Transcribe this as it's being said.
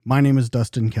My name is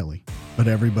Dustin Kelly, but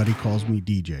everybody calls me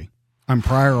DJ. I'm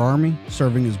prior Army,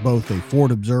 serving as both a Ford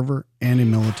observer and a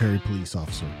military police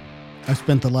officer. I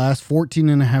spent the last 14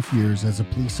 and a half years as a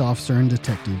police officer and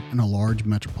detective in a large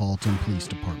metropolitan police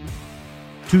department.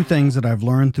 Two things that I've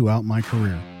learned throughout my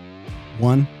career.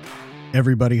 One,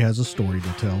 everybody has a story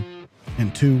to tell.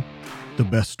 And two, the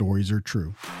best stories are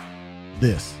true.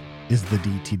 This is the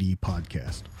DTD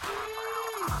Podcast.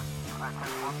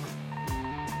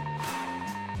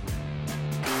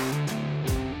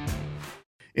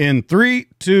 In 3,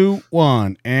 2,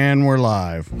 1, and we're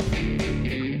live.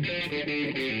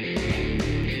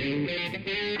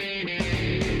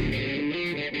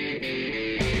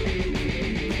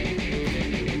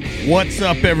 What's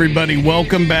up, everybody?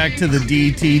 Welcome back to the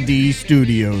DTD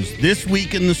Studios. This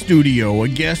week in the studio, a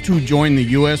guest who joined the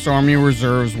U.S. Army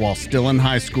Reserves while still in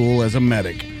high school as a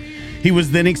medic. He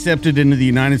was then accepted into the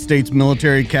United States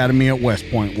Military Academy at West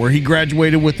Point, where he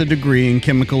graduated with a degree in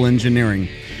chemical engineering.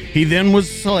 He then was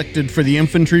selected for the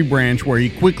infantry branch, where he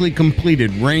quickly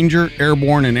completed Ranger,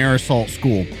 Airborne, and Air Assault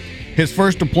School. His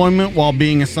first deployment while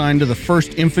being assigned to the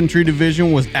 1st Infantry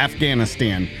Division was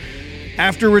Afghanistan.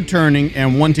 After returning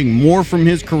and wanting more from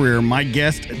his career, my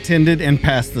guest attended and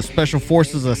passed the Special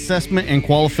Forces Assessment and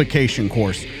Qualification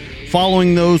course,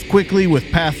 following those quickly with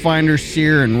Pathfinder,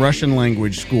 SEER, and Russian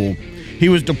Language School. He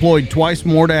was deployed twice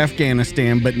more to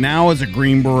Afghanistan, but now as a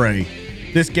Green Beret.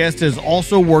 This guest has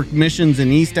also worked missions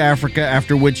in East Africa,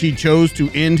 after which he chose to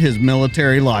end his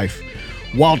military life.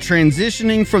 While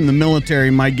transitioning from the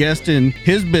military, my guest and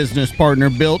his business partner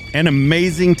built an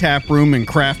amazing tap room and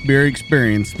craft beer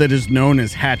experience that is known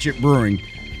as Hatchet Brewing.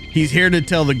 He's here to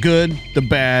tell the good, the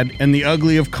bad, and the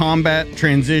ugly of combat,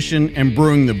 transition, and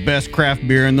brewing the best craft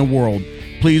beer in the world.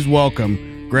 Please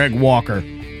welcome Greg Walker.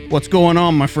 What's going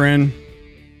on, my friend?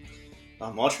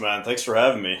 Not much, man. Thanks for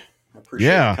having me. I appreciate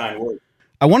the kind words.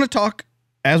 I want to talk,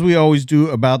 as we always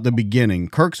do, about the beginning.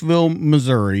 Kirksville,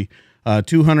 Missouri,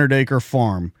 200-acre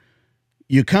farm.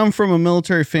 You come from a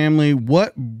military family.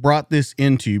 What brought this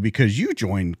into you? Because you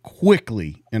joined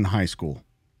quickly in high school.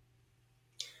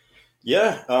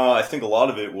 Yeah, I think a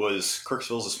lot of it was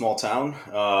Kirksville's a small town.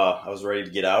 I was ready to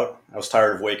get out. I was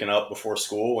tired of waking up before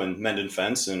school and mending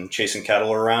fence and chasing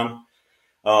cattle around.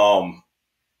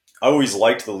 I always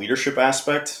liked the leadership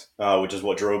aspect, which is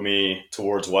what drove me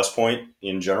towards West Point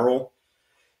in general.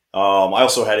 I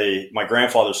also had my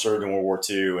grandfather served in World War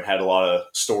II and had a lot of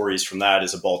stories from that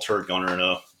as a ball turret gunner in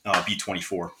a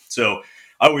B-24. So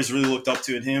I always really looked up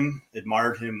to him,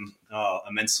 admired him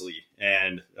immensely,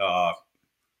 and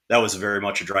that was very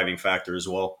much a driving factor as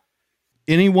well.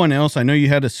 Anyone else? I know you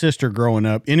had a sister growing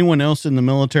up. Anyone else in the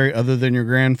military other than your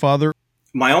grandfather?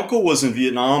 My uncle was in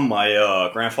Vietnam. My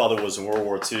grandfather was in World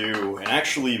War II. And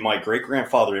actually, my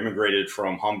great-grandfather immigrated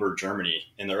from Hamburg, Germany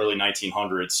in the early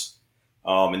 1900s.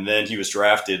 And then he was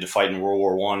drafted to fight in World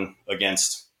War I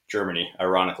against Germany,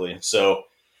 ironically. So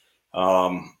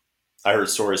I heard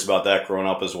stories about that growing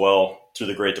up as well, through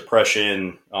the Great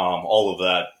Depression, all of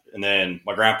that. And then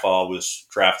my grandpa was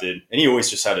drafted, and he always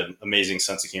just had an amazing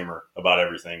sense of humor about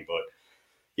everything. But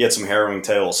he had some harrowing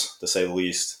tales, to say the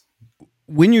least.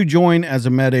 When you joined as a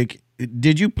medic,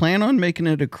 did you plan on making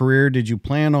it a career? Did you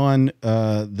plan on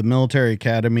the military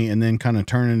academy and then kind of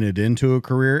turning it into a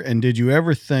career? And did you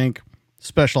ever think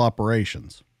special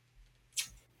operations?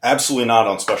 Absolutely not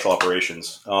on special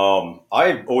operations.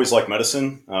 I always liked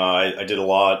medicine. I did a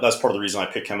lot. That's part of the reason I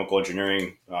picked chemical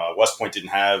engineering. West Point didn't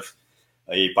have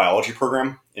a biology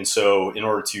program. And so in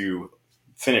order to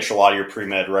finish a lot of your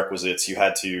pre-med requisites, you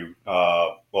had to,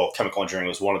 chemical engineering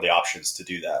was one of the options to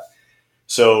do that.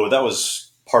 So that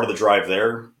was part of the drive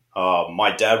there.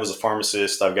 My dad was a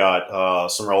pharmacist. I've got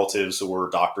some relatives who were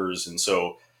doctors. And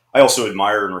so I also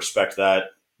admire and respect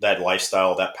that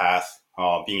lifestyle, that path,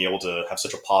 being able to have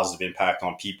such a positive impact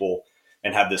on people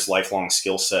and have this lifelong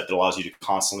skill set that allows you to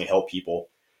constantly help people.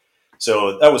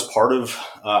 So that was part of,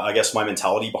 I guess, my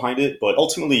mentality behind it. But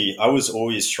ultimately, I was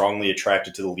always strongly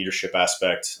attracted to the leadership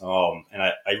aspect. And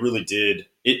I really did.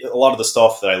 A lot of the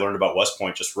stuff that I learned about West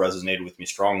Point just resonated with me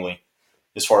strongly,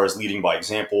 as far as leading by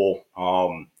example,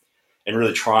 and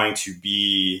really trying to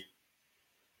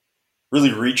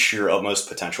really reach your utmost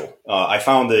potential. I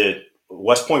found that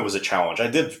West Point was a challenge. I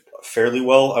did fairly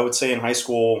well, I would say, in high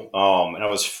school, and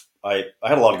I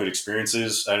had a lot of good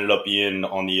experiences. I ended up being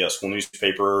on the school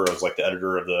newspaper. I was like the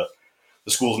editor of the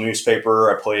school's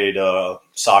newspaper. I played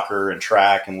soccer and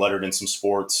track and lettered in some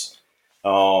sports,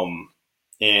 and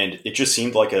it just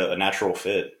seemed like a natural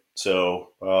fit. So,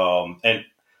 and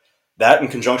that in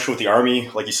conjunction with the Army,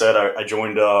 like you said, I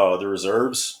joined the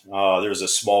reserves. There was a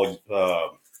small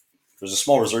There's a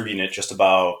small reserve unit just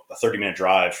about a 30-minute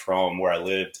drive from where I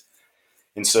lived.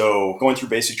 And so going through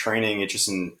basic training, it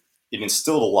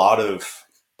instilled a lot of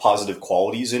positive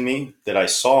qualities in me that I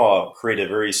saw create a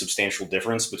very substantial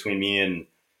difference between me and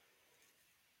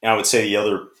I would say the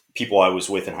other people I was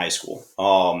with in high school.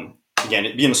 Again,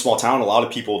 it being a small town, a lot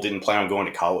of people didn't plan on going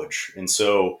to college. And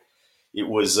so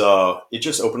it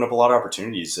just opened up a lot of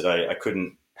opportunities that I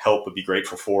couldn't help but be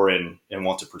grateful for and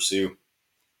want to pursue.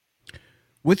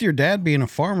 With your dad being a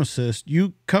pharmacist,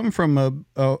 you come from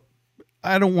a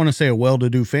I don't want to say a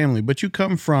well-to-do family, but you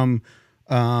come from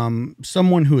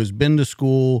someone who has been to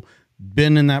school,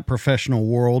 been in that professional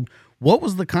world. What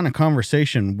was the kind of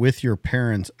conversation with your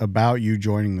parents about you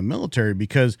joining the military?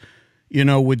 Because,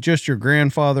 with just your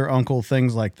grandfather, uncle,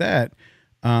 things like that,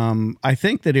 I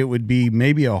think that it would be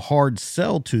maybe a hard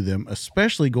sell to them,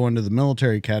 especially going to the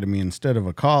military academy instead of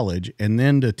a college, and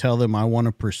then to tell them, I want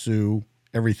to pursue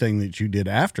everything that you did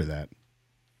after that.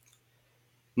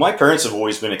 My parents have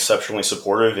always been exceptionally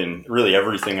supportive in really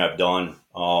everything I've done,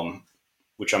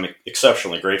 which I'm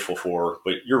exceptionally grateful for.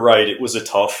 But you're right, it was a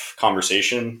tough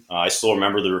conversation. I still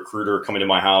remember the recruiter coming to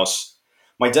my house.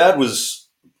 My dad was,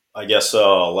 I guess,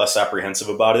 less apprehensive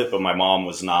about it, but my mom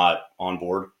was not on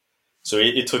board. So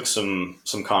it took some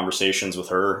conversations with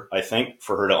her, I think,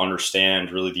 for her to understand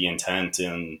really the intent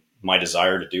and my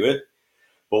desire to do it.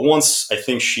 But once I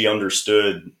think she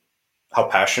understood how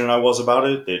passionate I was about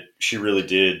it, that she really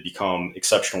did become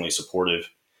exceptionally supportive.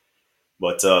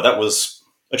 But that was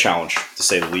a challenge, to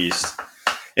say the least.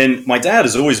 And my dad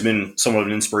has always been somewhat of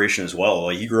an inspiration as well.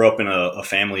 Like, he grew up in a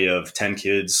family of 10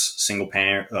 kids, single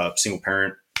parent.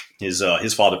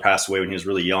 His father passed away when he was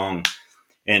really young.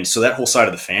 And so that whole side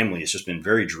of the family has just been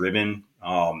very driven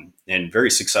and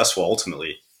very successful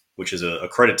ultimately, which is a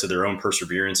credit to their own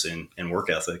perseverance and work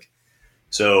ethic.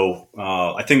 So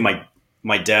I think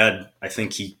my dad, I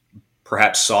think he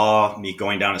perhaps saw me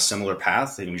going down a similar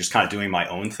path and just kind of doing my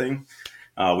own thing,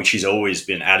 which he's always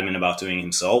been adamant about doing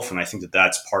himself. And I think that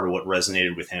that's part of what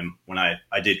resonated with him when I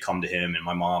did come to him and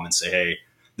my mom and say, hey,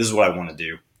 this is what I want to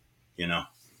do,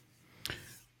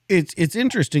 It's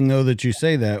interesting, though, that you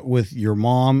say that with your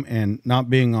mom and not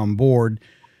being on board.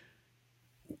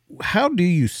 How do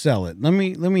you sell it? Let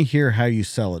me hear how you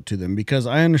sell it to them, because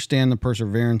I understand the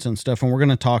perseverance and stuff. And we're going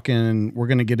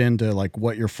to get into like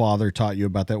what your father taught you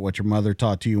about that, what your mother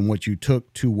taught to you, and what you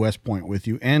took to West Point with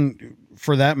you. And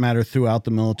for that matter, throughout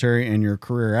the military and your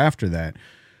career after that.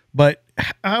 But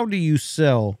how do you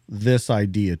sell this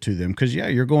idea to them? Because, yeah,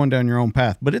 you're going down your own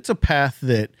path, but it's a path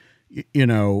that,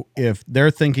 if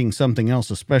they're thinking something else,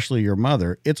 especially your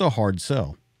mother, it's a hard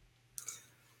sell.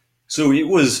 So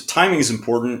timing is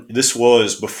important. This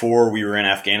was before we were in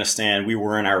Afghanistan. We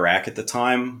were in Iraq at the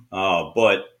time.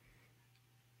 But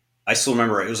I still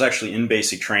remember it was actually in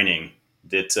basic training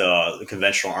that the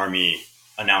conventional army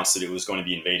announced that it was going to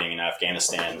be invading in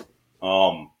Afghanistan.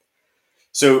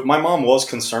 So my mom was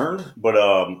concerned, but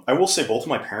I will say both of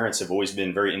my parents have always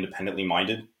been very independently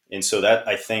minded. And so that,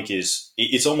 I think,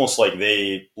 it's almost like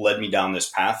they led me down this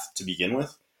path to begin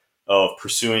with, of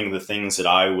pursuing the things that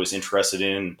I was interested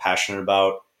in, passionate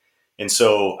about. And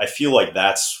so I feel like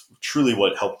that's truly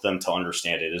what helped them to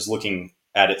understand it, is looking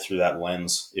at it through that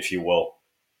lens, if you will.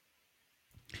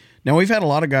 Now, we've had a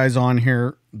lot of guys on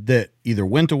here that either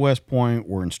went to West Point,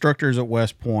 were instructors at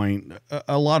West Point,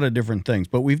 a lot of different things,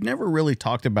 but we've never really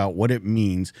talked about what it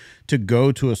means to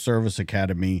go to a service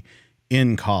academy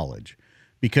in college.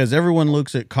 Because everyone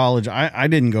looks at college. I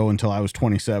didn't go until I was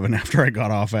 27 after I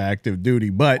got off of active duty.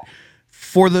 But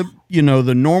for the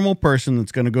normal person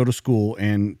that's going to go to school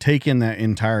and take in that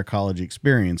entire college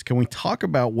experience, can we talk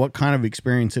about what kind of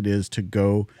experience it is to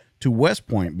go to West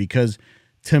Point? Because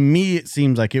to me, it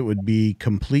seems like it would be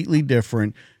completely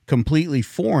different, completely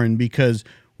foreign, because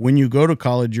when you go to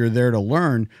college, you're there to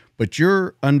learn, but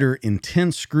you're under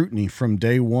intense scrutiny from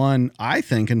day one, I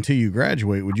think, until you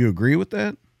graduate. Would you agree with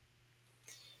that?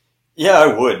 Yeah, I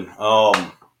would.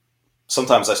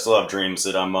 Sometimes I still have dreams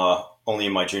that I'm only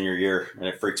in my junior year, and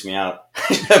it freaks me out.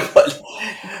 But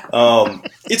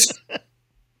it's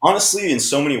honestly, in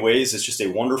so many ways, it's just a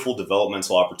wonderful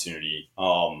developmental opportunity.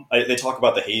 They talk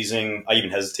about the hazing. I even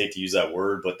hesitate to use that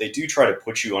word, but they do try to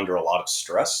put you under a lot of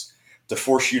stress to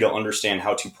force you to understand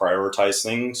how to prioritize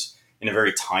things in a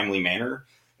very timely manner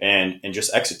and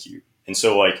just execute. And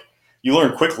so, like, you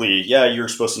learn quickly, yeah, you're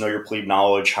supposed to know your plebe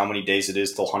knowledge, how many days it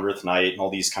is till 100th night, and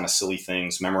all these kind of silly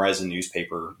things, memorize the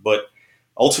newspaper. But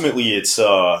ultimately, it's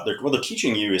what they're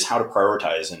teaching you is how to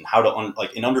prioritize and how to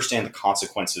and understand the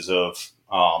consequences of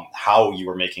how you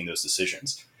are making those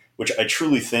decisions, which I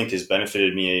truly think has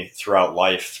benefited me throughout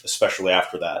life, especially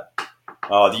after that.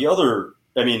 The other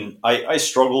I mean, I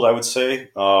struggled, I would say,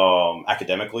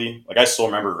 academically. Like I still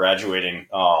remember graduating,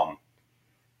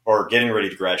 or getting ready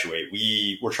to graduate.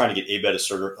 We were trying to get ABET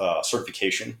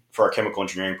certification for our chemical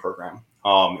engineering program.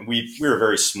 We were a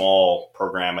very small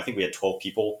program. I think we had 12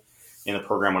 people in the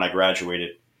program when I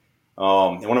graduated.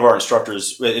 And one of our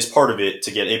instructors, is part of it,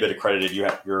 to get ABET accredited,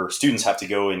 your students have to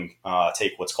go and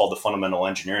take what's called the fundamental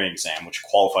engineering exam, which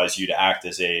qualifies you to act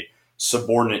as a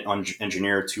subordinate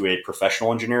engineer to a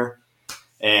professional engineer.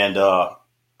 And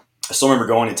I still remember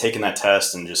going and taking that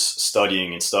test and just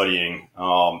studying and studying.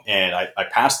 And I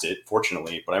passed it,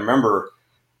 fortunately. But I remember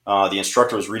the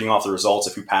instructor was reading off the results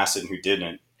of who passed it and who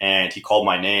didn't. And he called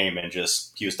my name and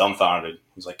he was dumbfounded.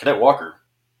 He was like, "Cadet Walker,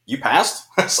 you passed?"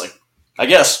 I was like, "I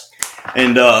guess."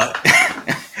 And the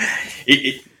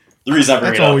reason I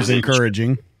bring That's it up always is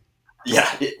encouraging.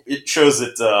 it shows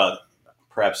that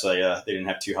perhaps they didn't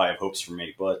have too high of hopes for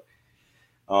me. But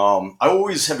I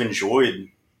always have enjoyed.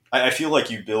 I feel like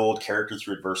you build character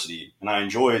through adversity, and I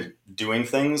enjoy doing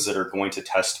things that are going to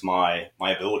test my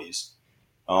abilities,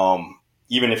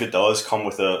 even if it does come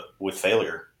with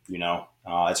failure.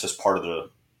 It's just part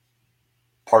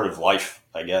of life,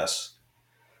 I guess.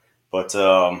 But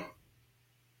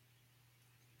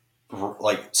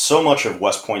like so much of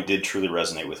West Point did truly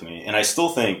resonate with me, and I still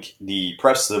think the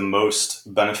perhaps the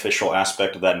most beneficial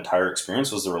aspect of that entire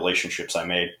experience was the relationships I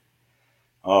made.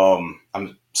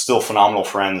 I'm still phenomenal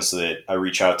friends that I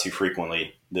reach out to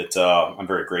frequently that I'm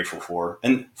very grateful for,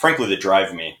 and frankly, that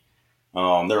drive me. There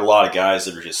are a lot of guys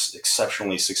that are just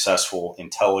exceptionally successful,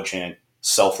 intelligent,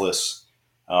 selfless,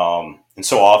 and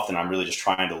so often I'm really just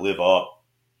trying to live up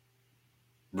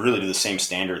really to the same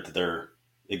standard that they're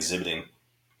exhibiting.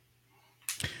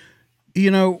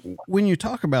 When you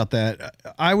talk about that,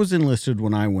 I was enlisted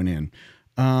when I went in.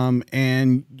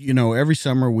 And, every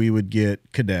summer we would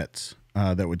get cadets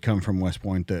that would come from West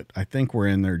Point that I think were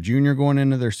in their junior going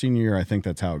into their senior year. I think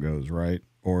that's how it goes, right?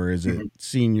 Or is it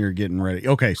senior getting ready?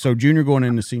 Okay, so junior going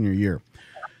into senior year.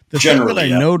 The thing that I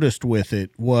noticed with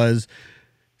it was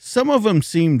some of them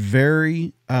seemed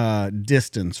very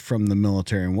distant from the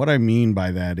military. And what I mean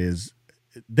by that is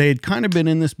they had kind of been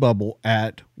in this bubble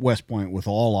at West Point with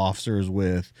all officers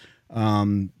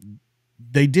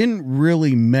they didn't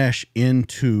really mesh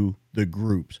into the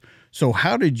groups. So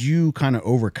how did you kind of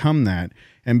overcome that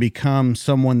and become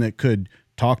someone that could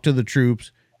talk to the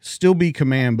troops, still be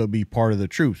command, but be part of the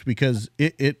troops? Because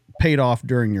it paid off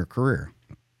during your career.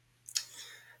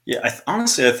 Yeah,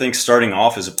 honestly, I think starting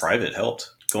off as a private helped.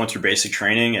 Going through basic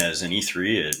training as an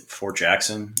E3 at Fort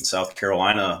Jackson in South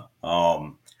Carolina,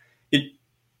 it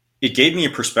it gave me a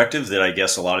perspective that I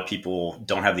guess a lot of people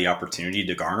don't have the opportunity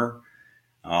to garner.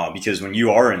 Because when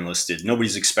you are enlisted,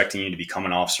 nobody's expecting you to become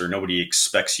an officer. Nobody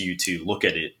expects you to look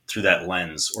at it through that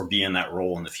lens or be in that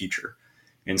role in the future.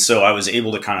 And so I was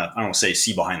able to kind of, I don't want to say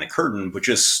see behind the curtain, but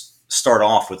just start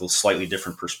off with a slightly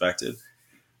different perspective.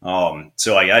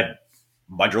 So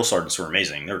my drill sergeants were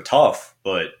amazing. They were tough,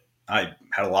 but I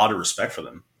had a lot of respect for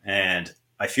them. And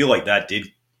I feel like that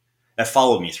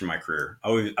followed me through my career.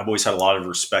 I've always had a lot of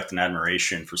respect and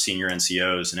admiration for senior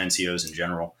NCOs and NCOs in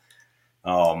general.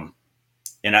 Um,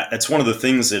 it's one of the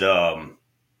things that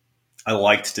I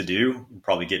liked to do.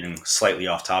 Probably getting slightly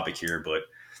off topic here, but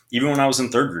even when I was in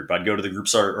third group, I'd go to the group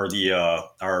sergeant or the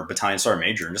our battalion sergeant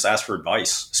major and just ask for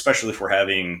advice, especially if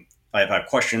I have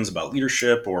questions about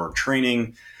leadership or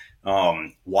training,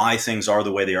 why things are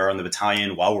the way they are in the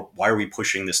battalion, why are we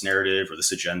pushing this narrative or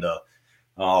this agenda.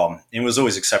 It was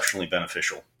always exceptionally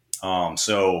beneficial.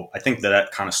 So I think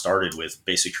that kind of started with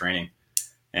basic training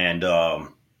and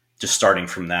just starting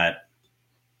from that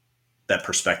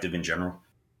perspective in general.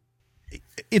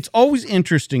 It's always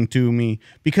interesting to me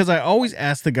because I always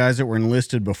ask the guys that were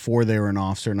enlisted before they were an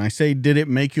officer, and I say, did it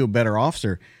make you a better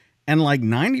officer? And like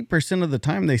 90% of the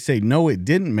time they say, no, it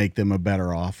didn't make them a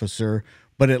better officer,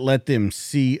 but it let them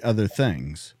see other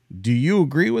things. Do you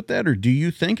agree with that, or do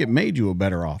you think it made you a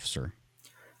better officer?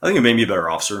 I think it made me a better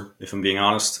officer, if I'm being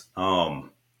honest.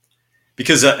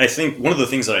 Because I think one of the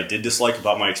things that I did dislike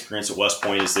about my experience at West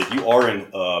Point is that you are in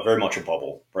very much a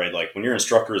bubble, right? Like when your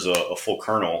instructor is a full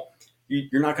colonel,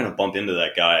 you're not going to bump into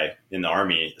that guy in the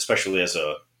Army, especially as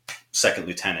a second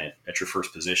lieutenant at your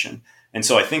first position. And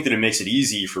so I think that it makes it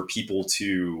easy for people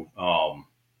to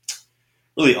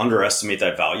really underestimate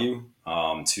that value,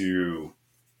 to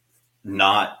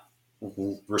not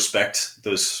respect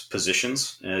those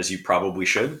positions as you probably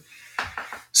should.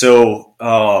 So,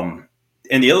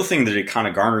 and the other thing that it kind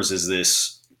of garners is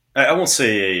this, I won't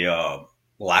say a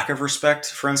lack of respect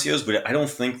for NCOs, but I don't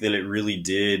think that it really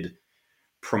did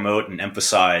promote and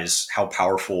emphasize how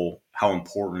powerful, how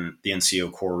important the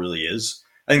NCO Corps really is.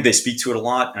 I think they speak to it a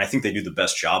lot, and I think they do the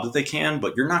best job that they can.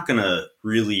 But you're not going to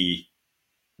really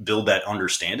build that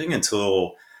understanding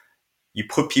until you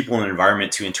put people in an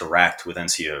environment to interact with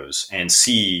NCOs and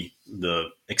see the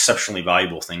exceptionally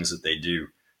valuable things that they do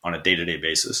on a day-to-day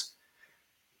basis.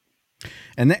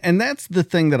 And that's the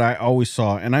thing that I always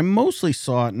saw, and I mostly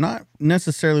saw it not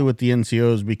necessarily with the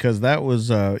NCOs because that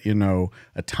was a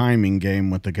timing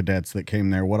game with the cadets that came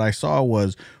there. What I saw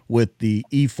was with the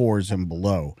E4s and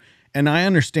below. And I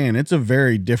understand it's a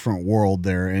very different world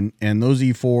there, and those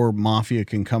E4 mafia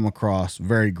can come across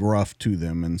very gruff to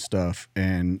them and stuff,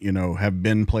 and have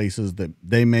been places that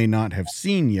they may not have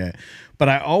seen yet. But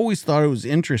I always thought it was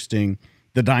interesting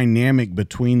the dynamic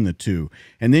between the two.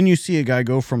 And then you see a guy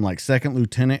go from like second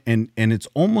lieutenant and it's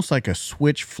almost like a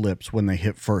switch flips when they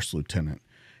hit first lieutenant.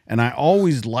 And I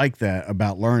always like that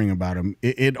about learning about him.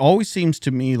 It always seems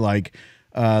to me like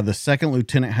the second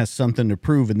lieutenant has something to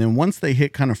prove. And then once they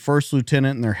hit kind of first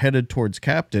lieutenant and they're headed towards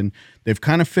captain, they've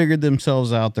kind of figured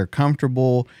themselves out. They're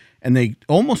comfortable and they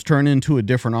almost turn into a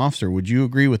different officer. Would you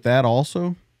agree with that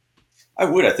also? I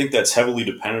would. I think that's heavily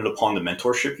dependent upon the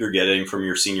mentorship you're getting from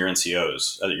your senior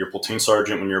NCOs. Your platoon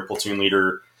sergeant when you're a platoon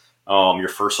leader, your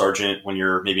first sergeant when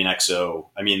you're maybe an XO.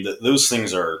 I mean, those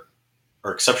things are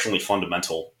exceptionally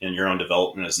fundamental in your own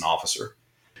development as an officer.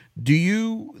 Do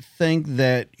you think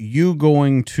that you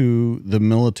going to the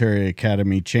military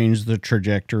academy changed the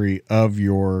trajectory of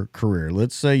your career?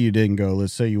 Let's say you didn't go.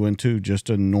 Let's say you went to just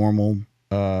a normal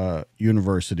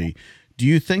university. Do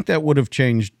you think that would have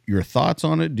changed your thoughts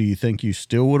on it? Do you think you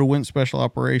still would have went special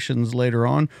operations later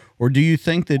on? Or do you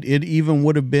think that it even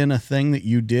would have been a thing that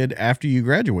you did after you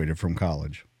graduated from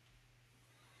college?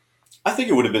 I think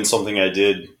it would have been something I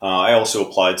did. I also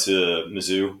applied to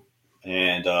Mizzou,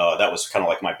 and that was kind of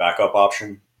like my backup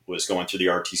option, was going through the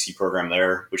RTC program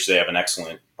there, which they have an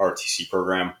excellent RTC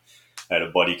program. I had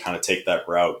a buddy kind of take that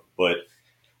route. But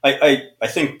I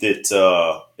think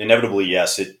that inevitably,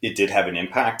 yes, it did have an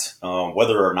impact.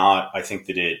 Whether or not I think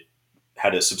that it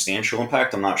had a substantial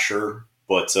impact, I'm not sure.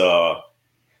 But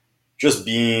just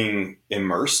being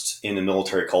immersed in the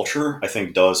military culture, I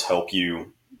think does help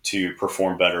you to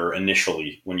perform better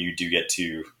initially when you do get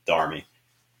to the Army.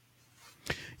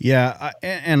 Yeah,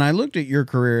 and I looked at your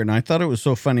career and I thought it was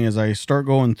so funny as I start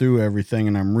going through everything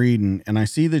and I'm reading and I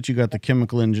see that you got the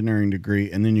chemical engineering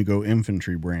degree and then you go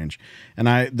infantry branch. And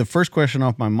the first question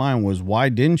off my mind was, why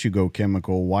didn't you go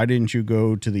chemical? Why didn't you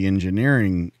go to the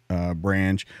engineering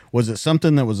branch? Was it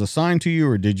something that was assigned to you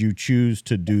or did you choose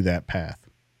to do that path?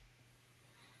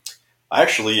 I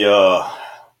actually,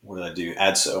 what did I do?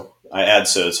 ADSO. I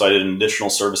ADSO, so I did an additional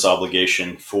service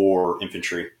obligation for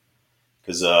infantry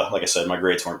because, like I said, my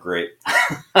grades weren't great.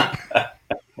 It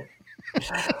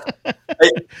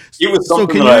was so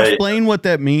something can you explain what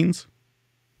that means?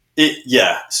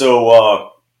 Yeah.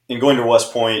 So in going to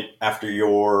West Point after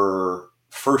your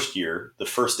first year, the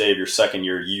first day of your second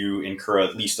year, you incur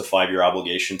at least a 5-year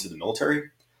obligation to the military.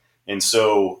 And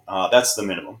so that's the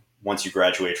minimum once you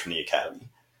graduate from the academy.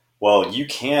 Well, you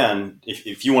can,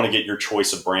 if you want to get your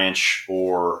choice of branch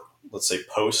or let's say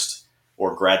post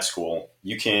or grad school,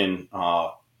 you can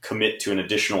commit to an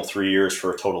additional 3 years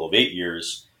for a total of 8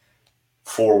 years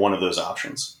for one of those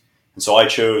options. And so I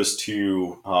chose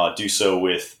to do so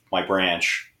with my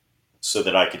branch so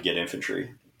that I could get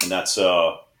infantry. And that's,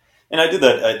 and I did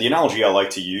that. The analogy I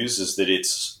like to use is that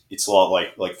it's a lot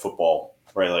like football,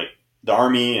 right? Like the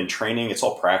Army and training, it's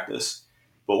all practice.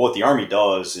 But what the Army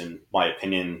does, in my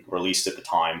opinion, or at least at the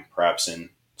time, perhaps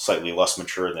in slightly less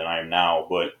mature than I am now,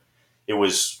 but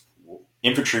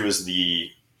infantry was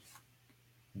the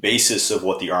basis of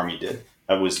what the Army did.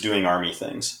 I was doing Army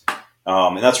things.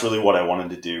 And that's really what I wanted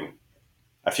to do.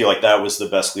 I feel like that was the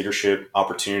best leadership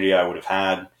opportunity I would have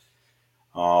had.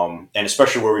 And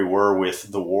especially where we were with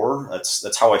the war,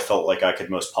 that's how I felt like I could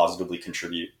most positively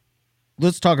contribute.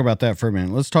 Let's talk about that for a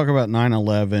minute. Let's talk about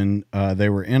 9/11. They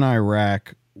were in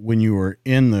Iraq when you were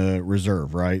in the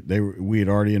reserve, right? We had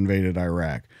already invaded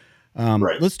Iraq.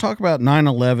 Right. Let's talk about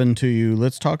 9/11 to you.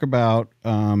 Let's talk about,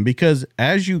 because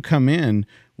as you come in,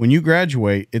 when you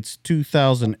graduate, it's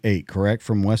 2008, correct?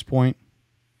 From West Point?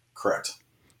 Correct.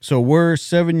 So we're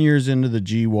 7 years into the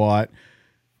GWAT.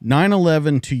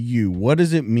 9/11 to you, what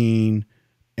does it mean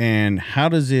and how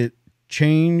does it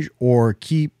change or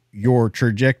keep your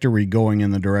trajectory going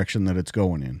in the direction that it's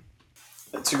going in?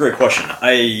 That's a great question.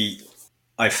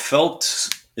 I felt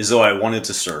as though I wanted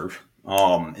to serve.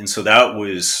 And so that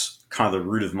was kind of the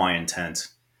root of my intent.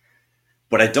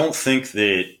 But I don't think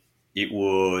that it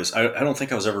was, I don't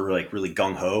think I was ever like really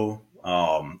gung ho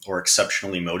or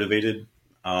exceptionally motivated.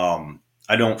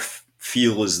 I don't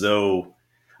feel as though,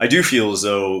 I do feel as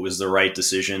though it was the right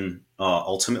decision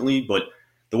ultimately, but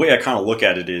the way I kind of look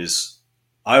at it is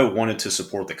I wanted to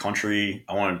support the country.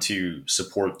 I wanted to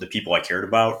support the people I cared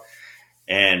about.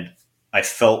 And I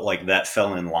felt like that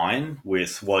fell in line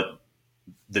with what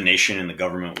the nation and the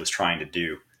government was trying to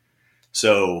do.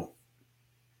 So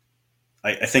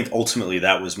I think ultimately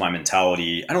that was my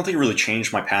mentality. I don't think it really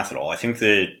changed my path at all. I think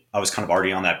that I was kind of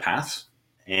already on that path,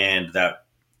 and that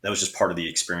was just part of the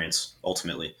experience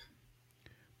ultimately.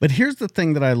 But here's the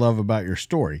thing that I love about your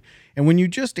story. And when you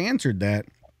just answered that,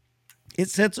 it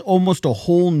sets almost a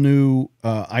whole new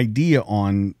idea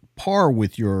on par uh,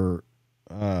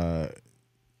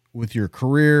 with your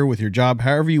career, with your job,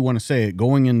 however you want to say it,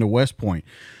 going into West Point.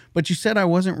 But you said I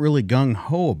wasn't really gung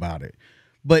ho about it.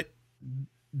 But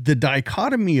the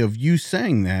dichotomy of you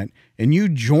saying that and you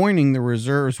joining the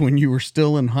reserves when you were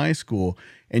still in high school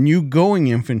and you going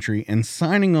infantry and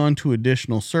signing on to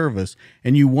additional service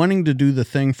and you wanting to do the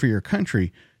thing for your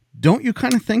country, don't you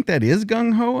kind of think that is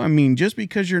gung ho? I mean, just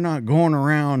because you're not going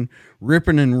around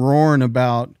ripping and roaring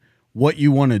about what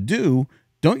you want to do,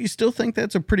 don't you still think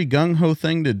that's a pretty gung ho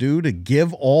thing to do, to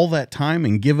give all that time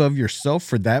and give of yourself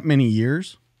for that many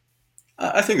years?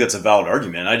 I think that's a valid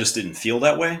argument. I just didn't feel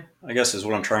that way, I guess, is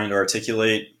what I'm trying to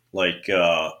articulate. Like,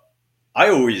 I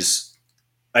always,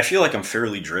 I feel like I'm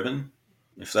fairly driven,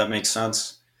 if that makes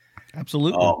sense.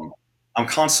 Absolutely. Um, I'm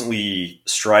constantly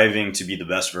striving to be the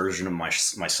best version of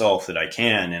myself that I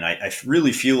can. And I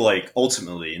really feel like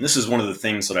ultimately, and this is one of the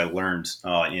things that I learned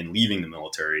in leaving the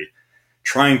military,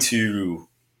 trying to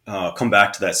come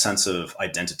back to that sense of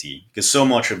identity, because so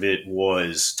much of it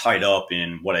was tied up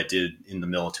in what I did in the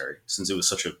military, since it was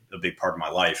such a big part of my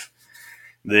life,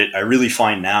 that I really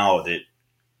find now that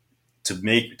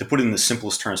to put it in the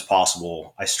simplest terms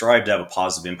possible, I strive to have a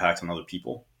positive impact on other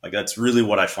people. Like, that's really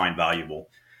what I find valuable.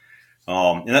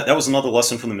 And that was another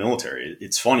lesson from the military.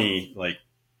 It's funny, like,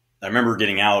 I remember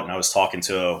getting out and I was talking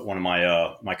to one of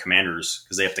my commanders,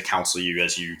 because they have to counsel you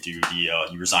as you do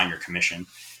you resign your commission.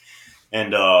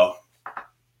 And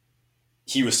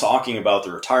he was talking about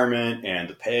the retirement and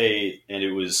the pay, and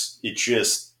it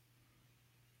just,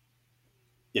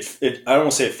 I don't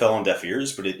want to say it fell on deaf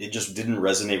ears, but it just didn't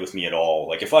resonate with me at all.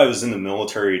 Like, if I was in the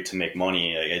military to make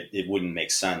money, it wouldn't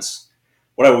make sense.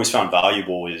 What I always found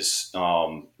valuable is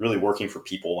really working for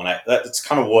people. And that's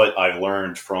kind of what I've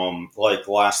learned from like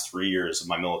the last 3 years of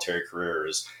my military career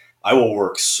is I will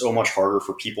work so much harder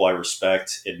for people I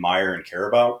respect, admire, and care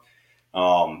about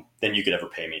than you could ever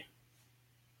pay me.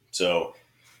 So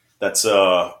that's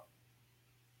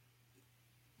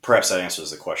perhaps that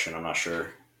answers the question. I'm not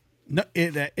sure. No,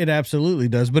 it absolutely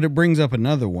does, but it brings up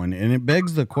another one, and it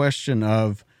begs the question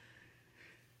of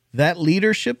that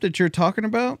leadership that you're talking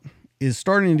about is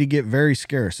starting to get very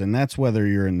scarce, and that's whether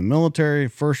you're in the military,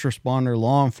 first responder,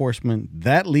 law enforcement.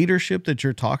 That leadership that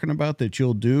you're talking about that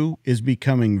you'll do is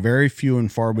becoming very few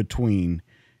and far between,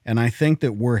 and I think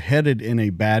that we're headed in a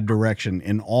bad direction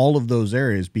in all of those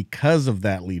areas because of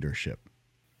that leadership.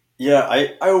 Yeah,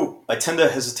 I tend to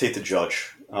hesitate to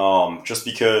judge just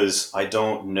because I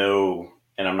don't know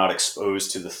and I'm not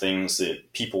exposed to the things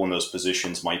that people in those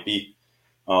positions might be.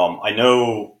 I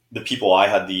know the people I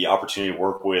had the opportunity to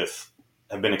work with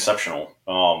have been exceptional.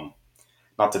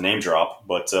 Not to name drop,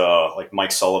 but like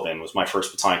Mike Sullivan was my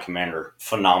first battalion commander.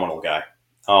 Phenomenal guy.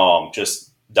 Just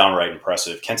downright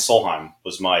impressive. Kent Solheim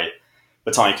was my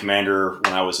battalion commander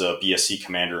when I was a BSC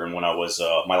commander and when I was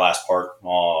my last part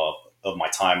of my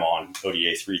time on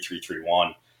ODA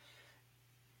 3331.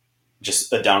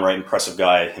 Just a downright impressive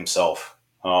guy himself.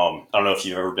 I don't know if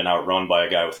you've ever been outrun by a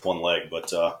guy with one leg,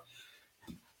 but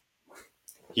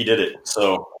he did it.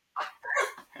 So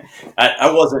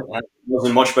I was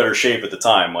in much better shape at the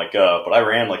time. Like, but I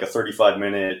ran like a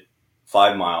 35-minute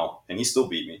 5 mile, and he still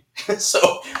beat me.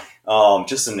 So,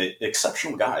 just an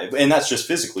exceptional guy, and that's just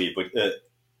physically, but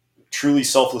truly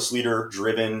selfless leader,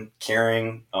 driven,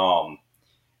 caring,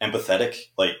 empathetic.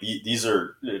 Like these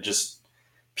are just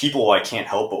people I can't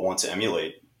help but want to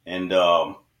emulate, and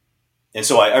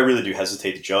so I really do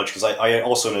hesitate to judge because I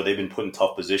also know they've been put in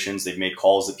tough positions. They've made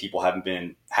calls that people haven't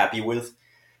been happy with.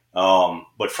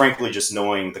 But frankly, just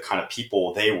knowing the kind of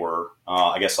people they were,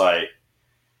 I guess I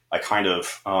kind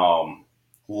of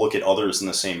look at others in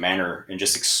the same manner and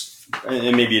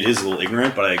and maybe it is a little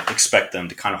ignorant, but I expect them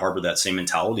to kind of harbor that same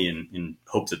mentality and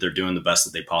hope that they're doing the best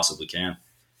that they possibly can.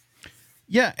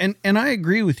 Yeah, and I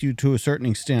agree with you to a certain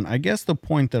extent. I guess the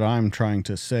point that I'm trying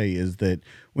to say is that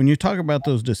when you talk about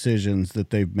those decisions that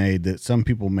they've made that some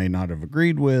people may not have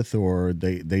agreed with or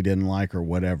they didn't like or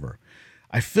whatever,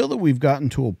 I feel that we've gotten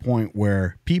to a point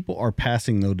where people are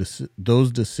passing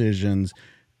those decisions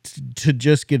to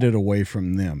just get it away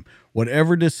from them.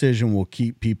 Whatever decision will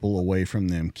keep people away from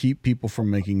them, keep people from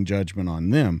making judgment on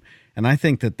them. And I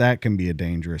think that that can be a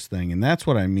dangerous thing. And that's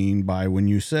what I mean by when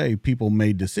you say people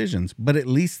made decisions, but at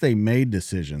least they made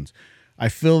decisions. I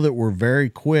feel that we're very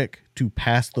quick to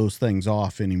pass those things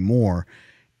off anymore.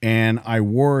 And I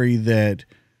worry that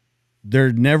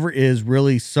there never is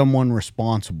really someone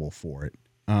responsible for it.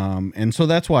 And so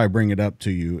that's why I bring it up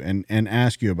to you and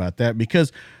ask you about that,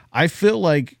 because I feel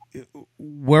like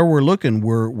where we're looking,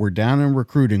 we're down in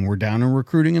recruiting, we're down in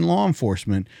recruiting in law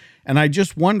enforcement. And I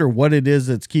just wonder what it is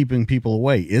that's keeping people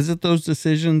away. Is it those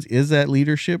decisions? Is that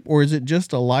leadership? Or is it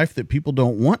just a life that people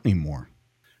don't want anymore?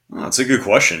 Well, that's a good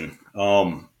question.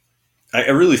 I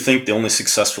really think the only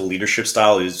successful leadership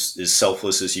style is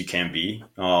selfless as you can be.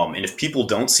 And if people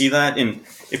don't see that, and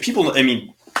if people, I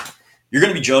mean, you're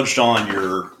going to be judged on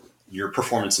your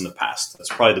performance in the past. That's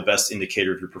probably the best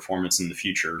indicator of your performance in the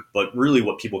future. But really,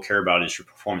 what people care about is your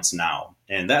performance now,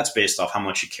 and that's based off how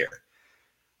much you care.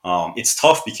 It's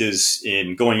tough because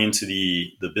in going into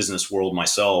the business world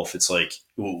myself, it's like,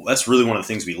 ooh, that's really one of the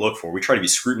things we look for. We try to be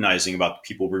scrutinizing about the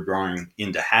people we're bringing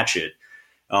into Hatchet.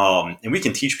 And we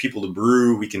can teach people to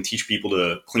brew, we can teach people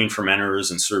to clean fermenters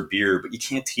and serve beer, but you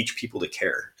can't teach people to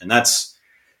care. And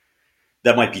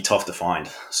that might be tough to find.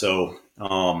 So,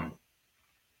 I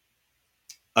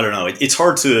don't know. It's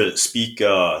hard to speak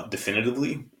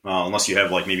definitively unless you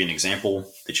have like maybe an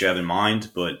example that you have in mind,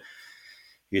 but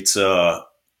it's,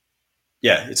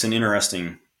 yeah, it's an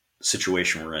interesting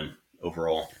situation we're in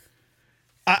overall.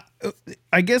 I,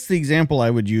 I guess the example I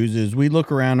would use is we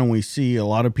look around and we see a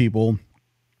lot of people.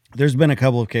 There's been a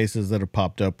couple of cases that have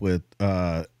popped up with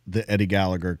the Eddie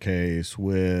Gallagher case,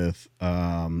 with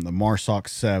the MARSOC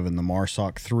 7, the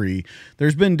MARSOC 3.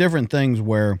 There's been different things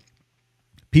where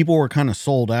people were kind of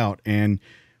sold out. And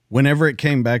whenever it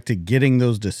came back to getting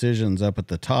those decisions up at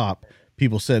the top,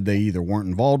 people said they either weren't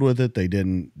involved with it, they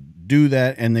didn't do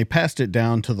that, and they passed it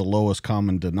down to the lowest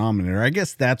common denominator. I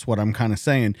guess that's what I'm kind of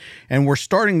saying. And we're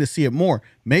starting to see it more.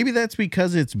 Maybe that's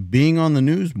because it's being on the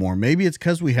news more. Maybe it's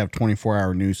because we have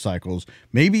 24-hour news cycles.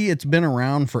 Maybe it's been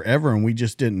around forever and we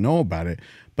just didn't know about it.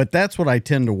 But that's what I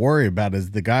tend to worry about,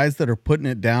 is the guys that are putting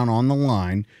it down on the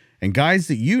line, and guys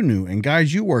that you knew and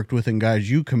guys you worked with and guys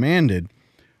you commanded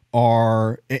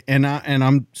are, and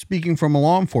I'm speaking from a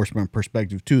law enforcement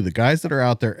perspective too, the guys that are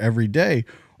out there every day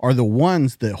are the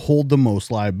ones that hold the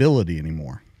most liability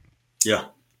anymore. Yeah.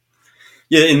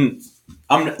 Yeah. And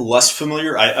I'm less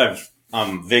familiar.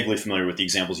 I'm vaguely familiar with the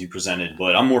examples you presented,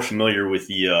 but I'm more familiar with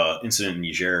the incident in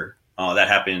Niger. That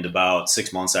happened about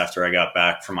 6 months after I got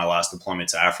back from my last deployment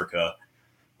to Africa.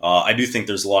 I do think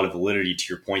there's a lot of validity to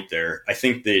your point there. I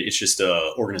think that it's just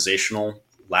a organizational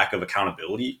lack of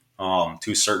accountability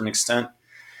to a certain extent.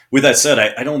 With that said,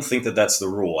 I don't think that that's the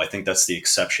rule. I think that's the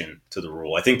exception to the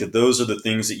rule. I think that those are the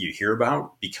things that you hear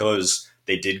about because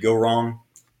they did go wrong,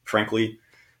 frankly.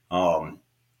 Um,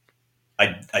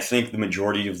 I think the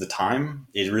majority of the time,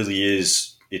 it really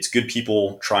is, it's good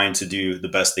people trying to do the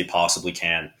best they possibly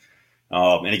can.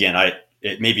 And again,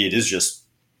 maybe it is just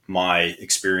my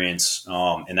experience,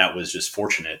 and that was just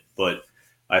fortunate. But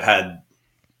I've had,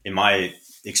 in my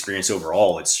experience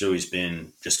overall, it's always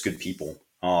been just good people.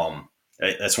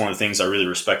 That's one of the things I really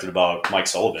respected about Mike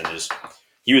Sullivan is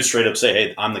he would straight up say,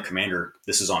 "Hey, I'm the commander.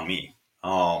 This is on me."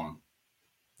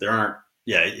 There aren't,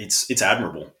 yeah, it's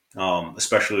admirable,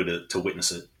 especially to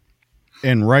witness it.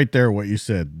 And right there, what you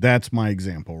said, that's my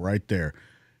example right there.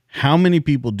 How many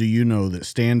people do you know that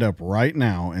stand up right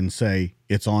now and say,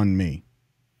 it's on me?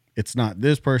 It's not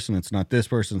this person. It's not this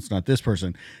person. It's not this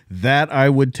person. That, I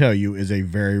would tell you, is a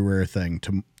very rare thing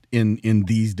in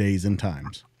these days and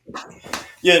times.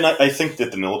 Yeah, and I think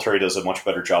that the military does a much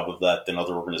better job of that than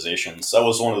other organizations. That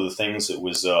was one of the things that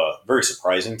was very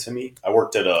surprising to me. I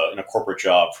worked in a corporate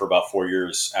job for about 4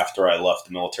 years after I left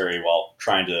the military while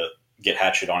trying to get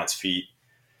Hatchet on its feet.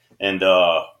 And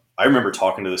I remember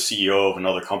talking to the CEO of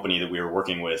another company that we were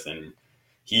working with, and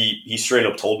he straight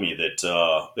up told me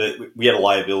that we had a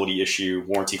liability issue,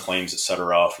 warranty claims, et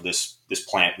cetera, for this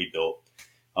plant we built.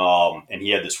 And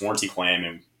he had this warranty claim,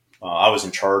 and I was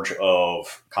in charge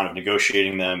of kind of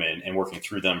negotiating them and working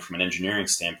through them from an engineering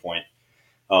standpoint.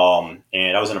 And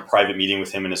I was in a private meeting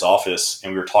with him in his office,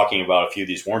 and we were talking about a few of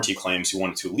these warranty claims he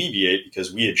wanted to alleviate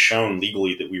because we had shown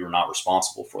legally that we were not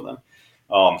responsible for them.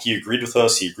 He agreed with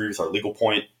us. He agreed with our legal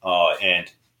point.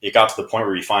 And it got to the point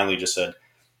where he finally just said,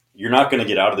 "You're not going to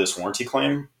get out of this warranty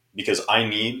claim because I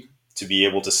need to be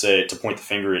able to point the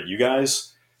finger at you guys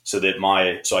so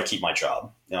I keep my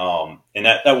job." And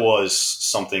that was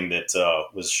something that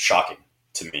was shocking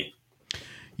to me.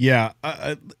 Yeah.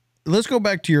 let's go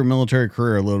back to your military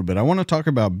career a little bit. I want to talk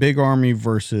about Big Army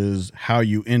versus how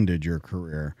you ended your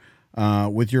career.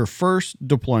 With your first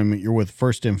deployment, you're with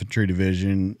First Infantry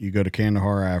Division. You go to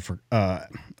Kandahar,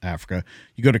 Africa.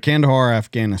 You go to Kandahar,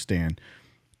 Afghanistan.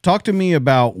 Talk to me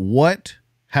about what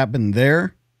happened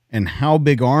there and how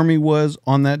Big Army was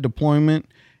on that deployment,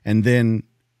 and then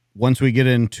once we get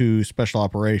into special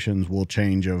operations, we'll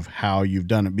change of how you've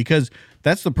done it, because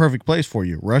that's the perfect place for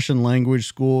you. Russian language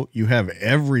school, you have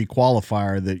every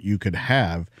qualifier that you could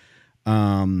have.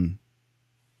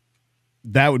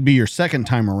 That would be your second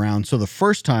time around. So the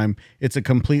first time, it's a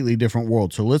completely different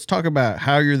world. So let's talk about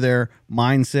how you're there,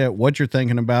 mindset, what you're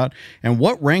thinking about, and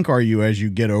what rank are you as you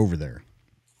get over there?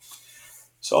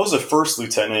 So I was a first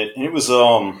lieutenant, and it was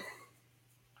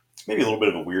maybe a little bit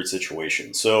of a weird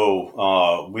situation.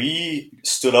 So we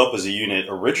stood up as a unit.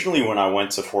 Originally, when I went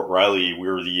to Fort Riley, we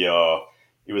were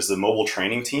it was the mobile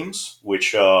training teams,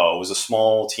 which was a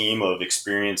small team of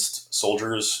experienced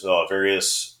soldiers,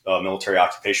 various military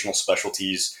occupational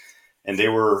specialties, and they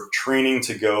were training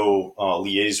to go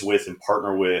liaise with and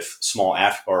partner with small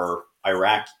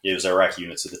Iraq, it was Iraqi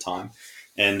units at the time,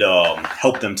 and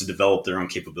help them to develop their own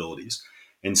capabilities.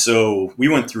 And so we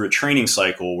went through a training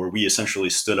cycle where we essentially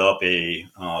stood up a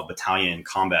battalion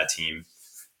combat team,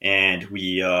 and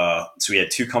we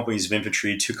had 2 companies of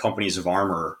infantry, 2 companies of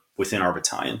armor within our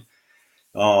battalion.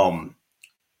 Um,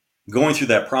 Going through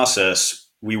that process,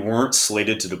 we weren't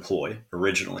slated to deploy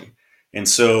originally, and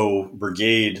so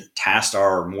brigade tasked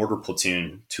our mortar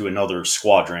platoon to another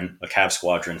squadron, a Cav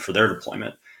squadron, for their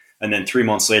deployment. And then 3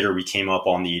 months later, we came up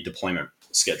on the deployment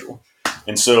schedule.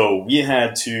 And so we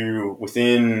had to,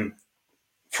 within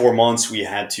 4 months, we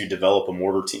had to develop a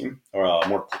mortar team or a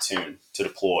mortar platoon to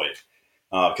deploy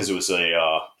because it was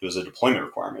a deployment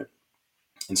requirement.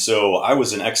 And so I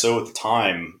was an XO at the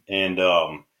time, and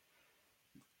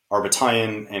our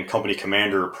battalion and company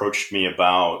commander approached me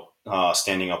about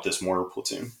standing up this mortar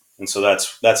platoon. And so that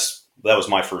was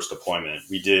my first deployment.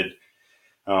 We did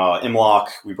MLOC.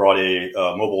 We brought a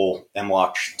mobile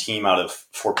MLOC team out of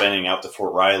Fort Benning out to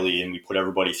Fort Riley, and we put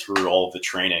everybody through all of the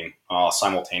training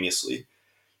simultaneously.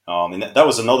 And that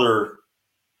was another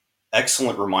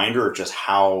excellent reminder of just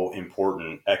how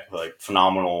important, like,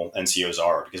 phenomenal NCOs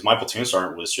are, because my platoon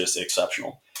sergeant was just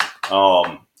exceptional.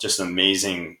 Just an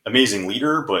amazing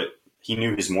leader, but he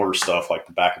knew his mortar stuff like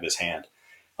the back of his hand.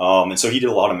 And so he did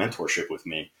a lot of mentorship with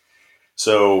me.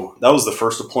 So that was the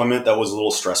first deployment. That was a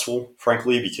little stressful,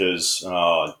 frankly, because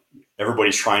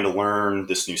everybody's trying to learn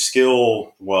this new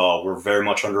skill. Well, we're very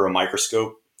much under a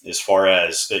microscope as far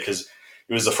as, because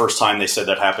it was the first time they said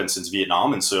that happened since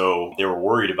Vietnam. And so they were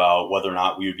worried about whether or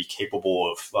not we would be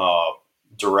capable of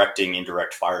directing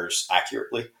indirect fires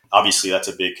accurately. Obviously, that's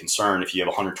a big concern. If you have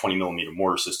a 120 millimeter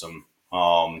mortar system,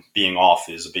 being off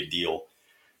is a big deal.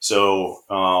 So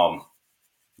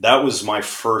that was my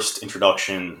first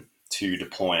introduction to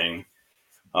deploying.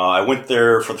 I went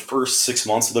there for the first 6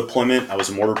 months of the deployment. I was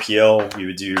a mortar PL. We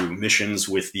would do missions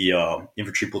with the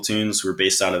infantry platoons. We were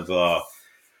based out of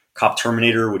Cop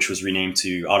Terminator, which was renamed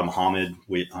to Ata Muhammad,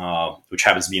 which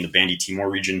happens to be in the Bandi Timor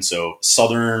region. So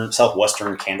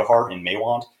southwestern Kandahar in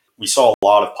Maywand. We saw a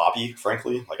lot of poppy,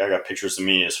 frankly. Like, I got pictures of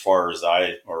me as far as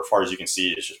you can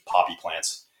see, it's just poppy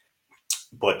plants.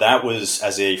 But that was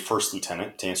as a first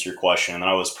lieutenant, to answer your question. And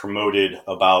I was promoted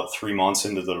about 3 months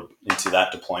into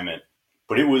that deployment.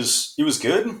 But it was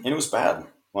good and it was bad.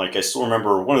 Like, I still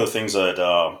remember one of the things that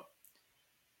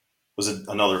was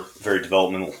another very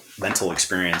developmental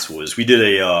experience was we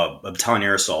did a battalion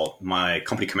air assault. My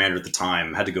company commander at the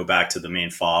time had to go back to the main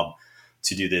FOB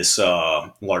to do this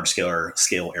large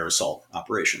scale air assault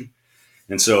operation.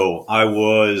 And so I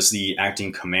was the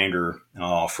acting commander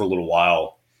for a little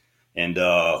while. And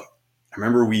I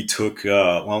remember we took,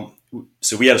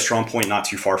 so we had a strong point not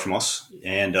too far from us.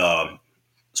 And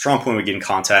strong point would get in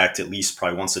contact at least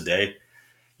probably once a day,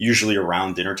 usually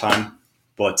around dinner time.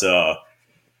 But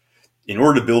in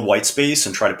order to build white space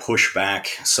and try to push back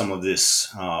some of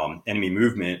this enemy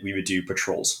movement, we would do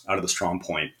patrols out of the strong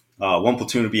point. One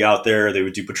platoon would be out there. They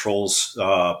would do patrols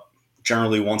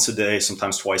generally once a day,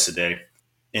 sometimes twice a day.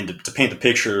 And to paint the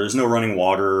picture, there's no running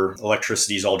water.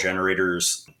 Electricity is all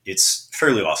generators. It's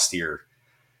fairly austere.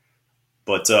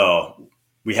 But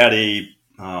we had a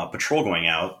patrol going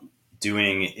out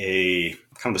doing a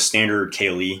kind of a standard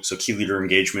KLE, so key leader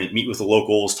engagement, meet with the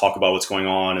locals, talk about what's going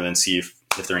on, and then see if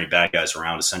there are any bad guys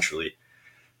around, essentially.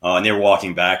 And they were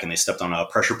walking back, and they stepped on a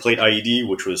pressure plate IED,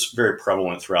 which was very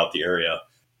prevalent throughout the area.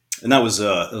 And that was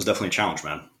definitely a challenge,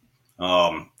 man.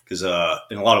 Because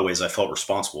in a lot of ways, I felt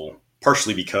responsible,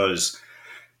 partially because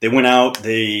they went out,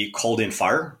 they called in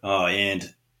fire,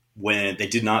 and when they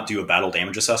did not do a battle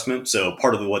damage assessment. So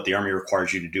part of what the Army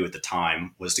required you to do at the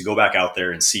time was to go back out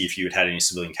there and see if you had had any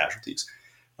civilian casualties.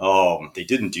 They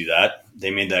didn't do that.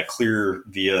 They made that clear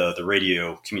via the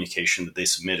radio communication that they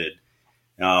submitted.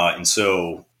 And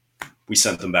so we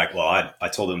sent them back. Well, I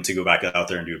told them to go back out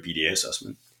there and do a BDA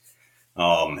assessment.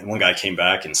 And one guy came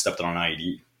back and stepped on an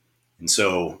IED. And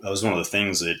so that was one of the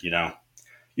things that,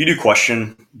 you do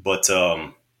question, but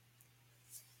I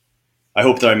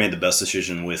hope that I made the best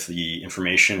decision with the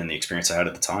information and the experience I had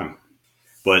at the time.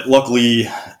 But luckily,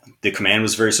 the command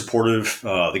was very supportive.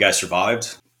 The guy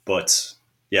survived, but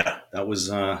yeah, that was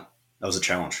a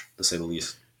challenge, to say the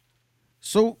least.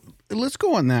 So let's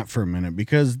go on that for a minute,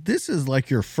 because this is like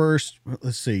your first.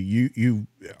 Let's see, you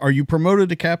are you promoted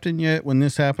to captain yet when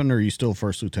this happened, or are you still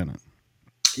first lieutenant?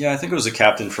 Yeah, I think it was a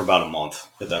captain for about a month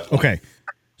at that point. Okay,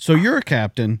 so you're a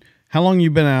captain. How long you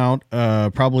been out?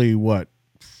 Probably what,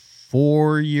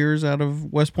 4 years out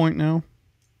of West Point now?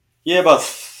 Yeah, about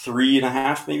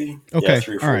 3.5, maybe. Okay, Yeah,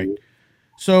 3 or 4 all right. years.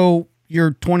 So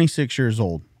you're 26 years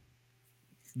old.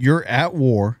 You're at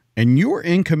war and you're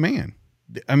in command.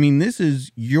 I mean,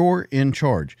 you're in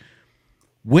charge.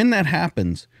 When that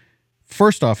happens,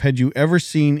 first off, had you ever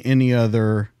seen any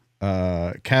other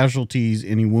casualties,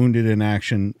 any wounded in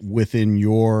action within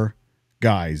your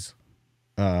guys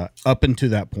up until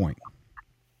that point?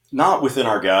 Not within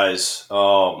our guys.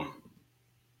 No,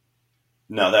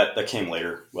 that came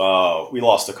later. We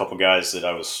lost a couple guys that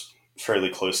I was fairly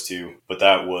close to, but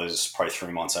that was probably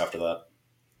 3 months after that.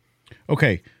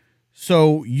 Okay.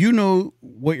 So you know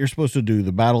what you're supposed to do,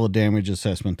 the battle of damage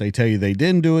assessment. They tell you they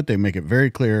didn't do it. They make it very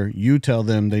clear. You tell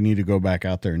them they need to go back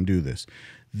out there and do this.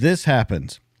 This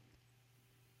happens.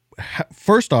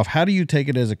 First off, how do you take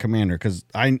it as a commander? Because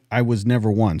I was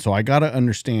never one. So I got to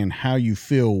understand how you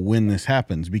feel when this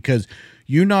happens, because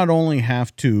you not only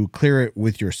have to clear it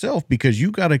with yourself, because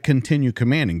you got to continue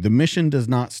commanding. The mission does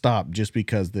not stop just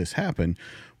because this happened,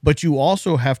 but you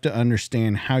also have to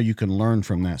understand how you can learn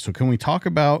from that. So can we talk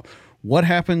about what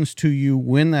happens to you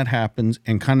when that happens,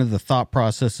 and kind of the thought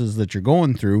processes that you're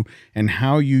going through and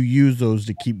how you use those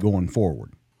to keep going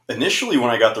forward? Initially,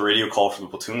 when I got the radio call from the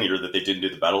platoon leader that they didn't do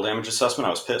the battle damage assessment, I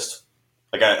was pissed.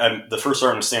 Like, I'm the first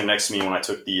sergeant to stand next to me when I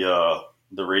took the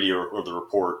radio or the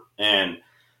report, and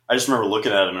I just remember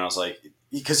looking at him and I was like,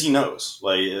 because he knows,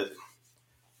 like,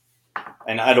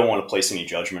 and I don't want to place any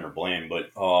judgment or blame,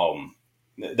 but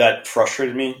that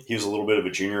frustrated me. He was a little bit of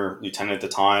a junior lieutenant at the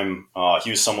time. He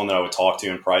was someone that I would talk to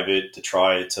in private to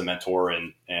try to mentor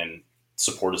and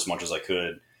support as much as I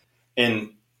could.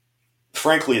 And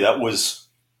frankly, that was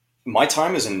my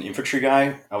time as an infantry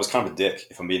guy. I was kind of a dick,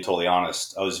 if I'm being totally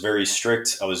honest. I was very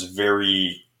strict. I was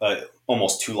very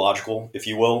almost too logical, if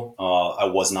you will. I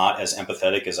was not as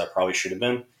empathetic as I probably should have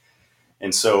been.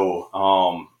 And so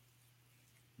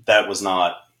that was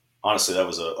not, honestly, that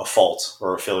was a fault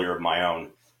or a failure of my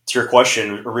own. To your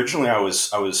question, originally I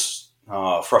was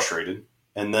frustrated.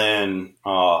 And then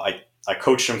I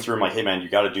coached him through. I'm like, hey, man, you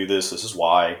got to do this. This is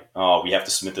why we have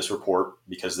to submit this report,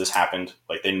 because this happened.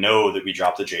 Like, they know that we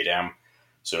dropped the JDAM,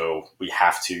 so we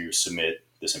have to submit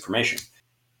this information.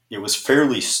 It was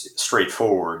fairly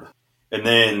straightforward. And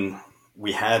then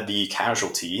we had the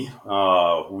casualty.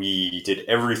 We did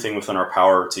everything within our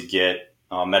power to get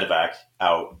medevac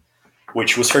out,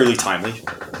 which was fairly timely,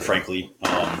 frankly.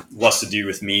 Less to do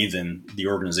with me than the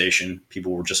organization.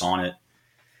 People were just on it.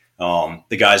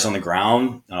 The guys on the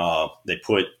ground, he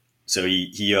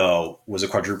was a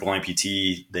quadruple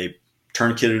amputee. They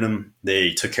tourniqueted him.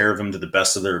 They took care of him to the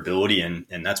best of their ability,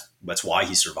 and that's why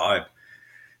he survived.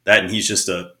 That, and he's just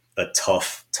a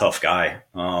tough guy.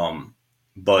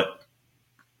 But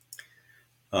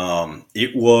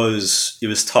it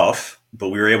was tough, but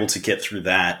we were able to get through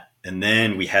that. And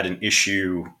then we had an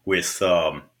issue with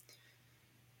the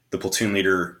platoon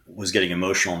leader was getting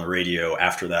emotional on the radio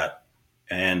after that.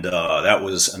 And that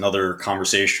was another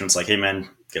conversation. It's like, hey, man,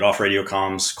 get off radio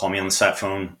comms, call me on the sat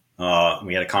phone.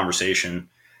 We had a conversation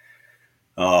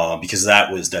because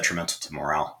that was detrimental to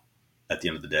morale at the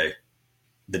end of the day.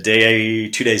 2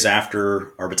 days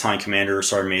after, our battalion commander,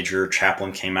 sergeant major,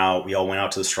 chaplain came out. We all went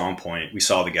out to the strong point. We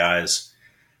saw the guys.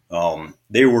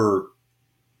 They were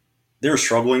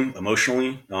struggling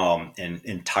emotionally and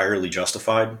entirely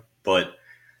justified, but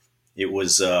it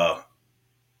was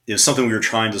something we were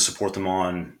trying to support them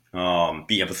on,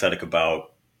 be empathetic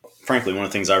about. Frankly, one of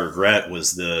the things I regret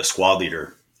was the squad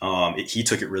leader. He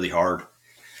took it really hard.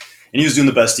 And he was doing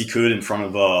the best he could in front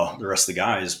of the rest of the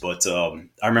guys. But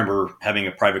I remember having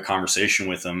a private conversation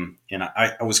with him, and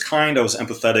I was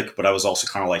empathetic, but I was also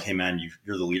kind of like, hey, man,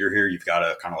 you're the leader here. You've got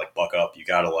to kind of like buck up. You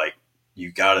got to like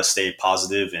you got to stay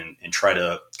positive and try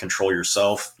to control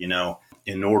yourself,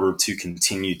 in order to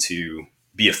continue to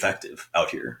be effective out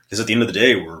here. Because at the end of the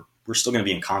day, we're still going to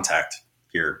be in contact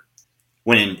here.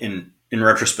 When in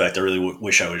retrospect, I really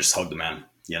wish I would just hug the man.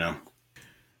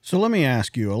 So let me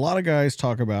ask you, a lot of guys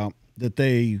talk about that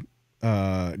they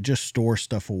just store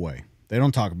stuff away. They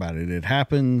don't talk about it. It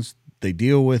happens. They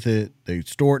deal with it. They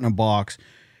store it in a box.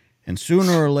 And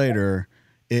sooner or later,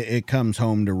 it comes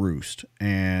home to roost.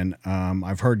 And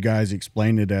I've heard guys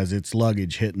explain it as it's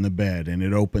luggage hitting the bed and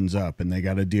it opens up and they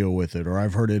got to deal with it. Or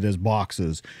I've heard it as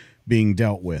boxes being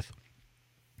dealt with.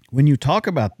 When you talk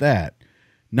about that,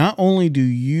 not only do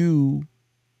you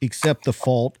accept the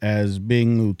fault as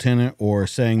being lieutenant or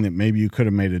saying that maybe you could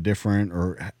have made it different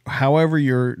or however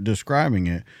you're describing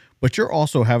it, but you're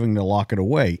also having to lock it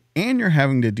away and you're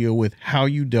having to deal with how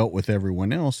you dealt with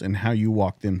everyone else and how you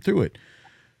walked them through it.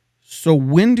 So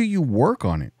when do you work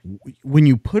on it? When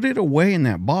you put it away in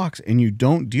that box and you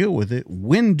don't deal with it,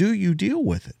 when do you deal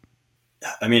with it?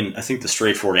 I mean, I think the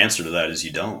straightforward answer to that is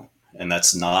you don't, and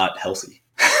that's not healthy,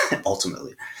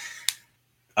 ultimately.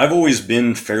 I've always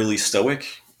been fairly stoic.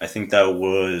 I think that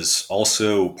was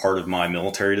also part of my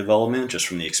military development, just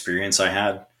from the experience I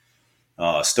had.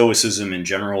 Stoicism in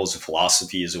general as a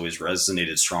philosophy has always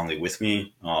resonated strongly with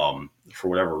me, for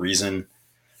whatever reason.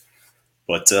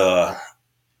 But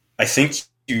I think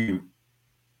the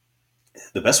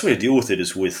best way to deal with it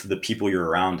is with the people you're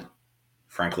around,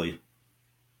 frankly.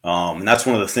 And that's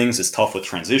one of the things that's tough with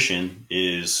transition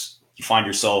is you find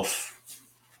yourself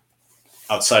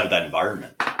outside of that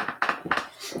environment.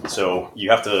 So you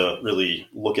have to really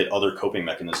look at other coping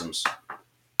mechanisms.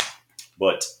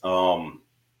 But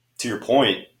to your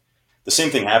point, the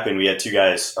same thing happened. We had two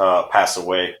guys pass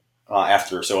away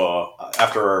after. So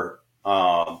after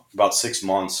about 6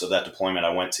 months of that deployment,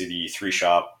 I went to the 3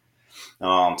 shop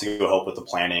to go help with the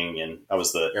planning, and I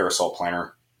was the air assault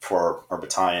planner for our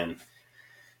battalion.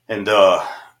 And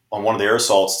on one of the air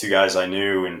assaults, 2 guys I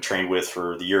knew and trained with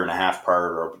for the year and a half prior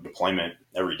to our deployment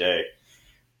every day,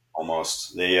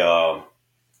 almost, they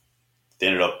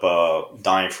ended up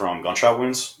dying from gunshot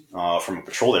wounds from a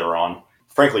patrol they were on.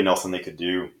 Frankly, nothing they could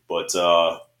do, but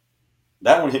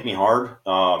that one hit me hard.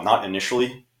 Not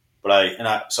initially,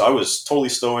 but so I was totally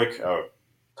stoic,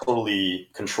 totally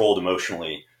controlled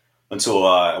emotionally until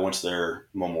I went to their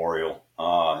memorial,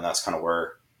 and that's kind of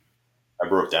where I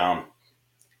broke down.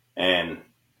 And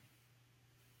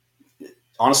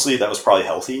honestly, that was probably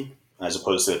healthy as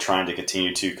opposed to trying to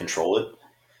continue to control it.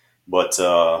 But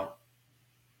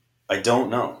I don't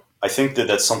know. I think that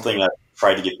that's something I've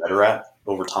tried to get better at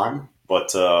over time.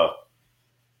 But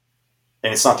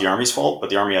and it's not the Army's fault,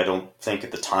 but the Army, I don't think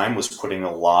at the time was putting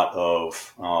a lot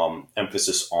of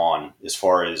emphasis on as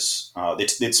far as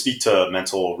they'd speak to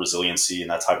mental resiliency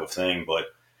and that type of thing. But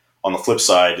on the flip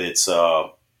side, it's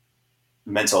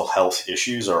mental health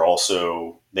issues are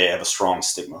also, they have a strong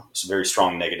stigma. It's a very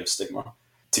strong negative stigma.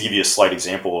 To give you a slight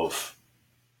example of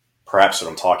perhaps what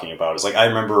I'm talking about is, like, I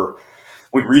remember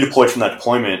we redeployed from that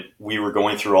deployment, we were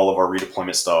going through all of our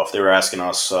redeployment stuff. They were asking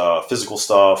us physical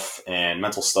stuff and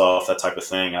mental stuff, that type of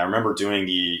thing. And I remember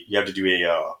you had to do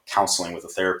a counseling with a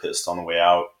therapist on the way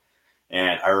out.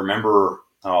 And I remember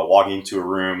walking into a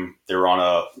room, they were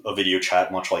on a video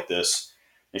chat much like this,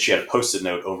 and she had a Post-it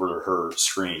note over her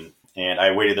screen. And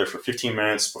I waited there for 15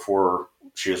 minutes before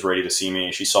she was ready to see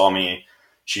me. She saw me.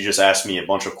 She just asked me a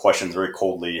bunch of questions very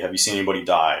coldly. Have you seen anybody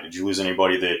die? Did you lose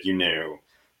anybody that you knew?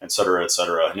 Et cetera, et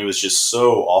cetera. And it was just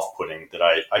so off-putting that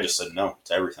I just said no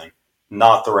to everything.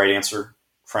 Not the right answer,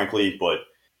 frankly, but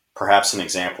perhaps an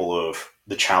example of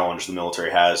the challenge the military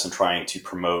has in trying to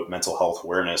promote mental health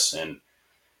awareness and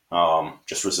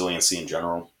just resiliency in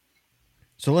general.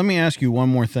 So let me ask you one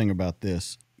more thing about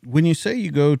this. When you say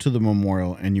you go to the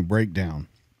memorial and you break down,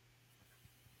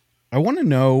 I want to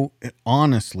know,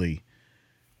 honestly,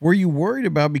 were you worried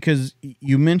about, because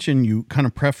you mentioned, you kind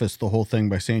of prefaced the whole thing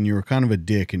by saying you were kind of a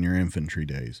dick in your infantry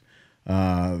days,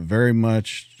 very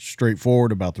much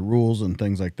straightforward about the rules and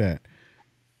things like that.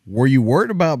 Were you worried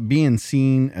about being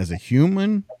seen as a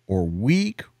human or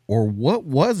weak, or what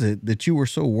was it that you were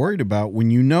so worried about when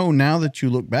you know now that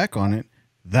you look back on it,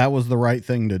 that was the right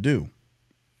thing to do?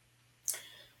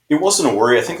 It wasn't a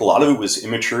worry. I think a lot of it was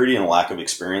immaturity and a lack of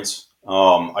experience.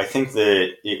 I think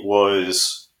that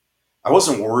I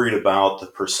wasn't worried about the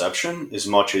perception as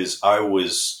much as I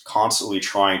was constantly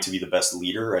trying to be the best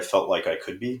leader I felt like I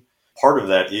could be. Part of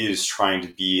that is trying to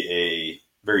be a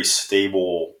very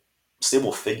stable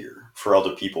figure for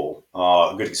other people,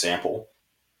 a good example.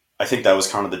 I think that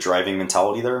was kind of the driving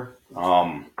mentality there.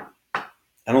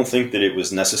 I don't think that it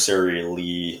was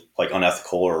necessarily like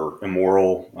unethical or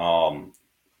immoral.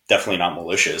 definitely not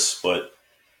malicious, but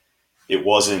it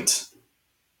wasn't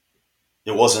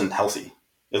it wasn't healthy,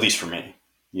 at least for me,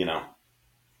 you know.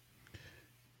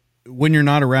 When you're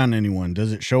not around anyone,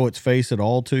 does it show its face at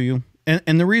all to you?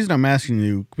 And the reason I'm asking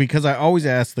you, because I always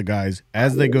ask the guys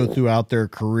as they go throughout their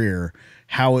career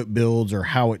how it builds or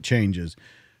how it changes.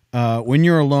 When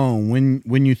you're alone,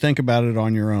 when you think about it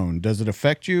on your own, does it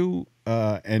affect you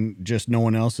and just no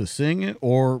one else is seeing it,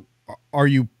 or are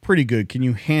you pretty good? Can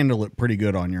you handle it pretty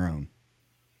good on your own?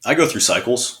 I go through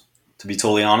cycles, to be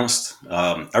totally honest.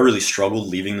 I really struggled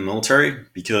leaving the military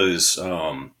because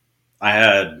I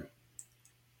had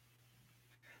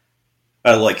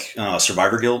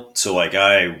survivor guilt. So like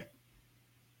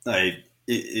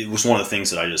it was one of the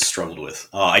things that I just struggled with.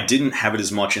 I didn't have it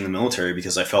as much in the military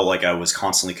because I felt like I was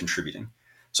constantly contributing.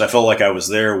 So I felt like I was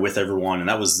there with everyone, and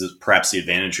that was perhaps the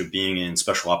advantage of being in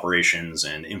special operations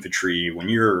and infantry. When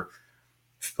you're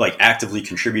like actively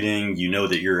contributing, you know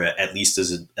that you're at least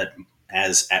as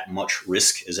at much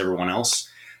risk as everyone else.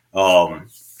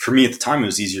 For me at the time, it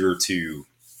was easier to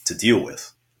deal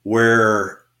with.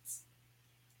 Where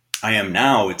I am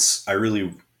now, I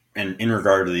really, and in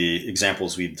regard to the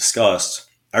examples we've discussed,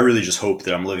 I really just hope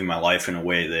that I'm living my life in a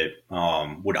way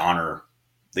that would honor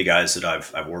the guys that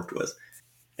I've worked with.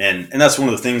 And that's one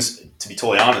of the things, to be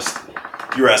totally honest,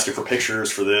 you were asking for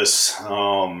pictures for this.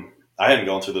 I hadn't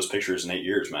gone through those pictures in 8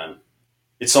 years, man.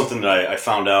 It's something that I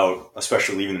found out,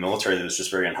 especially leaving the military, that was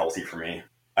just very unhealthy for me.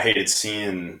 I hated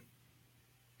seeing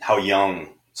how young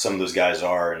some of those guys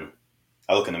are. And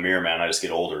I look in the mirror, man, I just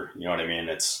get older. You know what I mean?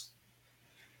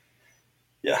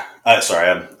 Yeah.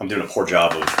 Sorry, I'm doing a poor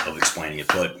job of explaining it,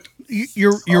 but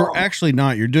You're actually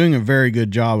not. You're doing a very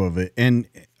good job of it,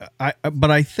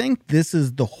 but I think this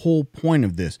is the whole point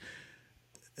of this.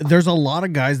 There's a lot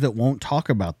of guys that won't talk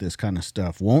about this kind of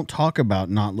stuff, won't talk about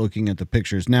not looking at the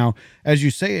pictures. Now, as you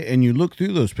say it and you look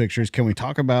through those pictures, can we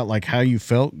talk about like how you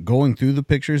felt going through the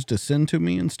pictures to send to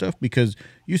me and stuff? Because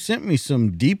you sent me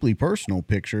some deeply personal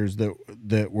pictures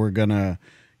that we're gonna,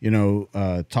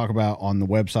 talk about on the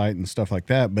website and stuff like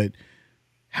that. But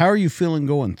how are you feeling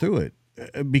going through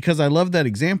it? Because I love that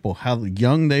example, how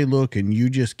young they look and you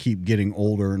just keep getting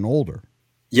older and older.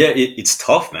 yeah, it's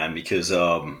tough, man, because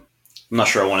I'm not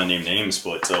sure I want to name names,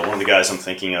 but one of the guys I'm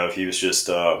thinking of, he was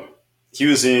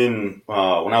in,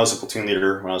 when I was a platoon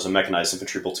leader, when I was a mechanized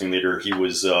infantry platoon leader, he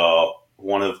was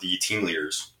one of the team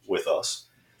leaders with us.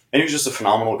 And he was just a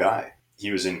phenomenal guy.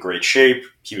 He was in great shape.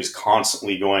 He was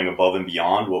constantly going above and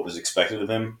beyond what was expected of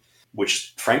him,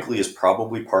 which frankly is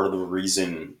probably part of the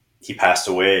reason he passed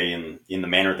away in the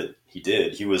manner that he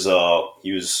did. He was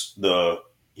leading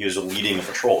the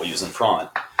patrol. He was in front.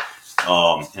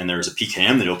 And there was a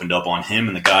PKM that opened up on him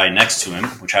and the guy next to him,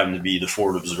 which happened to be the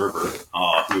forward observer,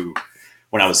 who,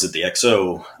 when I was at the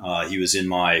XO, he was in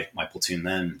my platoon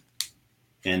then.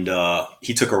 And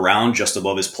he took a round just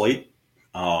above his plate,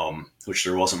 which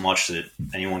there wasn't much that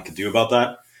anyone could do about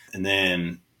that. And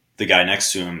then the guy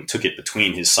next to him took it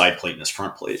between his side plate and his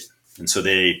front plate. And so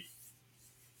they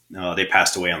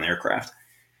passed away on the aircraft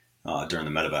during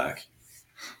the medevac.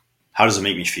 How does it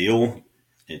make me feel?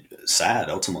 Sad,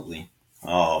 ultimately.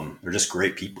 They're just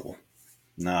great people.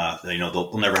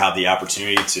 They'll never have the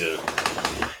opportunity to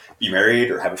be married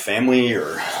or have a family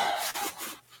or,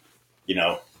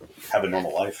 have a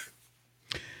normal life.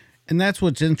 And that's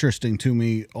what's interesting to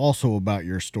me also about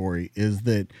your story is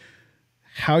that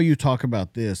how you talk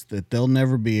about this, that they'll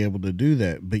never be able to do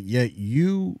that, but yet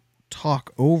you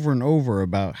talk over and over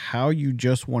about how you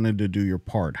just wanted to do your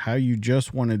part, how you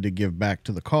just wanted to give back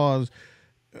to the cause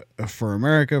for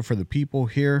America, for the people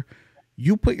here.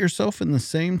 You put yourself in the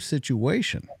same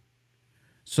situation.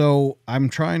 So I'm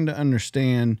trying to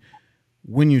understand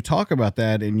when you talk about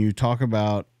that and you talk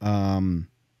about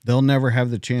they'll never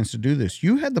have the chance to do this.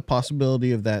 You had the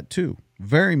possibility of that too,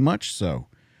 very much so.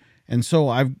 And so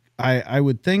I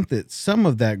would think that some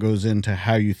of that goes into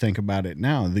how you think about it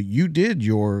now, that you did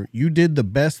the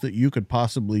best that you could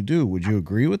possibly do. Would you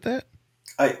agree with that?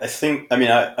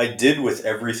 I did with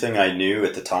everything I knew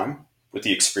at the time, with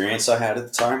the experience I had at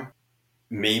the time.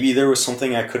 Maybe there was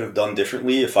something I could have done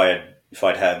differently if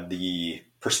I'd had the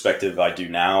perspective I do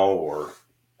now or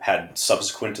had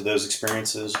subsequent to those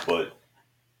experiences, but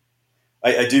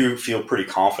I do feel pretty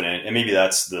confident, and maybe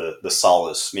that's the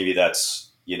solace. Maybe that's,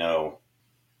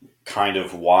 kind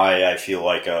of why I feel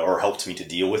like, or helped me to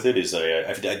deal with it, is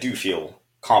that I do feel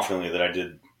confidently that I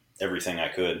did everything I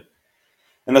could.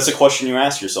 And that's a question you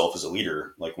ask yourself as a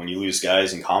leader. Like when you lose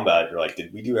guys in combat, you're like,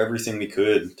 did we do everything we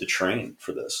could to train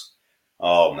for this?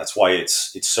 That's why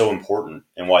it's so important,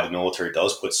 and why the military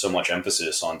does put so much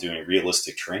emphasis on doing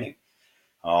realistic training,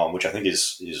 which I think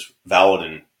is valid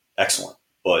and excellent.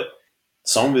 but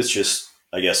some of it's just,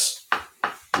 I guess,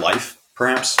 life,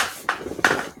 perhaps,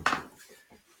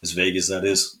 as vague as that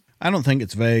is. I don't think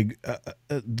it's vague.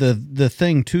 The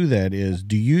thing to that is,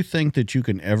 do you think that you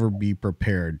can ever be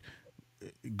prepared?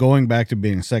 Going back to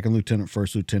being second lieutenant,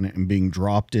 first lieutenant, and being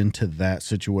dropped into that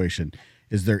situation,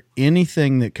 is there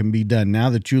anything that can be done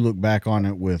now that you look back on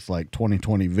it with like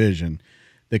 2020 vision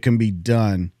that can be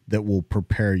done that will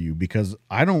prepare you? Because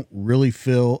I don't really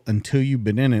feel until you've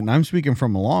been in it, and I'm speaking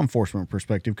from a law enforcement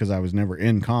perspective because I was never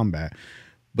in combat,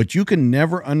 but you can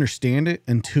never understand it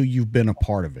until you've been a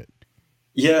part of it.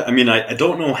 Yeah, I mean, I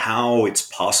don't know how it's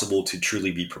possible to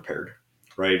truly be prepared,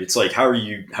 right? It's like, how do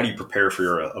you prepare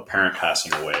for a parent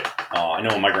passing away? I know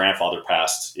when my grandfather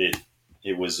passed,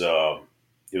 it was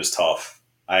tough.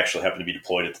 I actually happened to be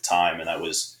deployed at the time, and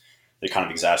it kind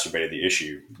of exacerbated the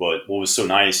issue. But what was so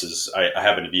nice is I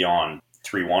happened to be on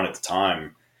 3-1 at the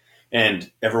time, and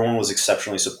everyone was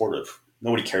exceptionally supportive.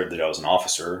 Nobody cared that I was an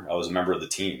officer. I was a member of the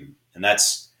team, and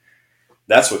that's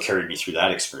what carried me through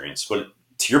that experience. But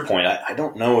to your point, I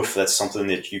don't know if that's something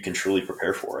that you can truly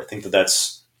prepare for. I think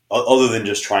that's other than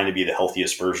just trying to be the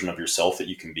healthiest version of yourself that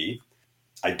you can be.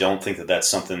 I don't think that that's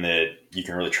something that you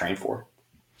can really train for.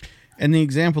 And the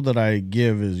example that I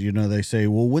give is, they say,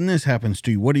 well, when this happens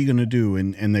to you, what are you going to do?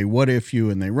 And they what if you,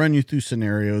 and they run you through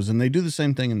scenarios, and they do the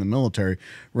same thing in the military,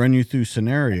 run you through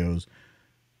scenarios.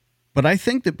 But I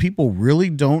think that people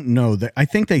really don't know that. I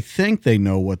think they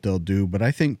know what they'll do, but I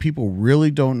think people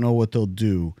really don't know what they'll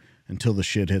do until the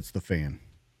shit hits the fan.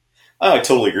 I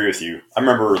totally agree with you. I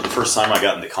remember the first time I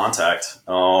got into contact,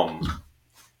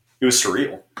 it was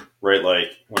surreal, right?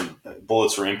 Like when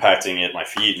bullets were impacting at my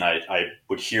feet and I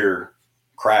would hear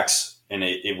cracks, and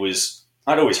it was,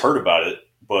 I'd always heard about it,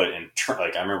 but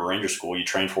like I remember Ranger School, you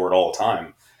train for it all the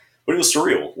time, but it was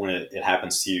surreal when it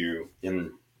happens to you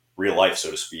in real life,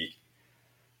 so to speak.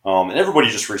 And everybody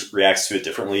just reacts to it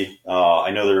differently.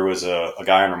 I know there was a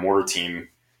guy on our mortar team.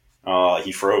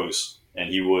 He froze,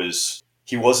 and he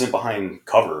wasn't behind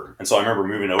cover, and so I remember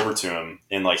moving over to him,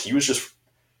 and like he was just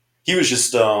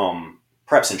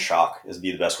perhaps in shock, is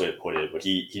be the best way to put it, but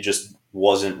he just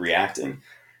wasn't reacting,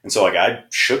 and so like I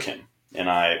shook him and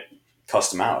I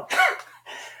cussed him out.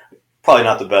 Probably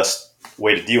not the best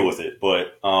way to deal with it,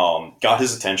 but got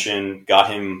his attention,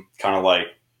 got him kind of like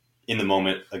in the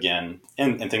moment again,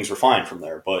 and things were fine from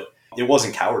there. But it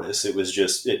wasn't cowardice. It was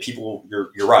just people.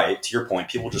 You're right. To your point,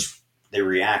 people just they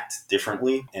react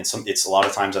differently, and it's a lot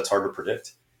of times that's hard to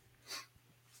predict.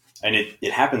 And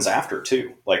it happens after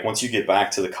too. Like once you get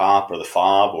back to the COP or the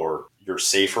FOB or your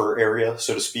safer area,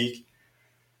 so to speak.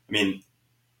 I mean,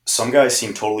 some guys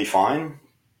seem totally fine,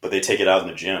 but they take it out in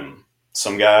the gym.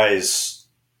 Some guys,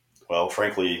 well,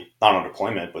 frankly, not on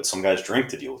deployment, but some guys drink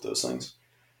to deal with those things.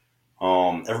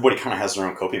 Everybody kind of has their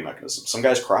own coping mechanism. Some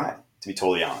guys cry, to be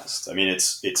totally honest. I mean,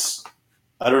 it's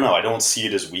I don't know. I don't see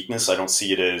it as weakness. I don't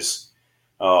see it as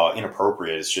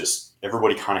inappropriate. It's just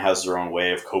everybody kind of has their own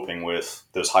way of coping with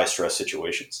those high stress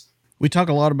situations. We talk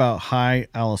a lot about high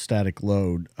allostatic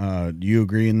load. Do you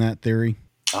agree in that theory?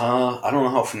 I don't know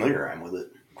how familiar I am with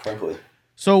it, frankly.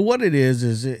 So what it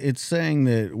is it's saying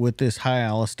that with this high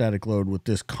allostatic load, with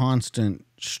this constant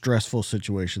stressful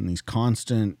situation, these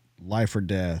constant life or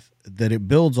death, that it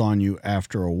builds on you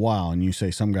after a while. And you say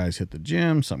some guys hit the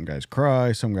gym, some guys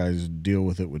cry, some guys deal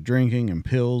with it with drinking and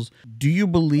pills. Do you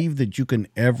believe that you can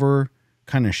ever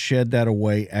kind of shed that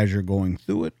away as you're going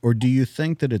through it? Or do you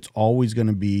think that it's always going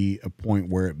to be a point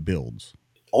where it builds?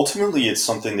 Ultimately, it's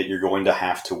something that you're going to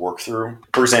have to work through.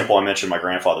 For example, I mentioned my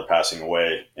grandfather passing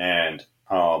away, and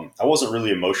I wasn't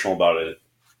really emotional about it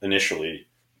initially,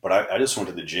 but I just went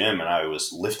to the gym and I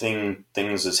was lifting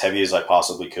things as heavy as I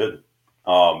possibly could.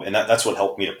 And that's what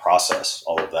helped me to process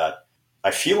all of that.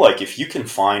 I feel like if you can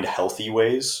find healthy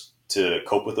ways to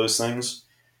cope with those things,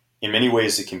 in many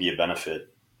ways it can be a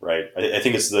benefit, right? I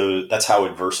think that's how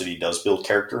adversity does build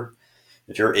character.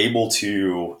 If you're able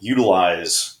to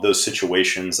utilize those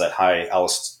situations, that high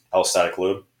allostatic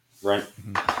load, right,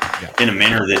 in a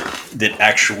manner that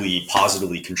actually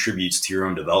positively contributes to your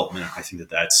own development, I think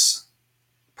that's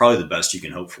probably the best you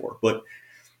can hope for. But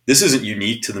this isn't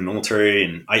unique to the military,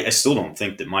 and I still don't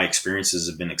think that my experiences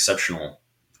have been exceptional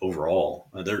overall.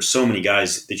 There's so many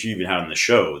guys that you even had on the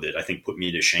show that I think put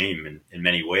me to shame in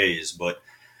many ways, but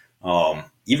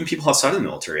even people outside of the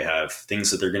military have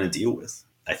things that they're going to deal with.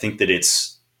 I think that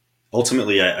it's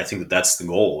ultimately, I think that that's the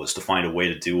goal, is to find a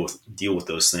way to deal with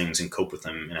those things and cope with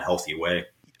them in a healthy way.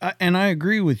 And I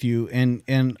agree with you.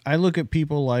 And I look at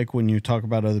people like when you talk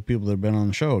about other people that have been on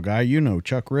the show, a guy,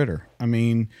 Chuck Ritter. I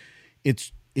mean,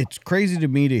 it's It's crazy to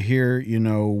me to hear,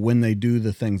 when they do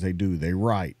the things they do, they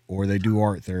write or they do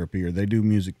art therapy or they do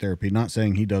music therapy. Not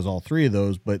saying he does all three of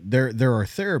those, but there are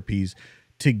therapies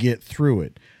to get through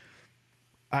it.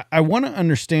 I want to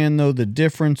understand, though, the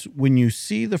difference when you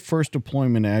see the first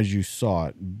deployment as you saw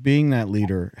it, being that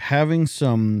leader, having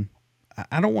some,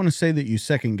 I don't want to say that you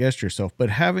second guessed yourself, but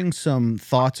having some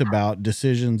thoughts about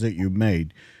decisions that you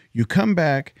made. You come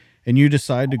back and you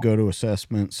decide to go to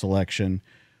assessment selection.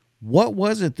 What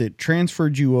was it that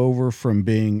transferred you over from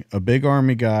being a big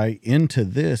Army guy into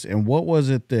this? And what was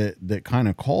it that kind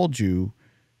of called you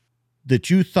that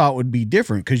you thought would be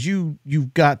different? Because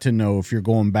you've got to know if you're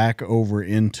going back over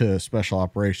into special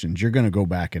operations, you're going to go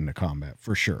back into combat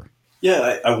for sure.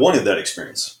 Yeah, I wanted that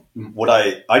experience.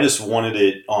 I just wanted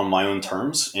it on my own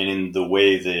terms and in the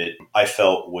way that I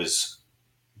felt was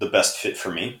the best fit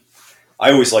for me.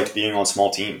 I always liked being on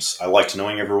small teams. I liked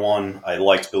knowing everyone. I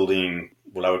liked building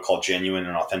what I would call genuine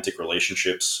and authentic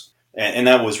relationships. And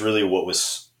that was really what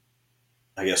was,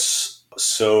 I guess,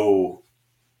 so,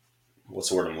 what's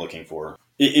the word I'm looking for?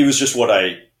 It was just what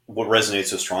resonates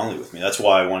so strongly with me. That's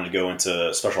why I wanted to go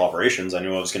into special operations. I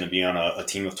knew I was going to be on a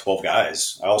team of 12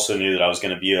 guys. I also knew that I was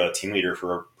going to be a team leader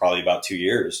for probably about 2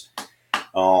 years.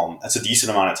 That's a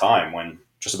decent amount of time when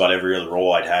just about every other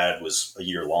role I'd had was a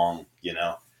year long,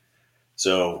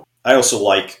 So I also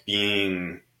like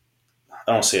being,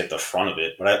 I don't say at the front of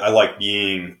it, but I like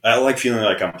feeling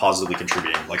like I'm positively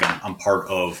contributing, like I'm part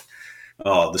of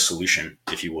the solution,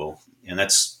 if you will. And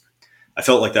I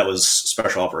felt like that was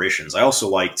special operations. I also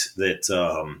liked that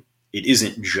it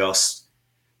isn't just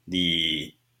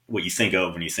what you think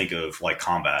of when you think of like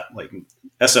combat. Like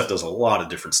SF does a lot of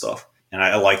different stuff, and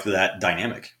I like that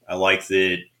dynamic. I like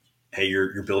that. Hey,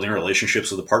 you're building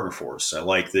relationships with a partner force. I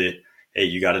like that. Hey,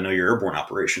 you got to know your airborne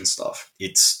operations stuff.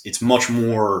 It's much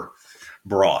more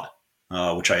broad,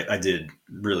 which I did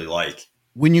really like.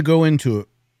 When you go into it,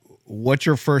 what's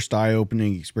your first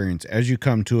eye-opening experience as you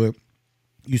come to it?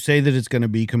 You say that it's going to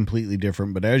be completely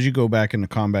different, but as you go back into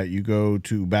combat, you go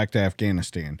back to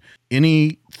Afghanistan.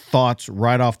 Any thoughts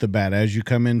right off the bat as you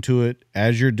come into it,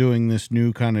 as you're doing this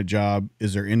new kind of job?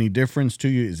 Is there any difference to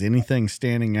you? Is anything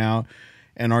standing out?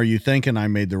 And are you thinking I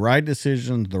made the right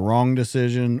decision, the wrong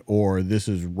decision, or this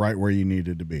is right where you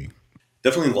needed to be?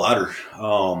 Definitely the latter.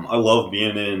 I loved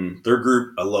being in their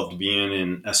group. I loved being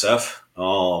in SF.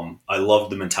 I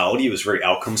loved the mentality. It was very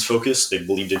outcomes focused. They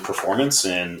believed in performance,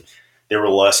 and they were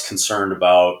less concerned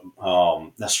about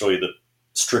necessarily the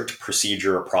strict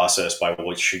procedure or process by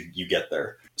which you get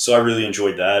there. So I really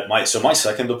enjoyed that. My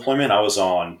second deployment, I was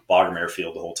on Bagram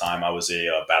Airfield the whole time. I was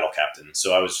a battle captain.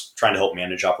 So I was trying to help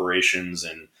manage operations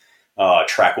and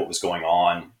track what was going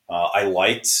on. I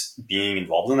liked being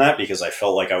involved in that because I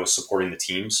felt like I was supporting the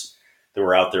teams that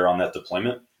were out there on that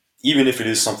deployment. Even if it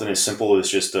is something as simple as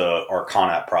just our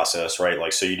CONAP process, right?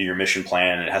 Like, so you do your mission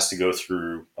plan and it has to go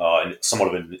through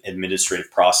somewhat of an administrative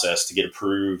process to get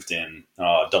approved and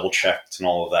double checked and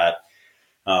all of that,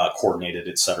 coordinated,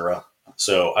 et cetera.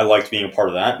 So I liked being a part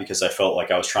of that because I felt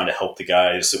like I was trying to help the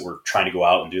guys that were trying to go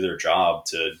out and do their job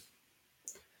to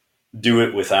do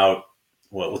it with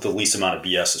the least amount of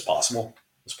BS as possible.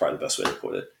 That's probably the best way to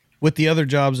put it. With the other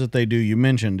jobs that they do, you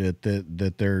mentioned it,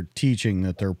 that they're teaching,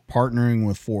 that they're partnering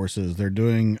with forces. They're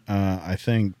doing, I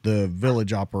think, the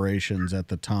village operations at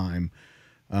the time,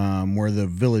 were the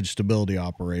village stability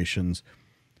operations.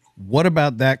 What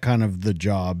about that kind of the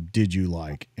job did you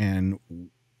like? And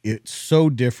it's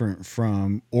so different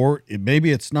from, or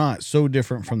maybe it's not so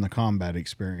different from the combat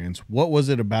experience. What was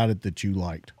it about it that you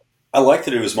liked? I liked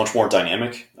that it was much more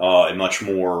dynamic and much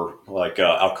more like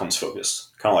outcomes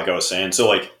focused, kind of like I was saying. So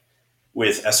like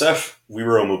with SF, we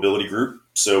were a mobility group,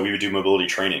 so we would do mobility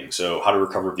training. So how to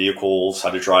recover vehicles, how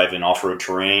to drive in off-road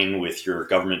terrain with your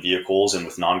government vehicles and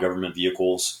with non-government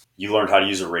vehicles. You learned how to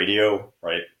use a radio,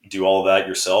 right? Do all of that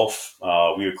yourself.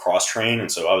 We would cross-train, and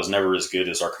so I was never as good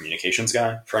as our communications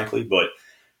guy, frankly. But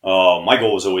my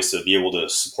goal was always to be able to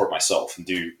support myself and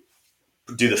do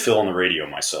the fill on the radio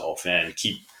myself and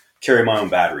carry my own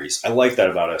batteries. I like that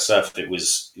about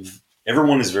SF.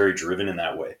 Everyone is very driven in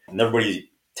that way, and everybody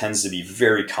tends to be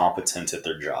very competent at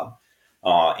their job.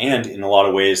 And in a lot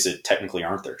of ways that technically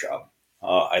aren't their job.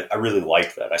 I really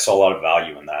liked that. I saw a lot of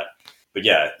value in that. But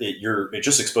yeah, it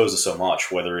just exposes so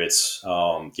much, whether it's,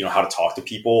 how to talk to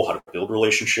people, how to build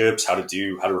relationships, how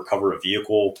to recover a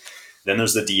vehicle. Then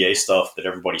there's the DA stuff that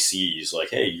everybody sees, like,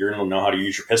 hey, you're going to know how to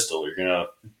use your pistol. You're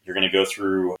going to go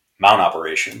through mount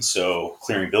operations, so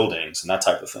clearing buildings and that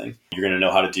type of thing. You're going to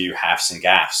know how to do halves and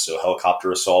gaffs, so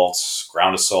helicopter assaults,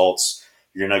 ground assaults.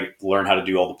 You're going to learn how to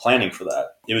do all the planning for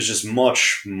that. It was just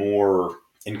much more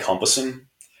encompassing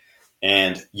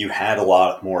and you had a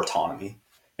lot more autonomy.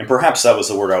 And perhaps that was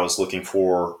the word I was looking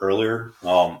for earlier.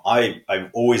 I've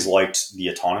always liked the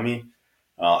autonomy.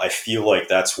 I feel like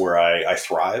that's where I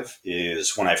thrive,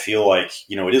 is when I feel like,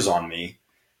 it is on me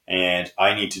and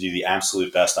I need to do the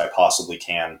absolute best I possibly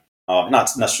can. Not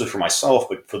necessarily for myself,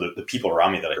 but for the people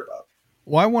around me that I care about.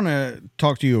 Well, I want to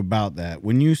talk to you about that.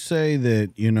 When you say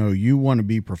that, you want to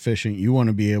be proficient, you want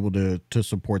to be able to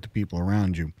support the people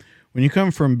around you. When you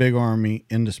come from big army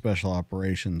into special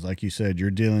operations, like you said, you're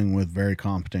dealing with very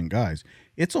competent guys.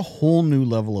 It's a whole new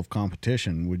level of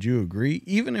competition. Would you agree?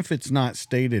 Even if it's not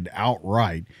stated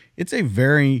outright, it's a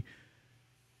very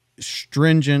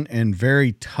stringent and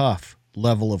very tough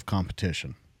level of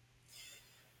competition.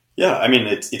 Yeah, I mean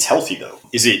it's healthy though.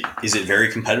 Is it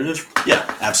very competitive?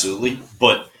 Yeah, absolutely.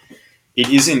 But it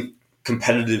isn't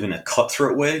competitive in a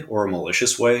cutthroat way or a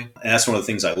malicious way. And that's one of the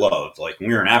things I loved. Like when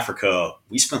we were in Africa,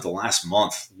 we spent the last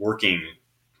month working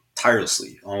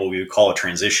tirelessly on what we would call a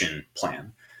transition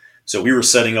plan. So we were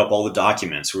setting up all the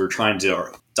documents. We were trying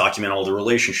to document all the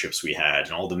relationships we had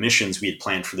and all the missions we had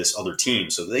planned for this other team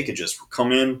so that they could just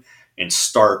come in and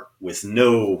start with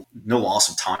no loss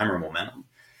of time or momentum.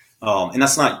 And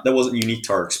that wasn't unique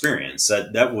to our experience.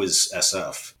 That was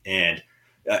SF. And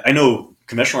I know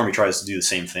conventional army tries to do the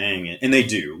same thing, and they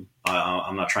do.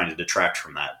 I'm not trying to detract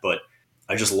from that, but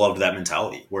I just loved that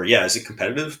mentality. Where, yeah, is it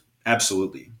competitive?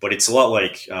 Absolutely, but it's a lot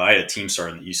like I had a team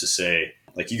sergeant that used to say,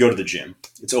 like, you go to the gym,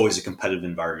 it's always a competitive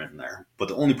environment in there, but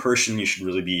the only person you should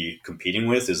really be competing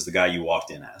with is the guy you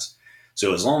walked in as.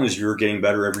 So as long as you're getting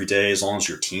better every day, as long as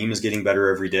your team is getting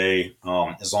better every day,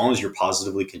 as long as you're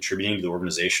positively contributing to the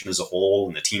organization as a whole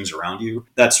and the teams around you,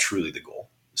 that's truly the goal.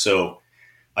 So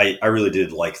I really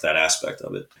did like that aspect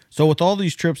of it. So with all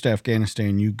these trips to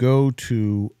Afghanistan, you go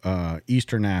to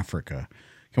Eastern Africa.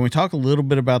 Can we talk a little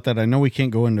bit about that? I know we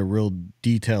can't go into real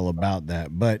detail about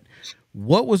that, but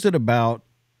what was it about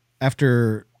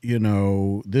after,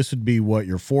 this would be what,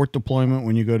 your fourth deployment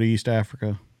when you go to East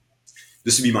Africa?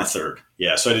 This would be my third.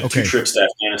 Yeah. So I did two trips to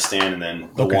Afghanistan and then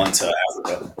the one to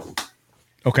Africa.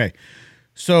 Okay.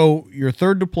 So your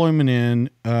third deployment in,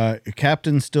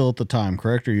 captain still at the time,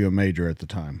 correct? Or are you a major at the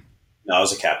time? No, I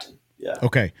was a captain. Yeah.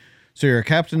 Okay. So you're a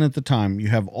captain at the time. You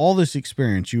have all this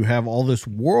experience. You have all this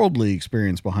worldly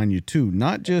experience behind you too,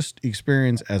 not just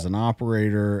experience as an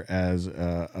operator, as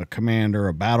a commander,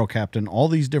 a battle captain, all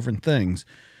these different things.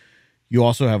 You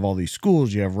also have all these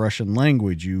schools. You have Russian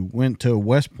language. You went to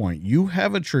West Point. You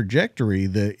have a trajectory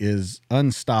that is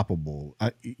unstoppable.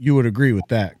 You would agree with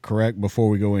that, correct? Before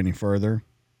we go any further.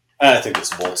 I think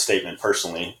it's a bold statement,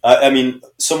 personally. I mean,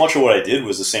 so much of what I did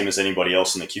was the same as anybody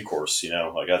else in the Q course.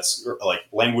 Like that's like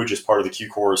language is part of the Q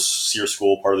course, SEER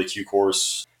school part of the Q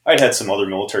course. I'd had some other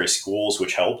military schools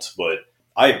which helped, but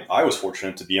I was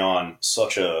fortunate to be on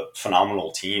such a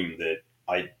phenomenal team that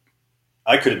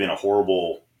I could have been a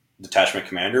horrible detachment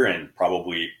commander and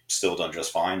probably still done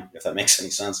just fine, if that makes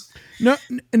any sense.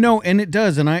 No, and it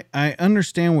does. And I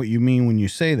understand what you mean when you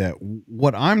say that.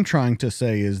 What I'm trying to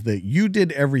say is that you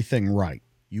did everything right.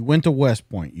 You went to West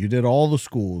Point, you did all the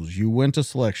schools, you went to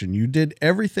selection, you did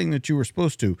everything that you were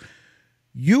supposed to.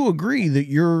 You agree that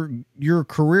your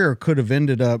career could have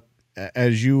ended up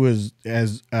as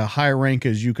a high rank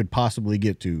as you could possibly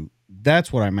get to.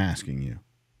 That's what I'm asking you.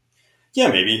 Yeah,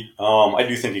 maybe. I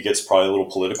do think it gets probably a little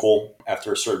political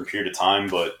after a certain period of time,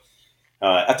 but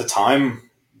at the time,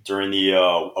 during the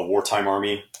a wartime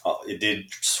army, it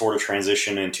did sort of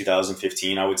transition in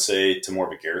 2015, I would say, to more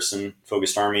of a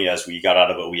garrison-focused army as we got out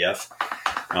of OEF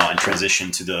and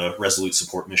transitioned to the Resolute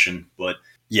Support mission. But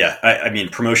yeah, I mean,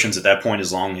 promotions at that point,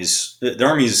 as long as the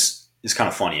army is kind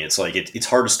of funny. It's like it's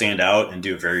hard to stand out and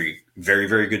do a very, very,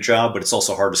 very good job, but it's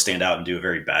also hard to stand out and do a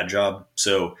very bad job.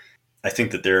 So I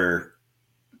think that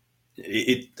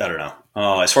I don't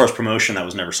know. As far as promotion, that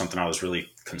was never something I was really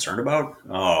concerned about.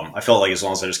 I felt like as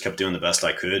long as I just kept doing the best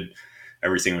I could,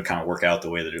 everything would kind of work out the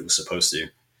way that it was supposed to.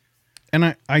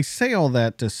 And I say all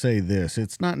that to say this.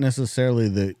 It's not necessarily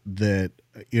that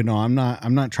I'm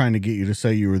not trying to get you to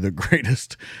say you were the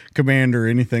greatest commander or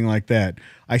anything like that.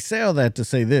 I say all that to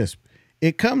say this.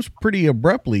 It comes pretty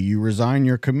abruptly. You resign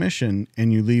your commission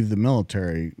and you leave the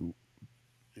military.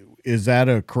 Is that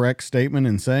a correct statement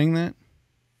in saying that?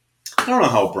 I don't know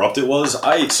how abrupt it was.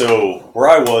 So where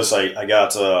I was, I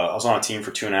was on a team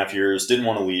for 2.5 years, didn't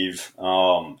want to leave.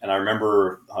 And I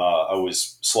remember I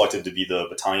was selected to be the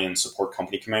battalion support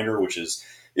company commander,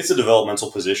 it's a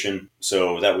developmental position.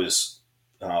 So that was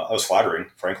flattering,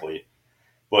 frankly.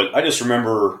 But I just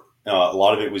remember a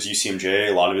lot of it was UCMJ,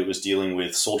 a lot of it was dealing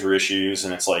with soldier issues.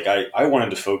 And it's like, I wanted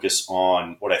to focus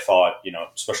on what I thought,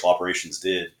 special operations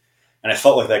did. And I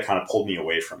felt like that kind of pulled me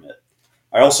away from it.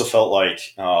 I also felt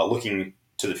like looking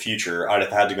to the future, I'd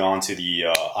have had to go on to the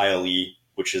ILE,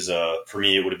 which is for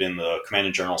me, it would have been the Command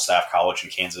and General Staff College in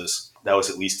Kansas. That was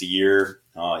at least a year.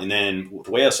 And then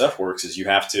the way SF works is you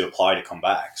have to apply to come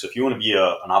back. So if you want to be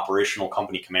an operational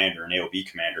company commander, an AOB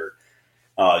commander,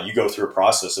 you go through a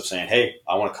process of saying, hey,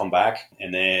 I want to come back.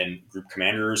 And then group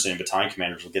commanders and battalion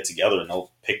commanders will get together and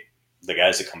they'll pick the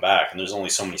guys that come back. And there's only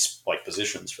so many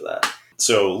positions for that.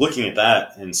 So looking at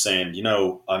that and saying,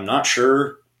 I'm not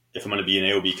sure if I'm going to be an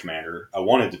AOB commander. I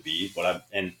wanted to be,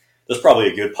 and there's probably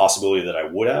a good possibility that I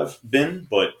would have been,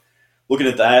 but looking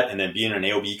at that and then being an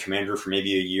AOB commander for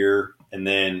maybe a year, and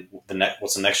then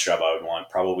what's the next job I would want?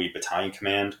 Probably battalion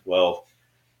command. Well,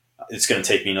 it's going to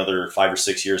take me another 5 or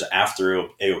 6 years after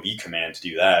AOB command to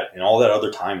do that. And all that other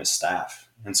time is staff.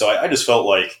 And so I just felt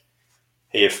like,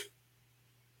 hey, if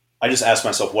I just asked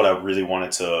myself what I really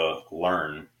wanted to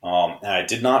learn. And I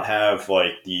did not have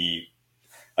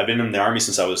I've been in the Army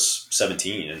since I was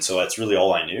 17. And so that's really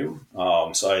all I knew.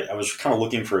 So I was kind of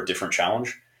looking for a different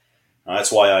challenge.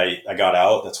 That's why I got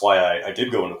out. That's why I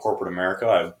did go into corporate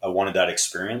America. I wanted that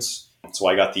experience. So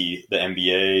I got the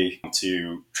MBA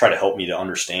to try to help me to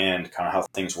understand kind of how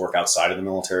things work outside of the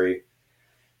military.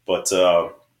 But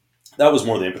that was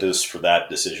more the impetus for that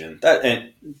decision.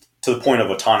 And to the point of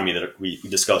autonomy that we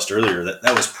discussed earlier,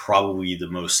 that was probably the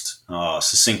most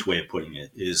succinct way of putting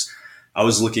it, is I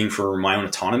was looking for my own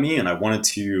autonomy and I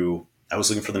was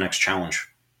looking for the next challenge,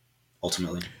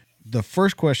 ultimately. The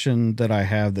first question that I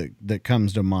have that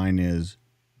comes to mind is,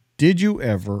 did you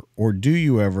ever, or do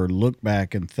you ever look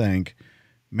back and think,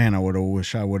 man, I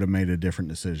wish I would have made a different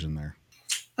decision there?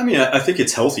 I mean, I think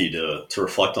it's healthy to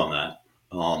reflect on that.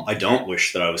 I don't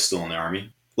wish that I was still in the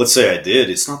Army. Let's say I did.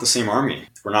 It's not the same Army.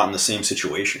 We're not in the same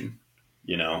situation.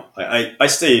 I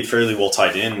stayed fairly well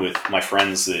tied in with my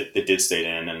friends that did stay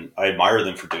in, and I admire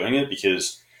them for doing it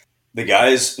because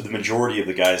the majority of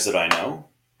the guys that I know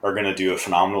are going to do a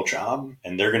phenomenal job,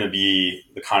 and they're going to be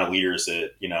the kind of leaders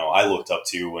that, I looked up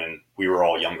to when we were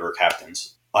all younger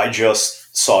captains. I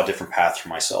just saw a different path for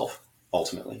myself,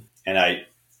 ultimately. And I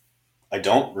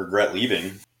don't regret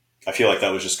leaving. I feel like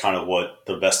that was just kind of what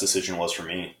the best decision was for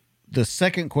me. The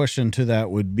second question to that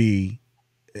would be,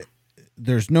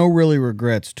 there's no really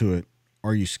regrets to it.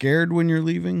 Are you scared when you're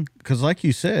leaving? Because like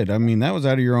you said, I mean, that was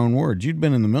out of your own words. You'd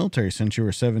been in the military since you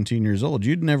were 17 years old.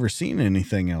 You'd never seen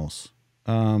anything else.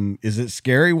 Is it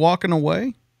scary walking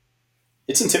away?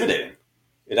 It's intimidating.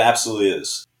 It absolutely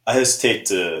is. I hesitate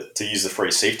to use the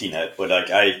phrase safety net, but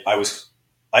I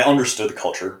understood the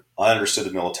culture. I understood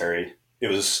the military. I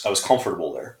was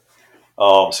comfortable there.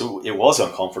 So it was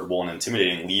uncomfortable and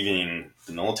intimidating leaving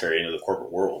the military into the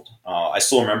corporate world. I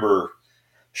still remember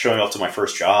showing up to my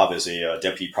first job as a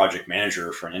deputy project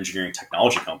manager for an engineering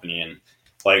technology company, and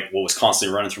what was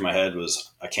constantly running through my head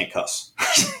was, I can't cuss.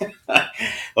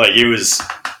 It was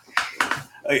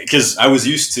because I was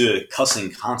used to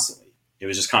cussing constantly. It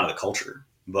was just kind of the culture,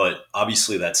 but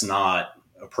obviously that's not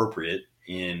appropriate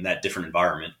in that different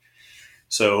environment.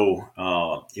 So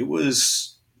it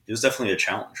was definitely a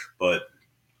challenge, but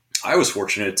I was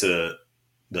fortunate to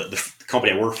the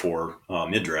company I worked for,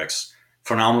 Midrex,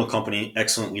 phenomenal company,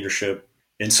 excellent leadership.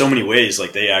 In so many ways,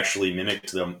 they actually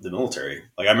mimicked the military.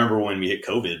 I remember when we hit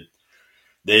COVID,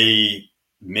 they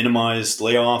minimized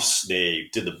layoffs. They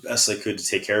did the best they could to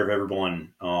take care of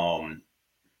everyone.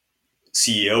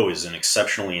 CEO is an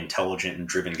exceptionally intelligent and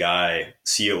driven guy.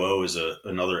 COO is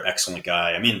another excellent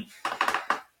guy. I mean,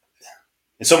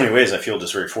 in so many ways, I feel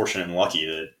just very fortunate and lucky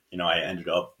that, I ended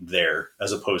up there,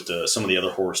 as opposed to some of the other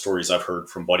horror stories I've heard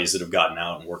from buddies that have gotten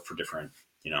out and worked for different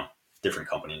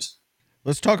companies.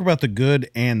 Let's talk about the good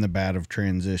and the bad of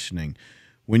transitioning.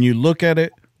 When you look at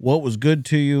it, what was good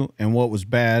to you and what was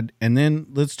bad? And then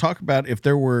let's talk about if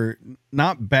there were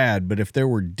not bad, but if there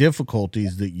were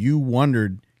difficulties that you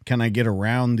wondered, can I get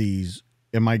around these?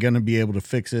 Am I going to be able to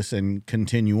fix this and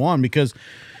continue on? Because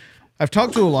I've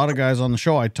talked to a lot of guys on the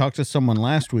show. I talked to someone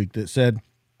last week that said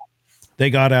they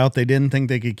got out. They didn't think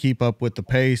they could keep up with the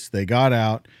pace. They got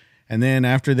out. And then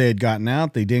after they had gotten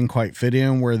out, they didn't quite fit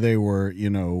in where they were,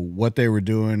 what they were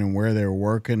doing and where they were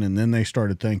working. And then they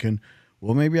started thinking,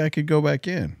 well, maybe I could go back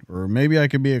in, or maybe I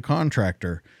could be a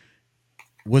contractor.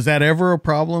 Was that ever a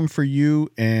problem for you?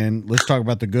 And let's talk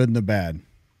about the good and the bad.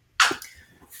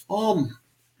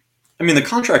 The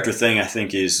contractor thing, I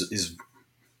think, is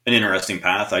an interesting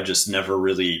path. I just never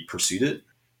really pursued it.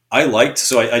 I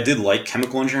did like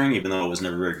chemical engineering, even though I was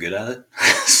never very good at it.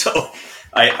 So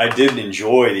I did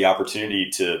enjoy the opportunity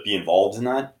to be involved in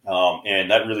that.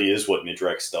 And that really is what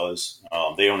Midrex does.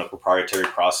 They own a proprietary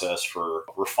process for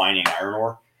refining iron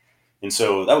ore. And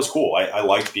so that was cool. I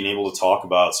liked being able to talk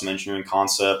about some engineering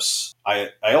concepts. I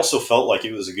also felt like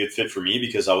it was a good fit for me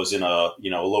because I was in a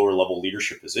a lower level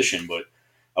leadership position, but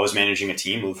I was managing a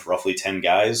team of roughly 10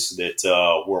 guys that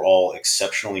were all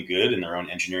exceptionally good in their own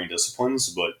engineering disciplines.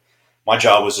 But my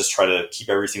job was just try to keep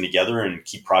everything together and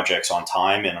keep projects on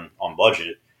time and on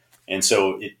budget. And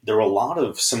so there were a lot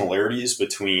of similarities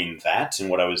between that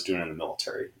and what I was doing in the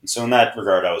military. And so in that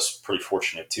regard, I was pretty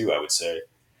fortunate too, I would say.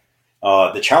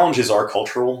 The challenges are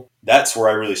cultural. That's where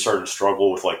I really started to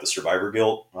struggle with like the survivor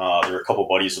guilt. There were a couple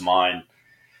buddies of mine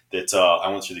that I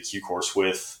went through the Q course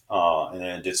with and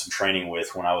then did some training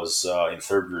with when I was in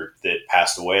third group that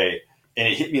passed away. And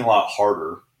it hit me a lot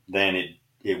harder than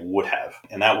it would have.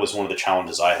 And that was one of the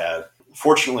challenges I had.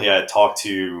 Fortunately, I had talked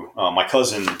to my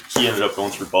cousin. He ended up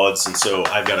going through BUD/S. And so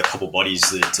I've got a couple buddies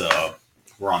that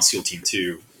were on SEAL Team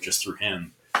 2 just through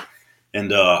him.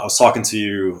 And I was talking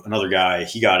to another guy.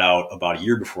 He got out about a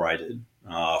year before I did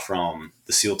from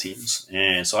the SEAL teams.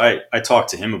 And so I talked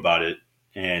to him about it.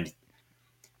 And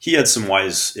he had some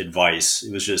wise advice.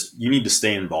 It was just, you need to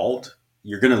stay involved.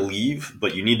 You're going to leave,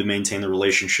 but you need to maintain the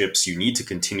relationships. You need to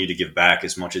continue to give back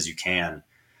as much as you can.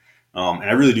 And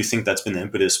I really do think that's been the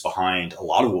impetus behind a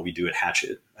lot of what we do at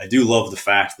Hatchet. I do love the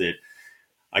fact that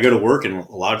I go to work and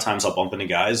a lot of times I'll bump into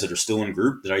guys that are still in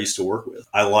group that I used to work with.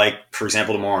 I like, for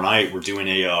example, tomorrow night, we're doing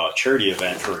a charity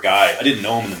event for a guy. I didn't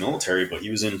know him in the military, but he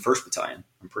was in 1st Battalion,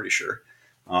 I'm pretty sure.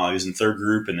 He was in 3rd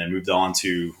Group and then moved on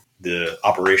to the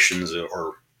operations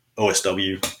or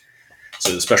OSW,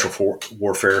 so the Special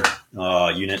Warfare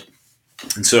Unit.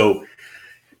 And so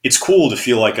it's cool to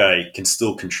feel like I can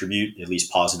still contribute, at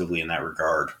least positively in that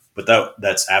regard. But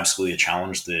that's absolutely a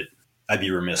challenge that I'd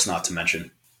be remiss not to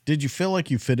mention. Did you feel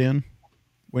like you fit in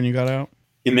when you got out?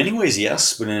 In many ways,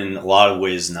 yes, but in a lot of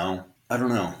ways, no. I don't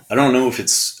know. I don't know if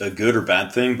it's a good or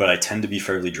bad thing, but I tend to be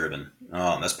fairly driven.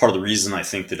 That's part of the reason I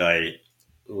think that I,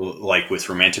 like with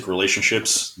romantic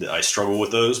relationships, that I struggle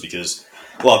with those because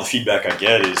a lot of the feedback I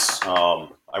get is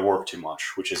I work too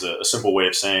much, which is a simple way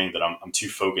of saying that I'm too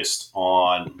focused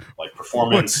on like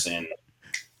performance and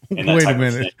that Wait type a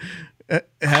minute. of thing.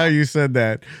 How you said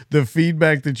that, the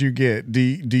feedback that you get, do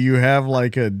you have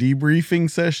like a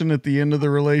debriefing session at the end of the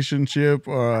relationship,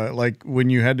 like when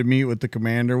you had to meet with the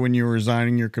commander when you were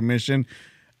resigning your commission?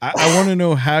 I want to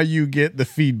know how you get the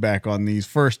feedback on these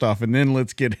first off, and then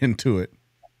let's get into it.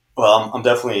 Well, I'm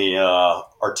definitely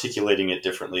articulating it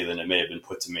differently than it may have been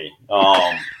put to me.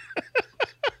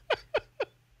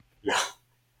 Yeah,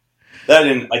 that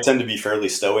and I tend to be fairly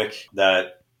stoic.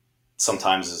 That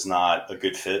sometimes is not a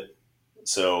good fit.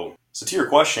 So to your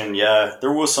question, yeah,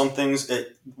 there was some things.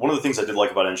 One of the things I did like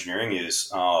about engineering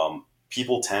is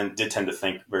people did tend to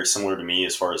think very similar to me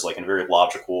as far as like in a very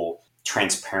logical,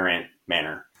 transparent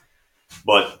manner.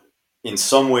 But in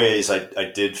some ways,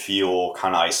 I did feel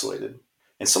kind of isolated.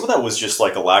 And some of that was just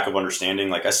like a lack of understanding.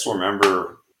 Like I still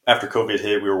remember after COVID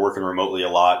hit, we were working remotely a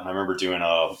lot. And I remember doing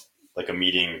a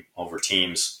meeting over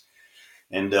Teams.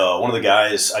 And one of the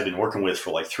guys I'd been working with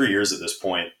for like 3 years at this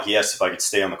point, he asked if I could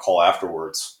stay on the call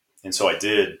afterwards. And so I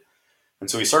did. And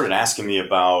so he started asking me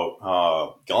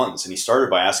about guns. And he started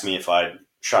by asking me if I'd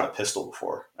shot a pistol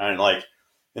before. And like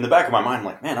in the back of my mind, I'm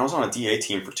like, man, I was on a DA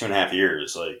team for 2.5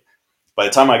 years. Like by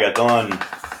the time I got done,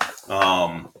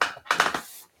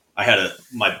 I had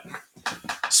my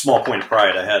small point of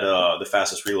pride. I had the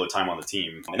fastest reload time on the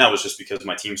team. And that was just because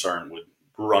my team sergeant would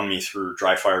run me through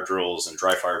dry fire drills and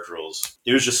dry fire drills.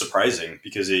 It was just surprising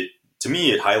because to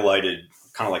me, it highlighted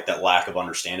kind of like that lack of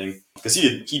understanding because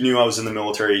he knew I was in the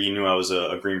military. He knew I was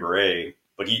a Green Beret,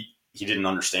 but he didn't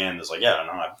understand. It's like, yeah,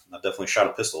 no, I've definitely shot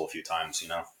a pistol a few times,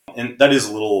 and that is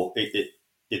a little,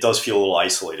 it does feel a little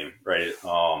isolating, right? It's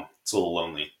a little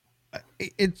lonely.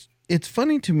 It's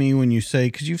funny to me when you say,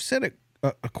 cause you've said it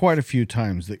quite a few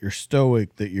times that you're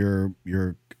stoic, that you're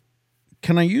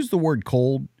can I use the word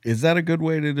cold? Is that a good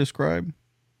way to describe?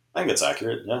 I think it's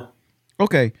accurate. Yeah.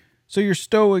 Okay. So you're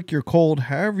stoic, you're cold,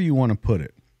 however you want to put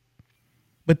it.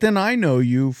 But then I know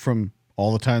you from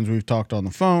all the times we've talked on the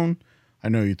phone. I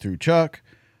know you through Chuck.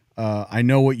 I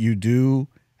know what you do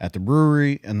at the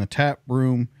brewery and the tap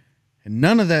room. And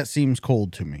none of that seems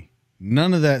cold to me.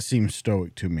 None of that seems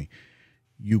stoic to me.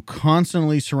 You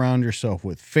constantly surround yourself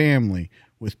with family,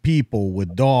 with people,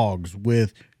 with dogs,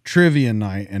 with trivia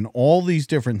night, and all these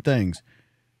different things.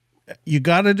 You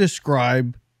got to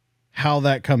describe how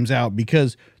that comes out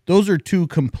because those are two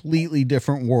completely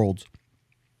different worlds.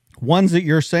 Ones that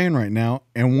you're saying right now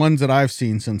and ones that I've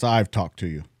seen since I've talked to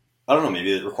you. I don't know.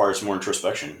 Maybe it requires more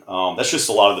introspection. That's just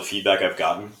a lot of the feedback I've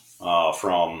gotten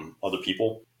from other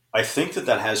people. I think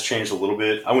that has changed a little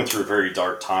bit. I went through a very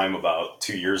dark time about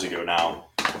 2 years ago now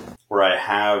where I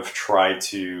have tried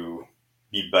to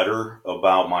be better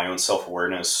about my own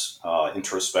self-awareness,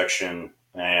 introspection,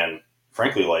 and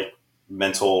frankly, like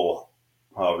mental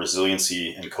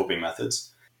resiliency and coping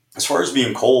methods. As far as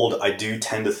being cold, I do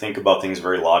tend to think about things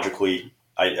very logically.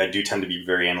 I do tend to be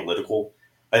very analytical.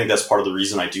 I think that's part of the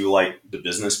reason I do like the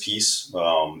business piece.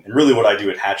 And really what I do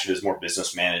at Hatchet is more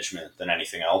business management than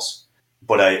anything else.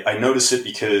 But I notice it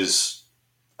because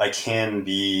I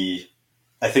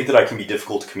think that I can be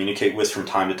difficult to communicate with from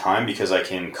time to time because I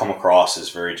can come across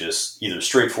as very just either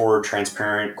straightforward,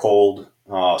 transparent, cold,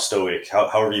 stoic,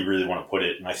 however you really want to put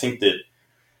it. And I think that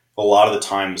a lot of the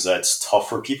times that's tough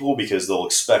for people because they'll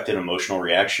expect an emotional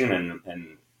reaction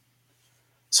and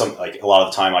some, like a lot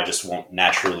of the time I just won't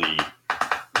naturally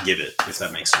give it, if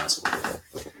that makes sense.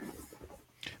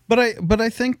 But I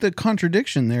think the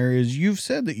contradiction there is you've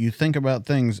said that you think about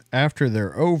things after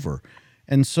they're over.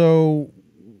 And so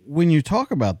when you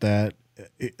talk about that,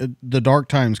 the dark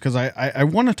times, because I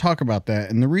want to talk about that.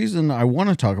 And the reason I want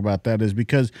to talk about that is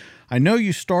because I know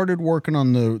you started working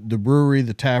on the brewery,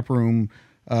 the tap room,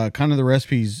 kind of the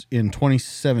recipes in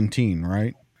 2017,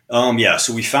 right? Yeah,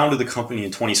 so we founded the company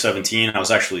in 2017. I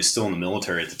was actually still in the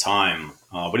military at the time,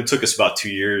 but it took us about 2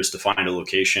 years to find a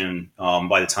location.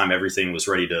 By the time everything was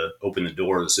ready to open the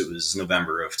doors, it was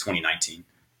November of 2019.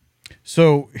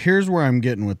 So here's where I'm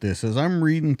getting with this. As I'm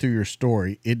reading through your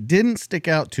story, it didn't stick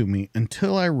out to me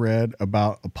until I read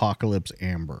about Apocalypse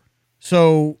Amber.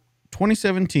 So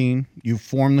 2017, you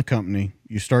form the company,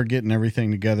 you start getting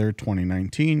everything together.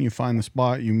 2019, you find the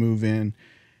spot, you move in,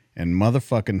 and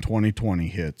motherfucking 2020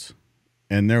 hits.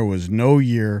 And there was no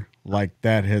year like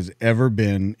that has ever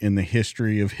been in the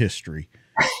history of history.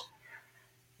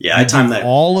 Yeah, I timed that.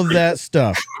 All of that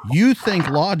stuff. You think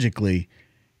logically,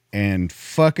 and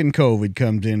fucking COVID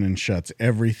comes in and shuts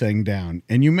everything down.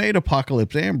 And you made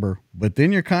Apocalypse Amber, but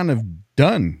then you're kind of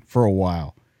done for a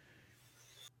while.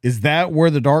 Is that where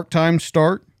the dark times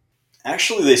start?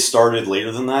 Actually, they started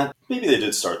later than that. Maybe they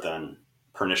did start then,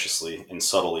 perniciously and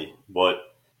subtly. But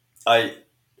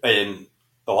and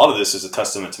a lot of this is a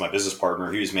testament to my business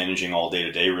partner. He was managing all day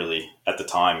to day really at the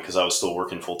time because I was still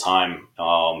working full time,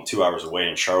 2 hours away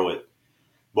in Charlotte.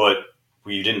 But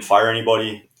we didn't fire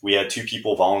anybody. We had 2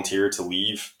 people volunteer to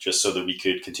leave just so that we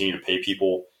could continue to pay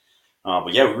people.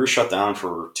 But yeah, we were shut down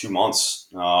for 2 months.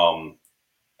 And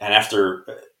after,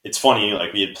 it's funny,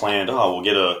 like we had planned, we'll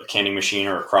get a canning machine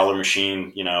or a crawler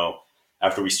machine,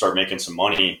 after we start making some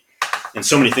money. And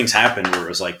so many things happened where it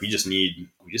was like, we just need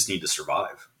to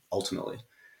survive ultimately.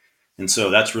 And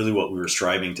so that's really what we were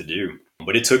striving to do.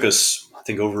 But it took us, I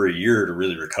think, over a year to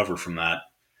really recover from that.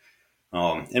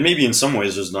 And maybe in some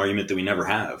ways there's an argument that we never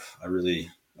have. I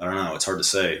don't know. It's hard to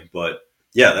say, but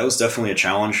yeah, that was definitely a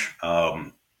challenge.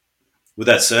 With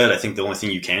that said, I think the only thing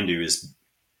you can do is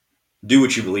do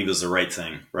what you believe is the right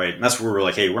thing. Right. And that's where we're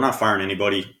like, hey, we're not firing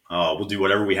anybody. We'll do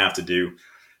whatever we have to do.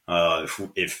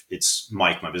 If it's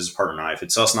Mike, my business partner, and I, if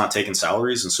it's us not taking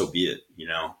salaries, and so be it.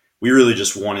 We really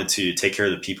just wanted to take care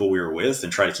of the people we were with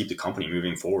and try to keep the company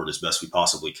moving forward as best we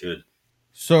possibly could.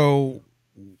 So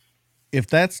if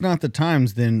that's not the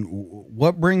times, then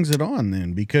what brings it on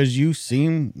then? Because you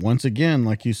seem, once again,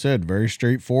 like you said, very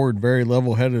straightforward, very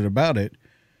level-headed about it.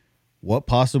 What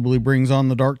possibly brings on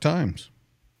the dark times?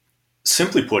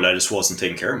 Simply put, I just wasn't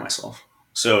taking care of myself.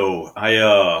 So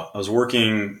I was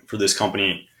working for this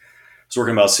company. I was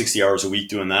working about 60 hours a week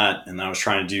doing that. And I was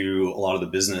trying to do a lot of the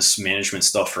business management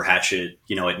stuff for Hatchet,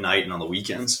 at night and on the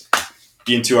weekends.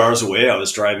 Being 2 hours away, I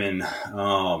was driving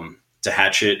to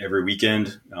Hatchet every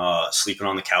weekend, sleeping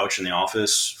on the couch in the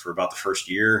office for about the first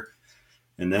year.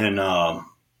 And then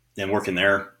working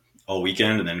there all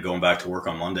weekend and then going back to work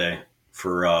on Monday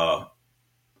for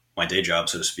my day job,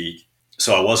 so to speak.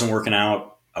 So I wasn't working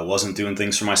out. I wasn't doing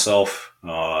things for myself.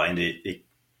 And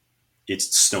it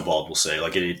snowballed, we'll say.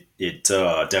 Like it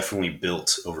definitely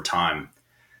built over time.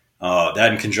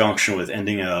 That in conjunction with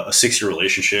ending a 6-year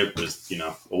relationship with,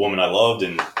 a woman I loved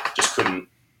and just couldn't,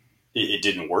 it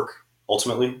didn't work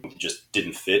ultimately. It just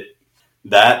didn't fit.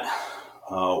 That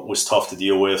was tough to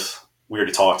deal with. We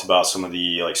already talked about some of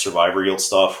the survivor guilt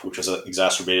stuff, which was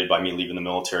exacerbated by me leaving the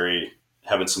military,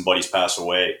 having some buddies pass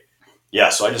away. Yeah,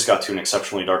 so I just got to an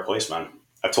exceptionally dark place, man.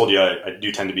 I've told you I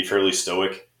do tend to be fairly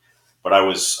stoic, but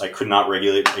I could not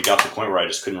regulate. It got to the point where I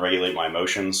just couldn't regulate my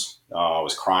emotions. I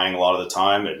was crying a lot of the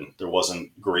time, and there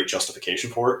wasn't great justification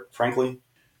for it, frankly.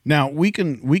 Now we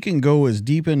can go as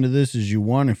deep into this as you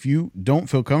want. If you don't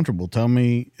feel comfortable, tell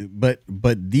me. But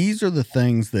these are the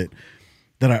things that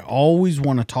I always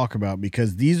want to talk about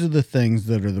because these are the things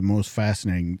that are the most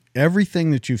fascinating.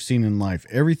 Everything that you've seen in life,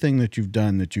 everything that you've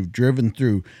done, that you've driven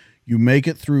through, you make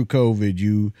it through COVID.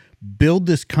 You build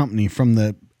this company from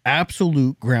the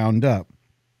absolute ground up.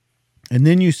 And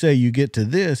then you say you get to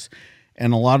this,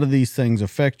 and a lot of these things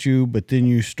affect you, but then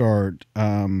you start,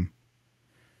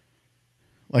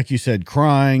 like you said,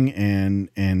 crying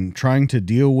and trying to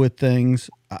deal with things.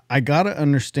 I got to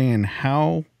understand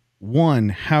how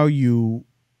you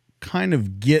kind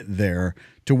of get there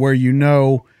to where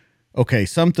okay,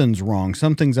 something's wrong,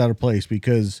 something's out of place,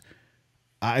 because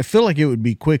I feel like it would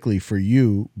be quickly for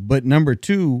you. But number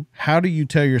two, how do you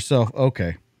tell yourself,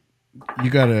 okay, you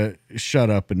got to shut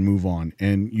up and move on?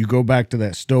 And you go back to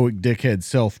that stoic dickhead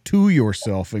self to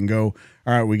yourself and go,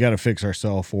 all right, we got to fix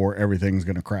ourselves or everything's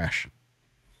going to crash.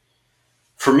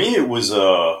 For me, it was,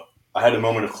 I had a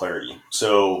moment of clarity.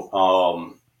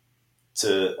 So,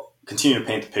 to continue to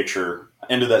paint the picture, I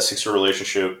ended that 6-year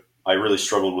relationship. I really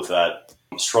struggled with that.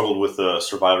 Struggled with the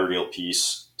survivor guilt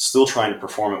piece. Still trying to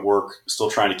perform at work.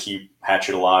 Still trying to keep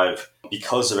Hatchet alive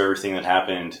because of everything that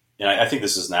happened. And I think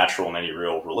this is natural in any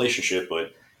real relationship.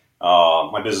 But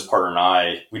my business partner and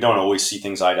I, we don't always see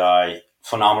things eye to eye.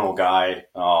 Phenomenal guy,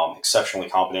 exceptionally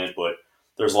competent, but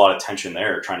there's a lot of tension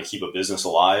there trying to keep a business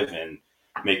alive and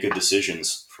make good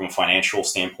decisions from a financial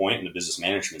standpoint and a business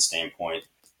management standpoint.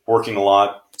 Working a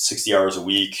lot, 60 hours a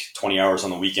week, 20 hours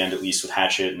on the weekend, at least with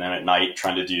Hatchet. And then at night,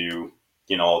 trying to do,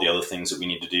 all the other things that we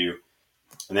need to do.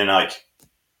 And then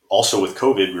also with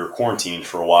COVID, we were quarantined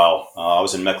for a while. I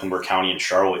was in Mecklenburg County in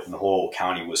Charlotte, and the whole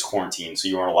county was quarantined. So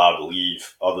you weren't allowed to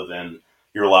leave other than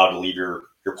you're allowed to leave your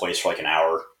place for like an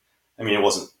hour. I mean, it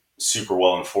wasn't super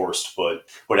well enforced, but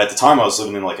at the time I was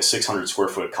living in like a 600 square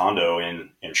foot condo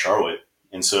in Charlotte.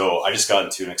 And so I just got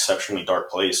into an exceptionally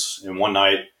dark place. And one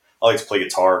night, I like to play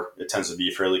guitar. It tends to be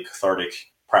a fairly cathartic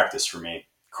practice for me.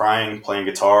 Crying, playing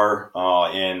guitar,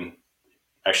 and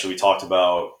actually we talked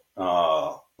about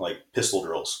like pistol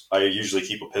drills. I usually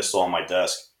keep a pistol on my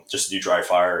desk just to do dry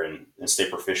fire and stay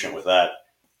proficient with that.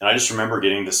 And I just remember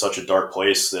getting to such a dark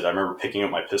place that I remember picking up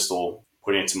my pistol,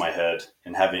 putting it to my head,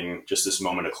 and having just this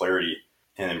moment of clarity,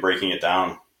 and then breaking it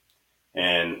down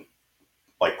and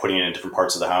like putting it in different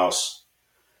parts of the house.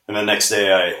 And the next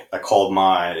day I called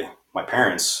my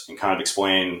parents and kind of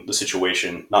explained the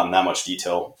situation, not in that much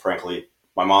detail, frankly.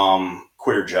 My mom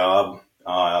quit her job,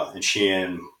 and she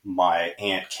and my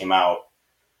aunt came out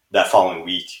that following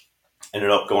week. Ended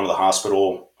up going to the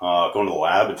hospital, going to the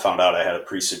lab, and found out I had a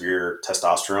pretty severe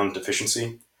testosterone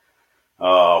deficiency,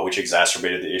 which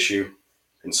exacerbated the issue.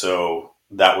 And so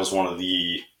that was one of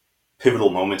the pivotal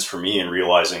moments for me in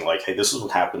realizing, like, hey, this is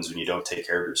what happens when you don't take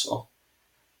care of yourself.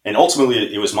 And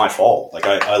ultimately, it was my fault. Like,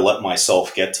 I let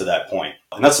myself get to that point.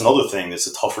 And that's another thing that's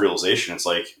a tough realization. It's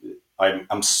like,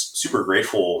 I'm super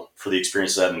grateful for the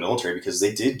experiences I had in the military, because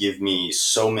they did give me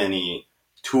so many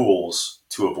tools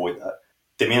to avoid that.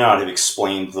 They may not have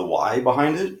explained the why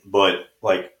behind it, but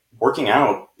like working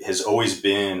out has always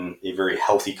been a very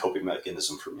healthy coping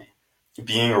mechanism for me.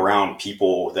 Being around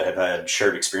people that have had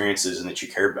shared experiences and that you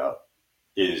care about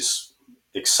is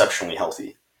exceptionally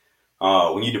healthy.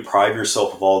 When you deprive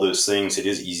yourself of all those things, it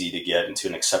is easy to get into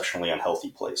an exceptionally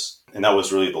unhealthy place. And that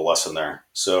was really the lesson there.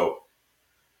 So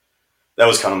that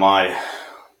was kind of my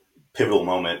pivotal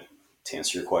moment, to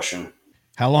answer your question.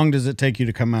 How long does it take you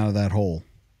to come out of that hole?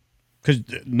 Because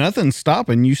nothing's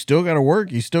stopping. You still got to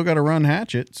work. You still got to run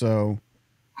Hatchet. So,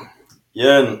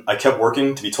 yeah, and I kept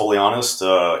working, to be totally honest.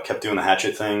 Kept doing the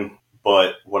Hatchet thing.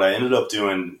 But what I ended up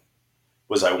doing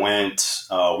was we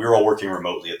were all working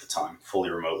remotely at the time, fully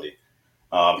remotely,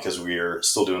 because we were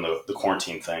still doing the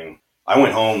quarantine thing. I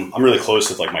went home. I'm really close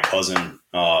with like my cousin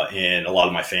and a lot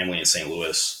of my family in St.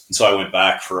 Louis. And so I went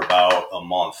back for about a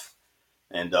month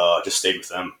and just stayed with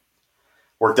them.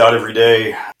 Worked out every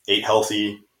day, ate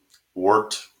healthy,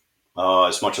 worked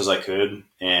as much as I could.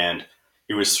 And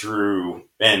it was through,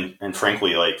 and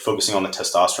frankly, like focusing on the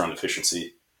testosterone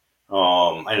deficiency.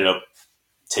 I ended up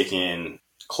taking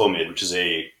Clomid, which is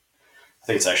I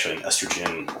think it's actually an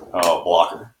estrogen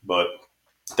blocker, but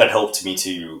that helped me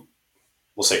to,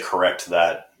 we'll say, correct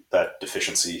that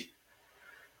deficiency.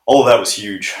 All of that was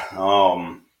huge,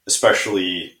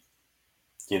 especially,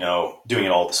 doing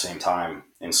it all at the same time.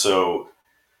 And so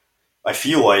I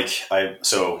feel like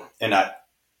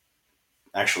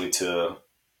actually, to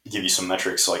give you some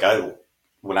metrics, like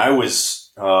when I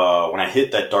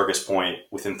hit that darkest point,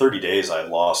 within 30 days, I had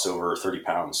lost over 30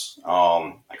 pounds.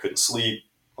 I couldn't sleep.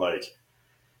 Like,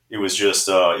 it was just,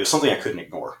 it was something I couldn't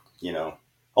ignore,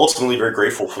 Ultimately, very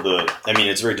grateful for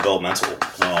it's very developmental.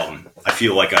 I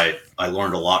feel like I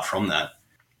learned a lot from that.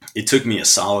 It took me a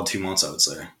solid 2 months, I would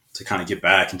say, to kind of get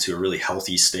back into a really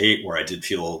healthy state where I did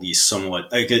feel at least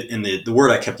somewhat, and the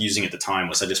word I kept using at the time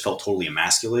was I just felt totally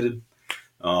emasculated,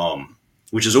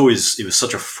 which is always, it was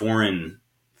such a foreign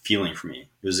feeling for me.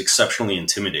 It was exceptionally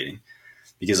intimidating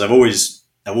because I've always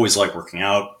liked working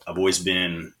out. I've always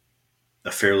been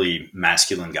a fairly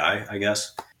masculine guy, I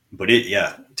guess. But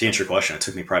to answer your question, it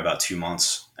took me probably about 2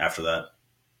 months after that.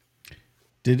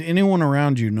 Did anyone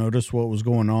around you notice what was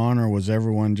going on, or was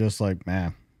everyone just like,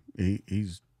 man,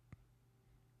 he's,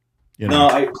 No,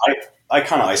 I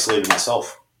kind of isolated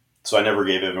myself. So I never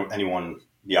gave anyone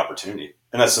the opportunity.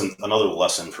 And that's another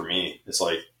lesson for me. It's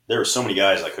like there were so many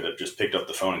guys I could have just picked up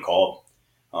the phone and called.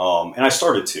 And I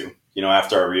started to,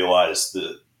 after I realized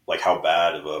like how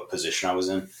bad of a position I was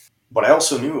in. But I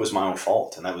also knew it was my own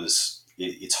fault. And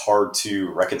it's hard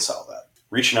to reconcile that.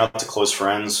 Reaching out to close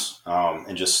friends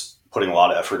and just putting a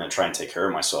lot of effort and trying to take care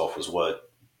of myself was what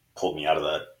pulled me out of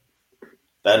that.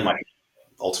 Then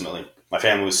ultimately, my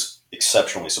family was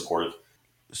exceptionally supportive.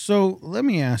 So let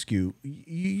me ask you,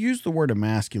 you used the word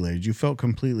emasculated. You felt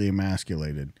completely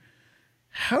emasculated.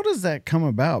 How does that come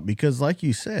about? Because like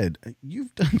you said,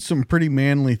 you've done some pretty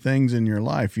manly things in your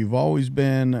life. You've always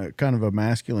been kind of a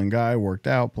masculine guy, worked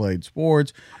out, played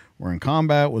sports, were in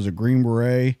combat, was a Green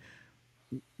Beret.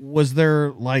 Was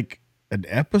there like an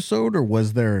episode, or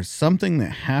was there something that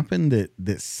happened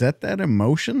that set that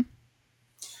emotion?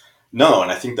 No, and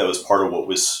I think that was part of what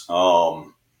was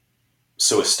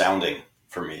so astounding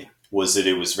for me was that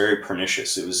it was very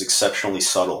pernicious. It was exceptionally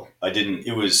subtle.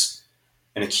 It was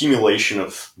an accumulation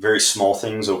of very small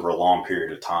things over a long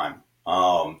period of time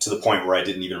to the point where I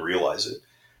didn't even realize it.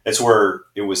 It's where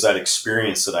it was that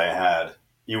experience that I had.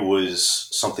 It was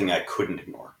something I couldn't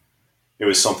ignore. It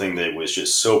was something that was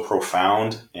just so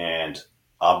profound and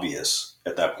obvious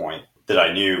at that point that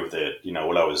I knew that,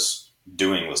 what I was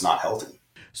doing was not healthy.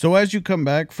 So as you come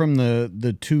back from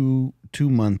the 2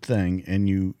 month thing and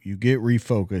you get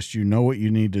refocused, you know what you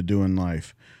need to do in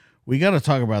life. We got to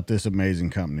talk about this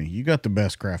amazing company. You got the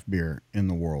best craft beer in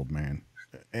the world, man.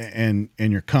 And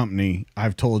your company,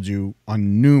 I've told you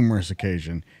on numerous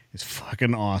occasions, is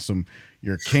fucking awesome.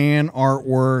 Your can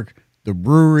artwork, the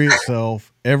brewery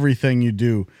itself, everything you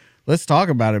do. Let's talk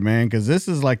about it, man, because this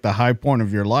is like the high point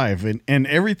of your life. And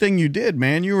everything you did,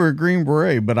 man, you were a Green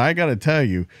Beret. But I got to tell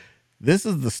you, this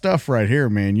is the stuff right here,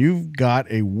 man. You've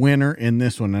got a winner in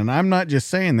this one. And I'm not just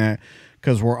saying that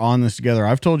because we're on this together.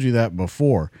 I've told you that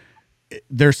before.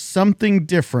 There's something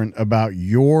different about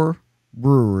your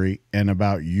brewery and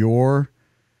about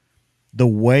the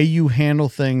way you handle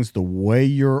things, the way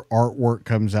your artwork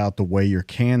comes out, the way your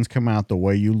cans come out, the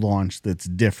way you launch, that's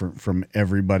different from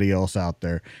everybody else out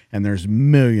there. And there's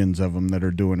millions of them that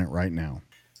are doing it right now.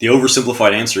 The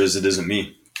oversimplified answer is it isn't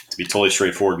me. To be totally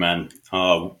straightforward, man.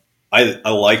 I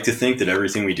like to think that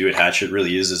everything we do at Hatchet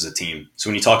really is as a team. So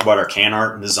when you talk about our can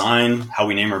art and design, how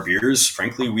we name our beers,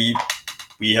 frankly, we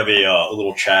have a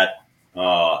little chat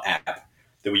app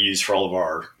that we use for all of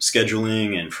our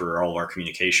scheduling and for all of our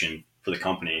communication for the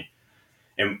company.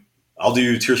 And I'll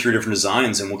do 2 or 3 different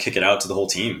designs and we'll kick it out to the whole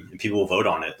team and people will vote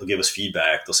on it. They'll give us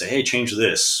feedback. They'll say, hey, change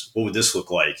this. What would this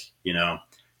look like?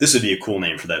 This would be a cool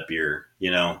name for that beer.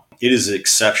 It is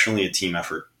exceptionally a team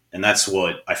effort. And that's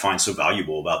what I find so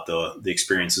valuable about the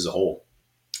experience as a whole.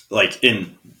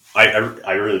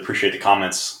 I really appreciate the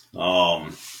comments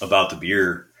about the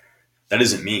beer. That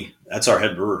isn't me. That's our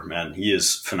head brewer, man. He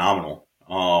is phenomenal.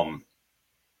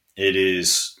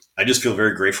 I just feel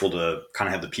very grateful to kind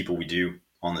of have the people we do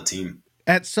on the team.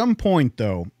 At some point,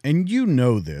 though, and you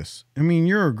know this, I mean,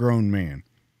 you're a grown man.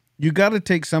 You got to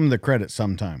take some of the credit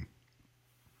sometime.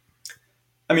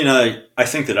 I mean, I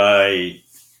think that I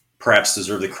perhaps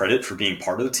deserve the credit for being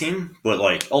part of the team, but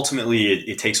ultimately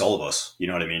it takes all of us. You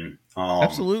know what I mean?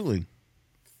 Absolutely.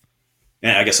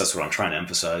 And I guess that's what I'm trying to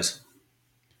emphasize.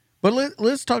 But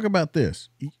let's talk about this.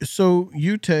 So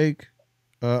you take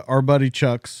our buddy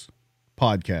Chuck's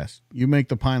podcast. You make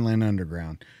the Pineland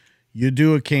Underground. You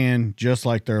do a can just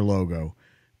like their logo.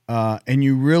 And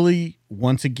you really,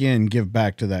 once again, give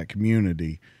back to that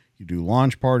community. You do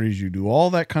launch parties. You do all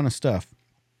that kind of stuff.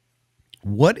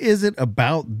 What is it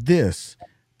about this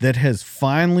that has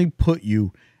finally put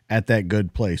you at that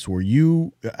good place where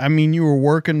you were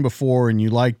working before and you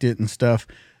liked it and stuff,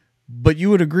 but you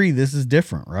would agree this is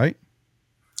different, right?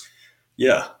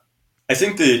 Yeah. I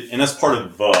think that, and that's part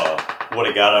of what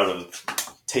I got out of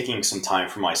taking some time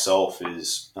for myself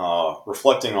is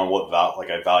reflecting on what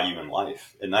I value in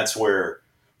life. And that's where,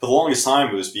 for the longest time,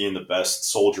 it was being the best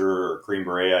soldier or Green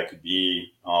Beret I could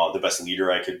be, the best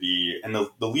leader I could be. And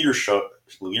the leadership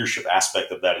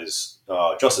aspect of that is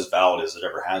just as valid as it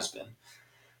ever has been.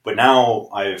 But now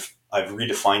I've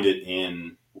redefined it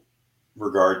in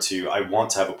regard to I want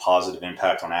to have a positive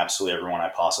impact on absolutely everyone I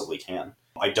possibly can.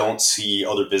 I don't see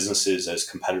other businesses as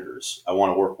competitors. I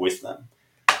want to work with them.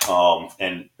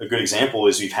 And a good example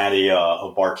is we've had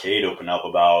a barcade open up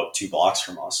about 2 blocks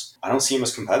from us. I don't see them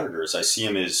as competitors. I see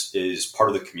them as part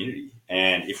of the community.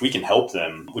 And if we can help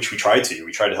them, which we try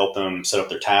to help them set up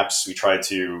their taps. We try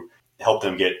to help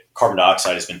them get carbon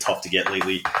dioxide has been tough to get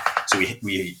lately. So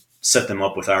we set them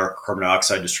up with our carbon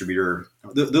dioxide distributor.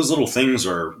 Those little things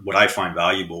are what I find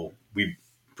valuable. We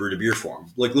brewed a beer for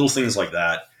them. Like little things like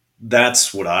that.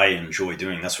 That's what I enjoy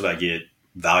doing. That's what I get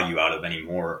value out of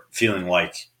anymore. Feeling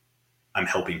like I'm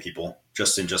helping people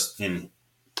just in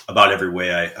about every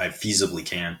way I feasibly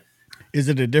can. Is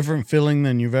it a different feeling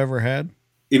than you've ever had?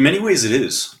 In many ways it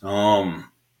is.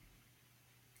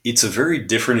 It's a very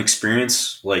different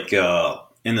experience. Like,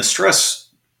 in the stress,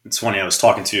 it's funny. I was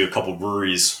talking to a couple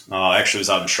breweries. Actually was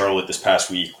out in Charlotte this past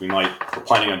week. We're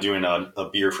planning on doing a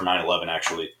beer for 9/11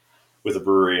 actually with a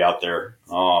brewery out there.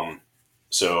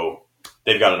 So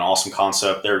they've got an awesome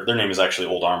concept. Their name is actually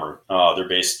Old Armor. They're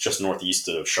based just northeast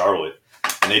of Charlotte.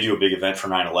 And they do a big event for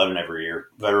 9/11 every year.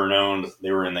 Veteran owned.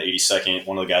 They were in the 82nd.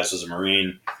 One of the guys was a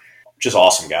Marine. Just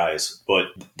awesome guys. But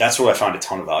that's what I find a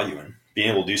ton of value in. Being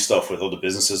able to do stuff with other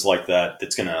businesses like that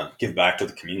that's going to give back to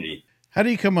the community. How do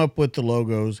you come up with the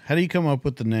logos? How do you come up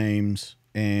with the names?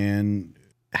 And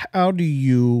how do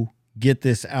you get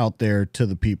this out there to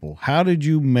the people? How did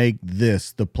you make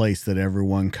this the place that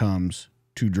everyone comes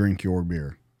to drink your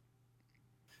beer?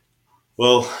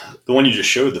 Well, the one you just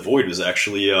showed, the Void, was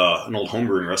actually an old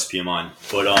homebrewing recipe of mine.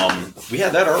 But we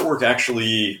had that artwork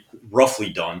actually roughly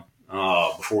done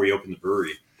before we opened the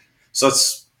brewery. So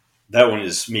that one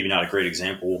is maybe not a great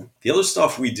example. The other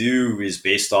stuff we do is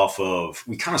based off of,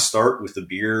 we kind of start with the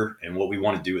beer and what we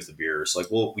want to do with the beers. Like,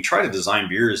 well, we try to design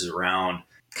beers around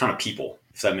kind of people,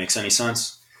 if that makes any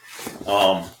sense.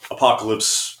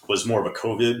 Apocalypse was more of a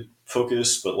COVID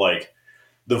focus, but like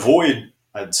the Void,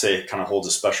 I'd say it kind of holds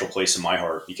a special place in my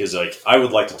heart because like I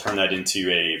would like to turn that into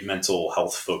a mental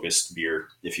health focused beer,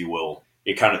 if you will.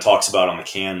 It kind of talks about on the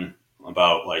can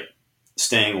about like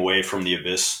staying away from the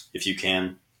abyss if you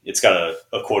can. It's got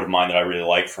a quote of mine that I really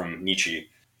like from Nietzsche.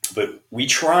 But we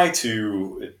try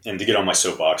to, and to get on my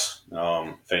soapbox,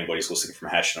 if anybody's listening from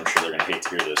Hatchet, I'm sure they're going to hate to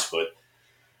hear this, but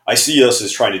I see us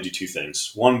as trying to do two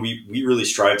things. One, we really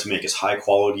strive to make as high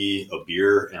quality a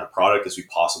beer and a product as we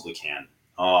possibly can.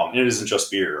 And it isn't just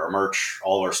beer, our merch,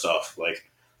 all of our stuff. Like,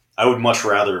 I would much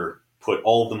rather put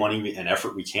all of the money and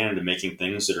effort we can into making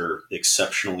things that are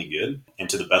exceptionally good and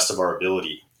to the best of our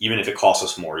ability, even if it costs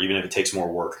us more, even if it takes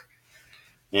more work.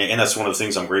 And that's one of the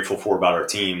things I'm grateful for about our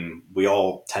team. We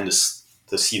all tend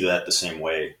to see that the same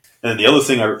way. And the other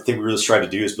thing I think we really strive to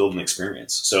do is build an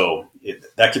experience. So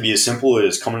that could be as simple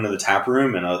as coming into the tap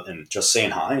room and just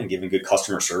saying hi and giving good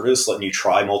customer service, letting you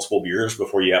try multiple beers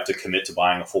before you have to commit to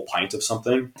buying a full pint of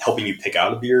something, helping you pick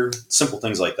out a beer, simple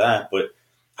things like that. But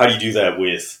how do you do that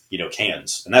with,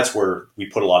 cans? And that's where we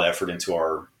put a lot of effort into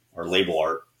our label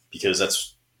art, because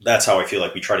that's how I feel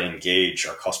like we try to engage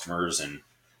our customers and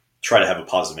try to have a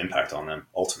positive impact on them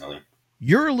ultimately.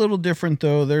 You're a little different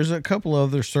though. There's a couple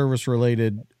other service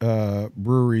related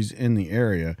breweries in the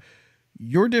area.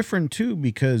 You're different too,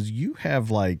 because you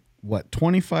have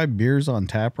 25 beers on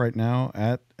tap right now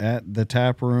at the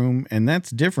tap room. And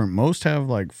that's different. Most have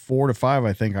 4 to 5.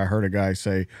 I think I heard a guy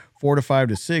say 4 to 5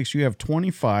 to 6. You have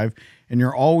 25 and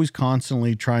you're always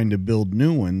constantly trying to build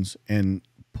new ones and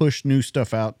push new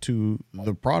stuff out to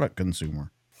the product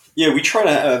consumer. Yeah, we try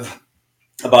to have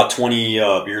about 20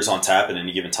 beers on tap at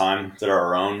any given time that are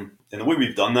our own. And the way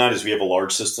we've done that is we have a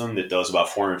large system that does about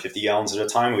 450 gallons at a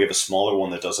time. We have a smaller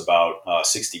one that does about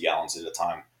 60 gallons at a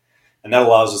time. And that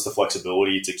allows us the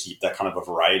flexibility to keep that kind of a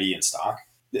variety in stock.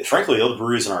 Frankly, the other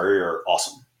breweries in our area are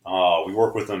awesome. We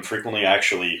work with them frequently. I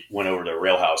actually went over to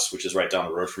Railhouse, which is right down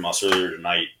the road from us earlier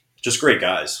tonight. Just great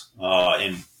guys.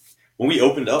 And when we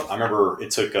opened up, I remember it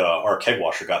took our keg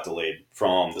washer got delayed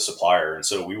from the supplier. And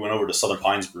so we went over to Southern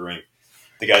Pines Brewing.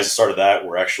 The guys that started that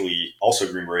were actually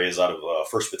also Green Berets out of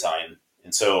 1st Battalion.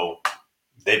 And so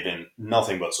they've been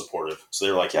nothing but supportive. So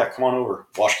they were like, yeah, come on over,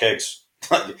 wash kegs.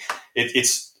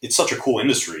 It's such a cool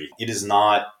industry. It is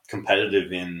not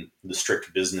competitive in the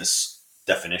strict business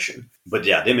definition. But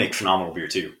yeah, they make phenomenal beer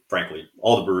too, frankly.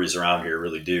 All the breweries around here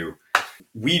really do.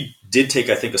 We did take,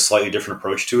 I think, a slightly different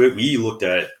approach to it. We looked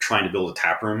at trying to build a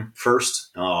tap room first,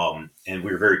 and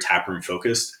we were very tap room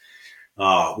focused.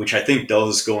 Which I think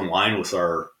does go in line with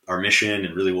our mission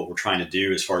and really what we're trying to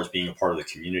do as far as being a part of the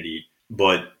community.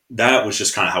 But that was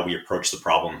just kind of how we approached the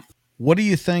problem. What do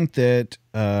you think that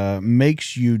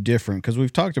makes you different? Because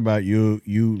we've talked about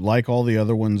you like all the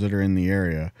other ones that are in the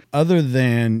area. Other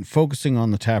than focusing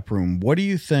on the tap room, what do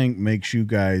you think makes you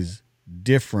guys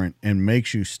different and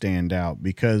makes you stand out?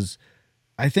 Because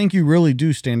I think you really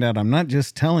do stand out. I'm not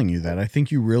just telling you that. I think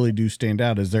you really do stand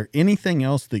out. Is there anything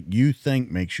else that you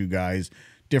think makes you guys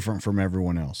different from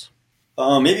everyone else?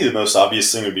 Maybe the most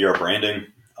obvious thing would be our branding.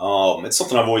 It's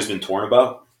something I've always been torn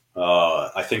about.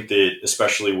 I think that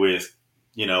especially with,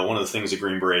 one of the things that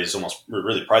Green Berets almost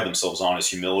really pride themselves on is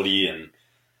humility and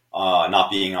not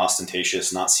being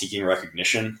ostentatious, not seeking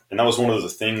recognition. And that was one of the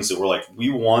things that we're like,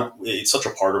 it's such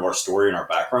a part of our story and our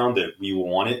background that we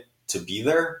want it to be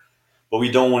there, but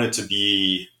we don't want it to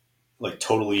be like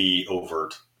totally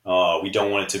overt. We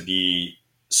don't want it to be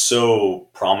so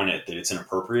prominent that it's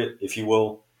inappropriate, if you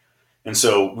will. And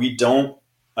so we don't,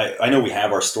 I know we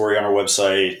have our story on our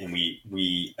website and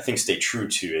we, I think, stay true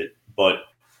to it, but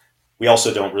we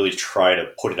also don't really try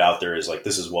to put it out there as like,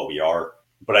 this is what we are.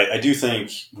 But I do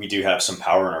think we do have some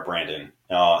power in our branding.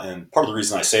 And part of the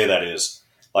reason I say that is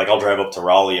like, I'll drive up to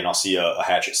Raleigh and I'll see a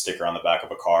Hatchet sticker on the back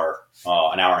of a car,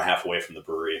 an hour and a half away from the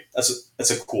brewery. That's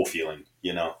a cool feeling,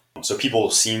 So people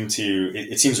seem to,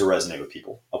 it seems to resonate with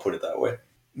people. I'll put it that way.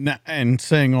 Now, and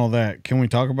saying all that, can we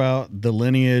talk about the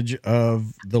lineage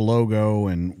of the logo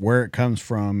and where it comes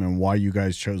from and why you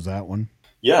guys chose that one?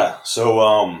 Yeah.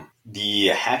 So the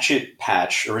Hatchet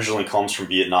patch originally comes from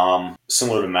Vietnam,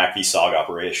 similar to MACV-SOG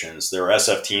operations. There were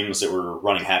SF teams that were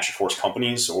running Hatchet Force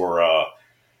companies or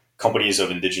companies of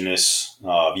indigenous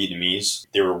Vietnamese.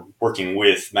 They were working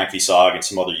with MACV-SOG and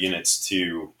some other units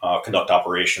to conduct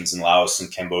operations in Laos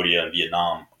and Cambodia and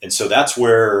Vietnam. And so that's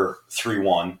where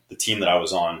 3-1, the team that I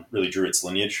was on, really drew its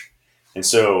lineage. And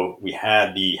so we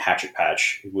had the Hatchet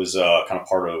patch. It was kind of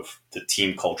part of the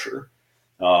team culture.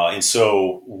 And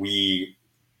so we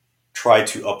tried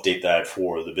to update that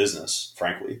for the business,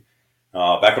 frankly.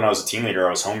 Back when I was a team leader,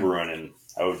 I was homebrewing and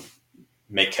I would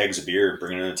make kegs of beer,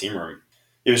 bring it in the team room.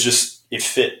 It was just, it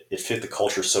fit the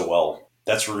culture so well.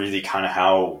 That's really kind of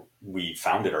how we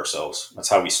founded ourselves. That's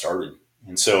how we started.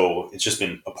 And so it's just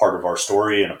been a part of our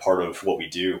story and a part of what we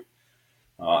do.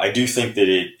 I do think that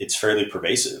it's fairly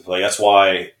pervasive. Like, that's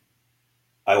why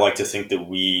I like to think that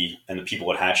we and the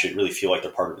people at Hatchet really feel like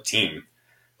they're part of a team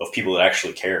of people that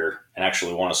actually care and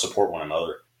actually want to support one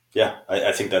another. Yeah,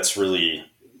 I think that's really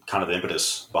kind of the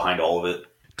impetus behind all of it.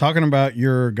 Talking about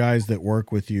your guys that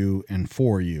work with you and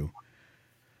for you,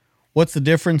 what's the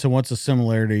difference and what's the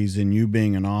similarities in you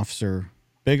being an officer,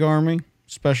 Big Army,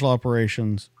 Special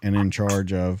Operations, and in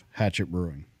charge of Hatchet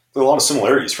Brewing? There are a lot of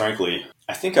similarities, frankly.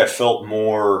 I think I felt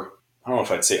more, I don't know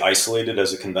if I'd say isolated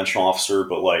as a conventional officer,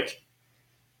 but like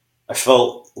I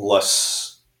felt less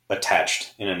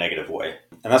attached in a negative way.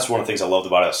 And that's one of the things I loved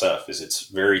about SF is it's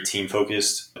very team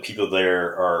focused. The people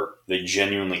there they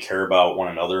genuinely care about one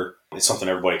another. It's something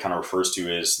everybody kind of refers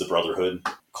to as the brotherhood,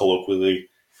 colloquially.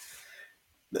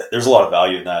 There's a lot of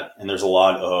value in that. And there's a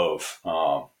lot of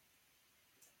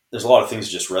things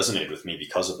that just resonated with me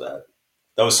because of that.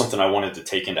 That was something I wanted to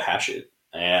take into Hatchet.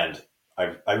 And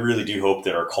I really do hope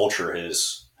that our culture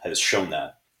has shown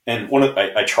that. And one of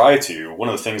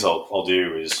the things I'll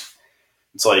do is,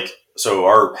 it's like, so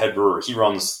our head brewer, he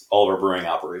runs all of our brewing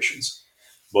operations.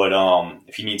 But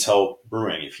if he needs help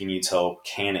brewing, if he needs help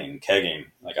canning, kegging,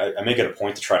 like I make it a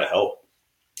point to try to help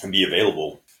and be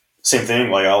available. Same thing,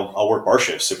 like I'll work bar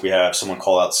shifts if we have someone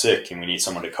call out sick and we need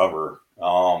someone to cover.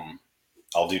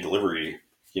 I'll do delivery,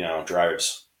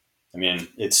 drives. I mean,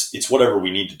 it's whatever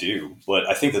we need to do. But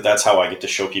I think that that's how I get to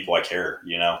show people I care,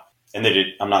 and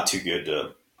I'm not too good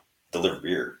to deliver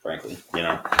beer, frankly,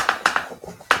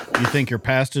 You think your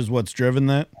past is what's driven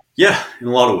that? Yeah, in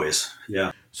a lot of ways.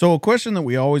 Yeah. So a question that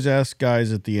we always ask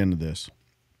guys at the end of this,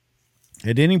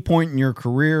 at any point in your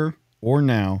career or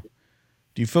now,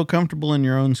 do you feel comfortable in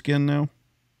your own skin now?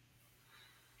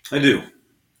 I do.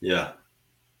 Yeah.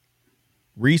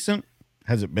 Recent?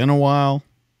 Has it been a while?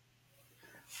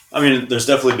 I mean, there's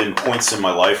definitely been points in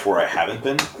my life where I haven't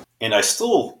been, and I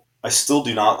still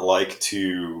do not like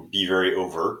to be very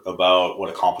overt about what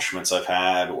accomplishments I've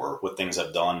had or what things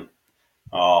I've done.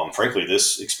 Frankly,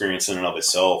 this experience in and of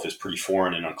itself is pretty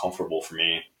foreign and uncomfortable for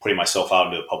me, putting myself out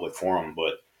into a public forum.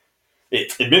 But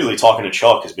admittedly, talking to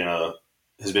Chuck has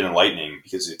been enlightening,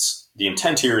 because the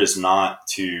intent here is not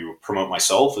to promote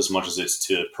myself as much as it's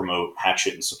to promote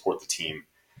Hatchet and support the team.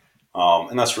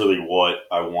 And that's really what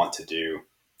I want to do.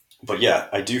 But yeah,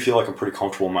 I do feel like I'm pretty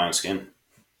comfortable in my own skin,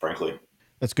 frankly.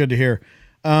 That's good to hear.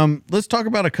 Let's talk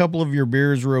about a couple of your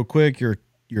beers real quick, your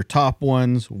top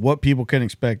ones, what people can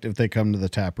expect if they come to the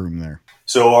tap room there.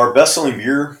 So our best-selling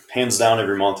beer, hands down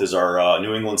every month, is our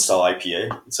New England style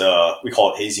IPA. It's we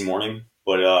call it Hazy Morning.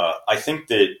 But I think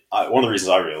that one of the reasons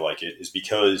I really like it is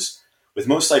because with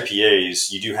most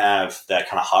IPAs, you do have that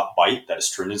kind of hot bite, that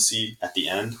astringency at the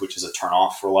end, which is a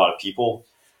turnoff for a lot of people.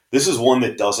 This is one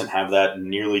that doesn't have that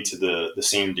nearly to the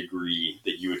same degree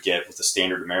that you would get with a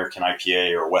standard American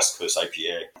IPA or West Coast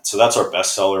IPA. So that's our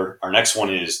best seller. Our next one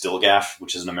is Dillgaff,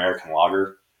 which is an American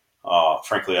lager.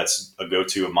 Frankly, that's a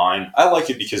go-to of mine. I like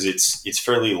it because it's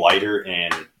fairly lighter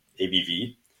in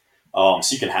ABV. So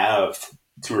you can have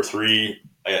 2 or 3.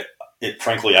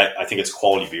 Frankly, I think it's a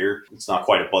quality beer. It's not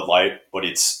quite a Bud Light, but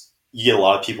you get a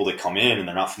lot of people that come in and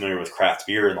they're not familiar with craft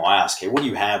beer, and they'll ask, hey, what do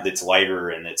you have that's lighter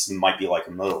and it might be like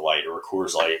a Miller Lite or a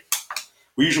Coors Light?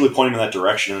 We usually point them in that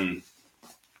direction and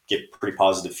get pretty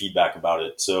positive feedback about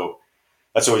it. So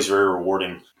that's always very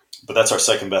rewarding. But that's our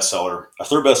second best seller. Our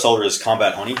third best seller is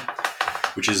Combat Honey,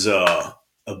 which is a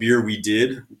beer we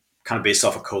did kind of based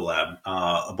off a collab.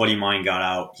 A buddy of mine got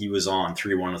out. He was on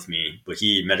 3-1 with me, but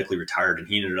he medically retired and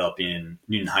he ended up in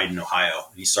Newton Heights, Ohio.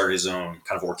 He started his own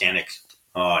kind of organic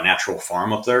natural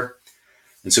farm up there.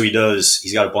 And so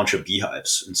he's got a bunch of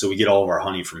beehives. And so we get all of our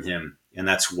honey from him. And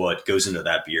that's what goes into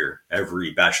that beer.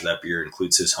 Every batch of that beer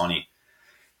includes his honey,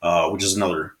 which is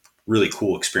another really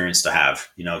cool experience to have,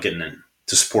 getting in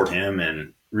to support him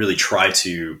and really try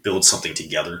to build something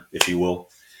together, if you will.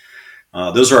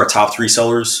 Those are our top 3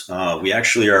 sellers. We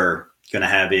actually are going to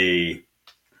have a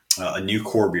new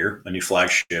core beer, a new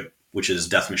flagship, which is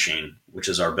Death Machine, which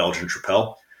is our Belgian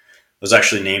Tripel. It was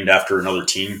actually named after another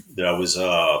team that I was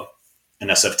an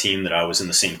SF team that I was in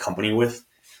the same company with.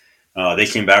 They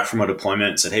came back from a deployment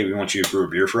and said, hey, we want you to brew a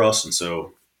beer for us. And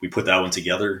so we put that one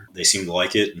together. They seemed to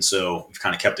like it. And so we've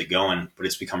kind of kept it going, but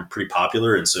it's become pretty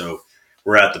popular. And so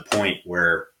we're at the point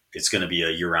where it's going to be a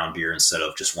year-round beer instead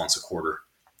of just once a quarter.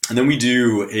 And then we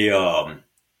do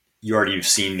you already have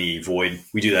seen the Void.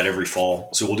 We do that every fall.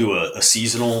 So we'll do a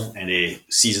seasonal and a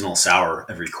seasonal sour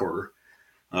every quarter.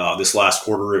 This last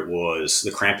quarter, it was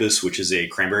the Krampus, which is a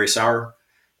cranberry sour,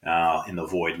 and the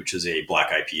Void, which is a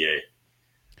black IPA.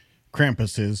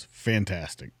 Krampus is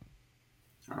fantastic.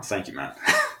 Oh, thank you, man.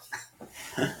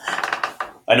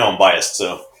 I know I'm biased,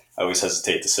 so I always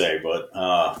hesitate to say, but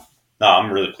no,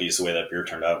 I'm really pleased the way that beer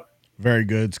turned out. Very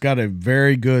good. It's got a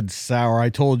very good sour. I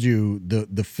told you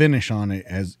the finish on it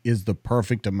is the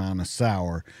perfect amount of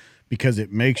sour because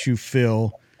it makes you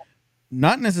feel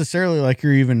not necessarily like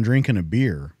you're even drinking a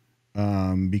beer,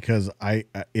 because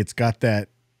it's got that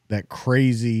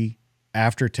crazy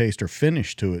aftertaste or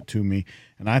finish to me,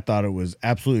 and I thought it was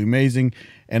absolutely amazing.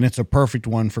 And it's a perfect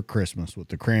one for Christmas with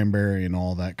the cranberry and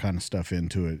all that kind of stuff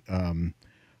into it.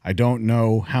 I don't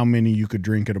know how many you could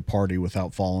drink at a party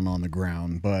without falling on the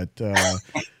ground, but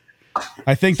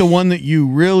I think the one that you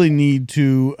really need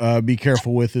to be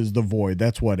careful with is the Void.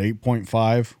 That's what,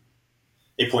 8.5?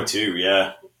 8.2,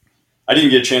 yeah. I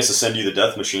didn't get a chance to send you the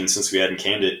Death Machine since we hadn't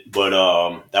canned it, but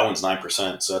that one's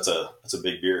 9%, so that's a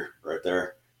big beer right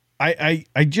there.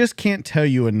 I just can't tell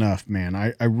you enough, man.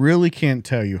 I really can't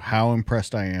tell you how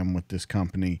impressed I am with this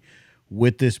company,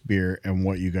 with this beer, and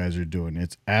what you guys are doing.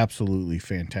 It's absolutely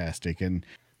fantastic. And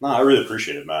no, I really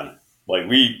appreciate it, man. Like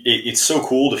it's so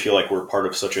cool to feel like we're part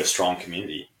of such a strong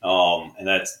community. And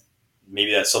that's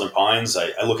maybe that Southern Pines.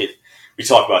 We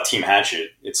talk about Team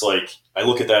Hatchet. It's like, I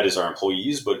look at that as our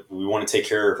employees, but we want to take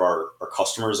care of our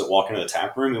customers that walk into the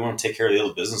tap room. We want to take care of the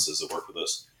other businesses that work with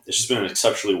us. It's just been an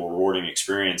exceptionally rewarding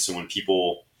experience. And when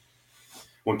people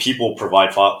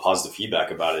provide positive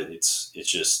feedback about it, it's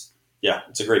just, yeah,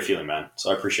 it's a great feeling, man.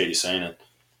 So I appreciate you saying it.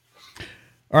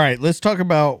 All right, let's talk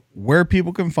about where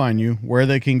people can find you, where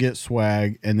they can get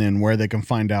swag, and then where they can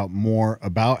find out more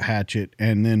about Hatchet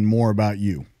and then more about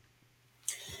you.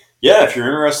 Yeah, if you're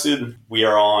interested, we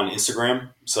are on Instagram.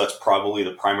 So that's probably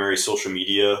the primary social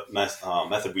media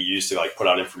method we use to put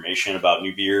out information about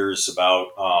new beers, about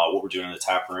what we're doing in the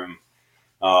tap room.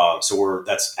 So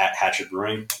that's at Hatchet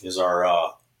Brewing is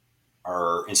our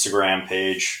Instagram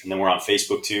page. And then we're on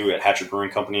Facebook too at Hatchet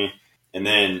Brewing Company. And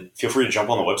then feel free to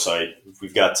jump on the website.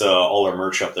 We've got all our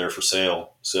merch up there for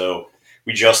sale. So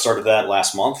we just started that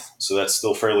last month. So that's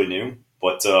still fairly new,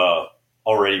 but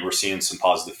already we're seeing some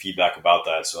positive feedback about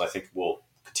that. So I think we'll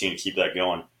continue to keep that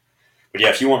going. But yeah,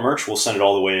 if you want merch, we'll send it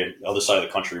all the way the other side of the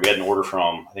country. We had an order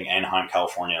from, I think, Anaheim,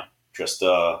 California, just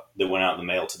that went out in the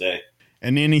mail today.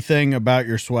 And anything about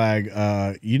your swag,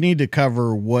 you need to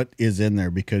cover what is in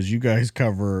there because you guys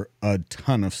cover a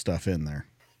ton of stuff in there.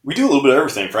 We do a little bit of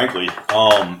everything, frankly.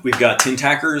 We've got tin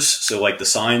tackers, so like the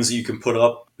signs that you can put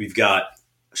up. We've got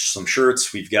some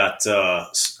shirts. We've got,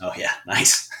 oh yeah,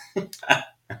 nice.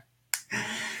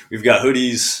 We've got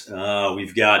hoodies.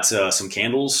 We've got some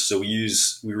candles. So we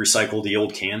recycle the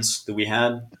old cans that we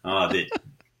had that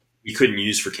we couldn't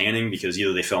use for canning because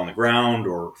either they fell on the ground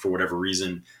or for whatever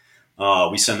reason.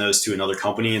 We send those to another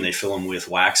company and they fill them with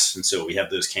wax. And so we have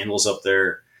those candles up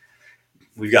there.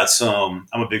 We've got some,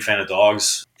 I'm a big fan of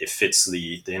dogs. It fits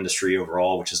the industry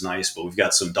overall, which is nice, but we've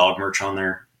got some dog merch on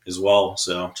there as well.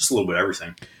 So just a little bit of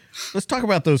everything. Let's talk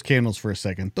about those candles for a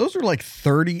second. Those are like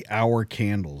 30-hour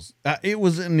candles. It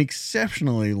was an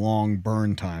exceptionally long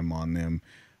burn time on them.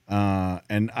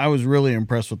 And I was really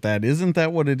impressed with that. Isn't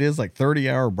that what it is? Like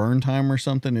 30-hour burn time or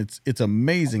something? It's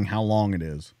amazing how long it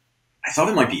is. I thought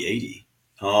it might be 80.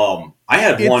 I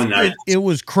had one night. It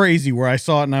was crazy where I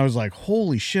saw it and I was like,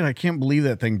 holy shit, I can't believe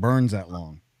that thing burns that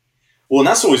long. Well, and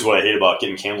that's always what I hate about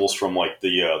getting candles from like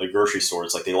the grocery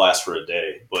stores. Like they last for a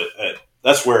day, but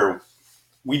that's where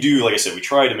we do, like I said, we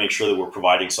try to make sure that we're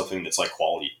providing something that's like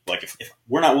quality. Like if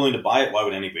we're not willing to buy it, why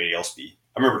would anybody else be?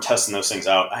 I remember testing those things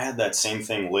out. I had that same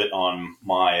thing lit on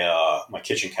my my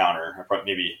kitchen counter. I probably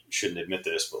maybe shouldn't admit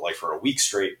this, but like for a week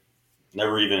straight,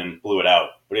 never even blew it out,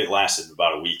 but it lasted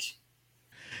about a week.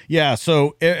 Yeah,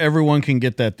 so everyone can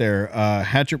get that there.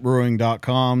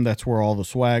 Hatchetbrewing.com, that's where all the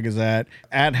swag is at.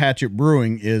 At Hatchet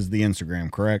Brewing is the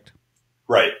Instagram, correct?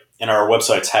 Right, and our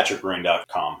website's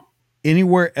hatchetbrewing.com.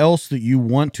 Anywhere else that you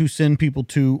want to send people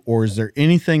to, or is there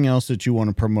anything else that you want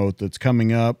to promote that's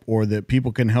coming up or that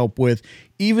people can help with?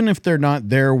 Even if they're not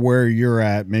there where you're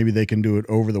at, maybe they can do it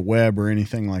over the web or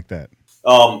anything like that.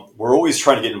 We're always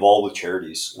trying to get involved with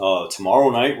charities.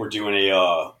 Tomorrow night, we're doing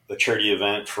a charity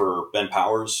event for Ben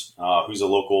Powers, who's a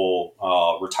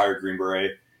local retired Green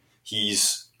Beret.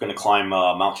 He's going to climb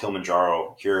Mount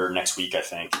Kilimanjaro here next week, I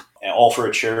think, and all for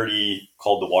a charity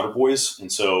called the Water Boys.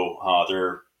 And so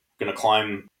they're going to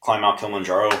climb Mount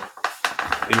Kilimanjaro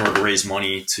in order to raise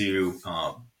money to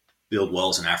build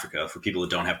wells in Africa for people that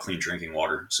don't have clean drinking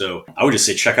water. So I would just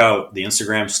say check out the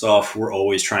Instagram stuff. We're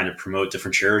always trying to promote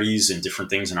different charities and different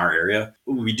things in our area.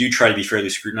 We do try to be fairly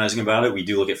scrutinizing about it. We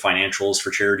do look at financials for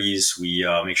charities. We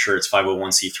make sure it's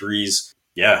 501c3s.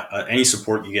 Yeah, any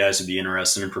support you guys would be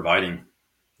interested in providing,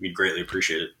 we'd greatly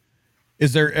appreciate it.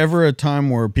 Is there ever a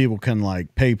time where people can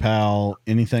like PayPal,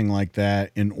 anything like that,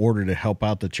 in order to help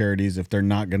out the charities if they're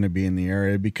not going to be in the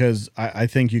area? Because I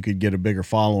think you could get a bigger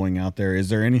following out there. Is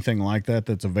there anything like that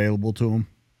that's available to them?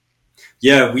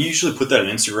 Yeah, we usually put that on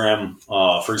Instagram.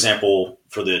 For example,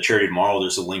 for the charity tomorrow,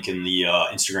 there's a link in the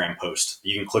Instagram post.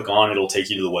 You can click on it. It'll take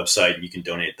you to the website and you can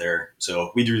donate there.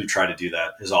 So we do try to do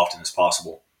that as often as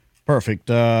possible. Perfect.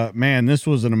 Man, this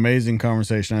was an amazing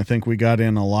conversation. I think we got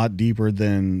in a lot deeper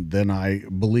than I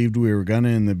believed we were going to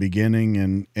in the beginning.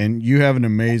 And you have an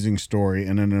amazing story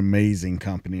and an amazing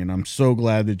company. And I'm so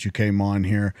glad that you came on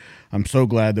here. I'm so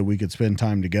glad that we could spend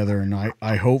time together. And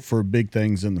I hope for big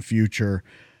things in the future.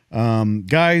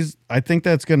 Guys, I think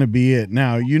that's going to be it.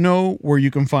 Now, you know where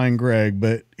you can find Greg,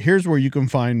 but here's where you can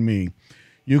find me.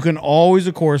 You can always,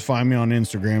 of course, find me on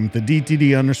Instagram, the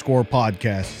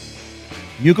DTD_podcast.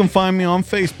 You can find me on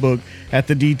Facebook at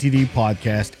the DTD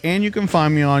Podcast, and you can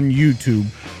find me on YouTube,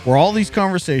 where all these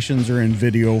conversations are in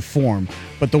video form.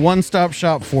 But the one-stop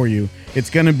shop for you,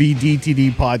 it's going to be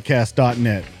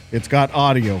dtdpodcast.net. It's got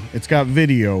audio. It's got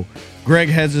video. Greg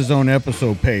has his own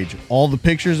episode page. All the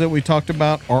pictures that we talked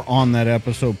about are on that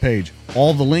episode page.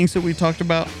 All the links that we talked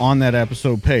about on that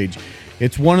episode page.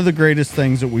 It's one of the greatest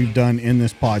things that we've done in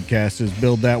this podcast is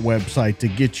build that website to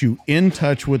get you in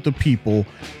touch with the people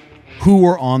who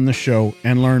are on the show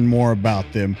and learn more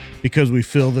about them, because we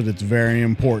feel that it's very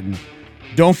important.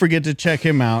 Don't forget to check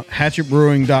him out,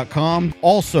 hatchetbrewing.com.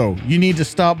 Also, you need to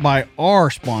stop by our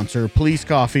sponsor, Police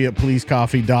Coffee at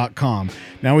policecoffee.com.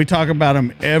 Now, we talk about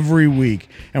them every week,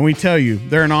 and we tell you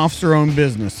they're an officer-owned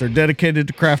business. They're dedicated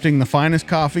to crafting the finest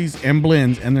coffees and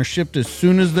blends, and they're shipped as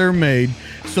soon as they're made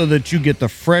so that you get the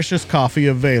freshest coffee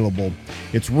available.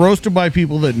 It's roasted by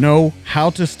people that know how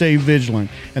to stay vigilant,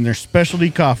 and their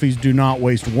specialty coffees do not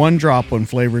waste one drop when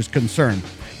flavor is concerned.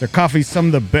 Their coffee's some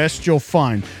of the best you'll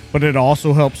find, but it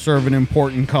also helps serve an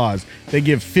important cause. They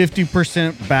give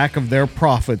 50% back of their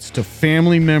profits to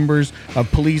family members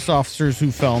of police officers who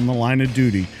fell in the line of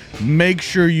duty. Make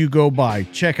sure you go by.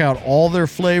 Check out all their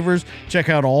flavors. Check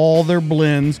out all their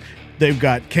blends. They've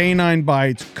got Canine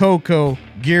Bites, cocoa,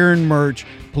 gear and merch,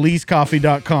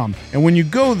 policecoffee.com. And when you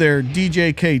go there,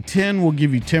 DJK10 will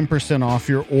give you 10% off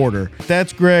your order.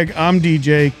 That's Greg. I'm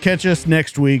DJ. Catch us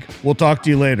next week. We'll talk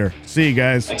to you later. See you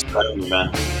guys. Thanks for having me, man.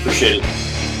 Appreciate it.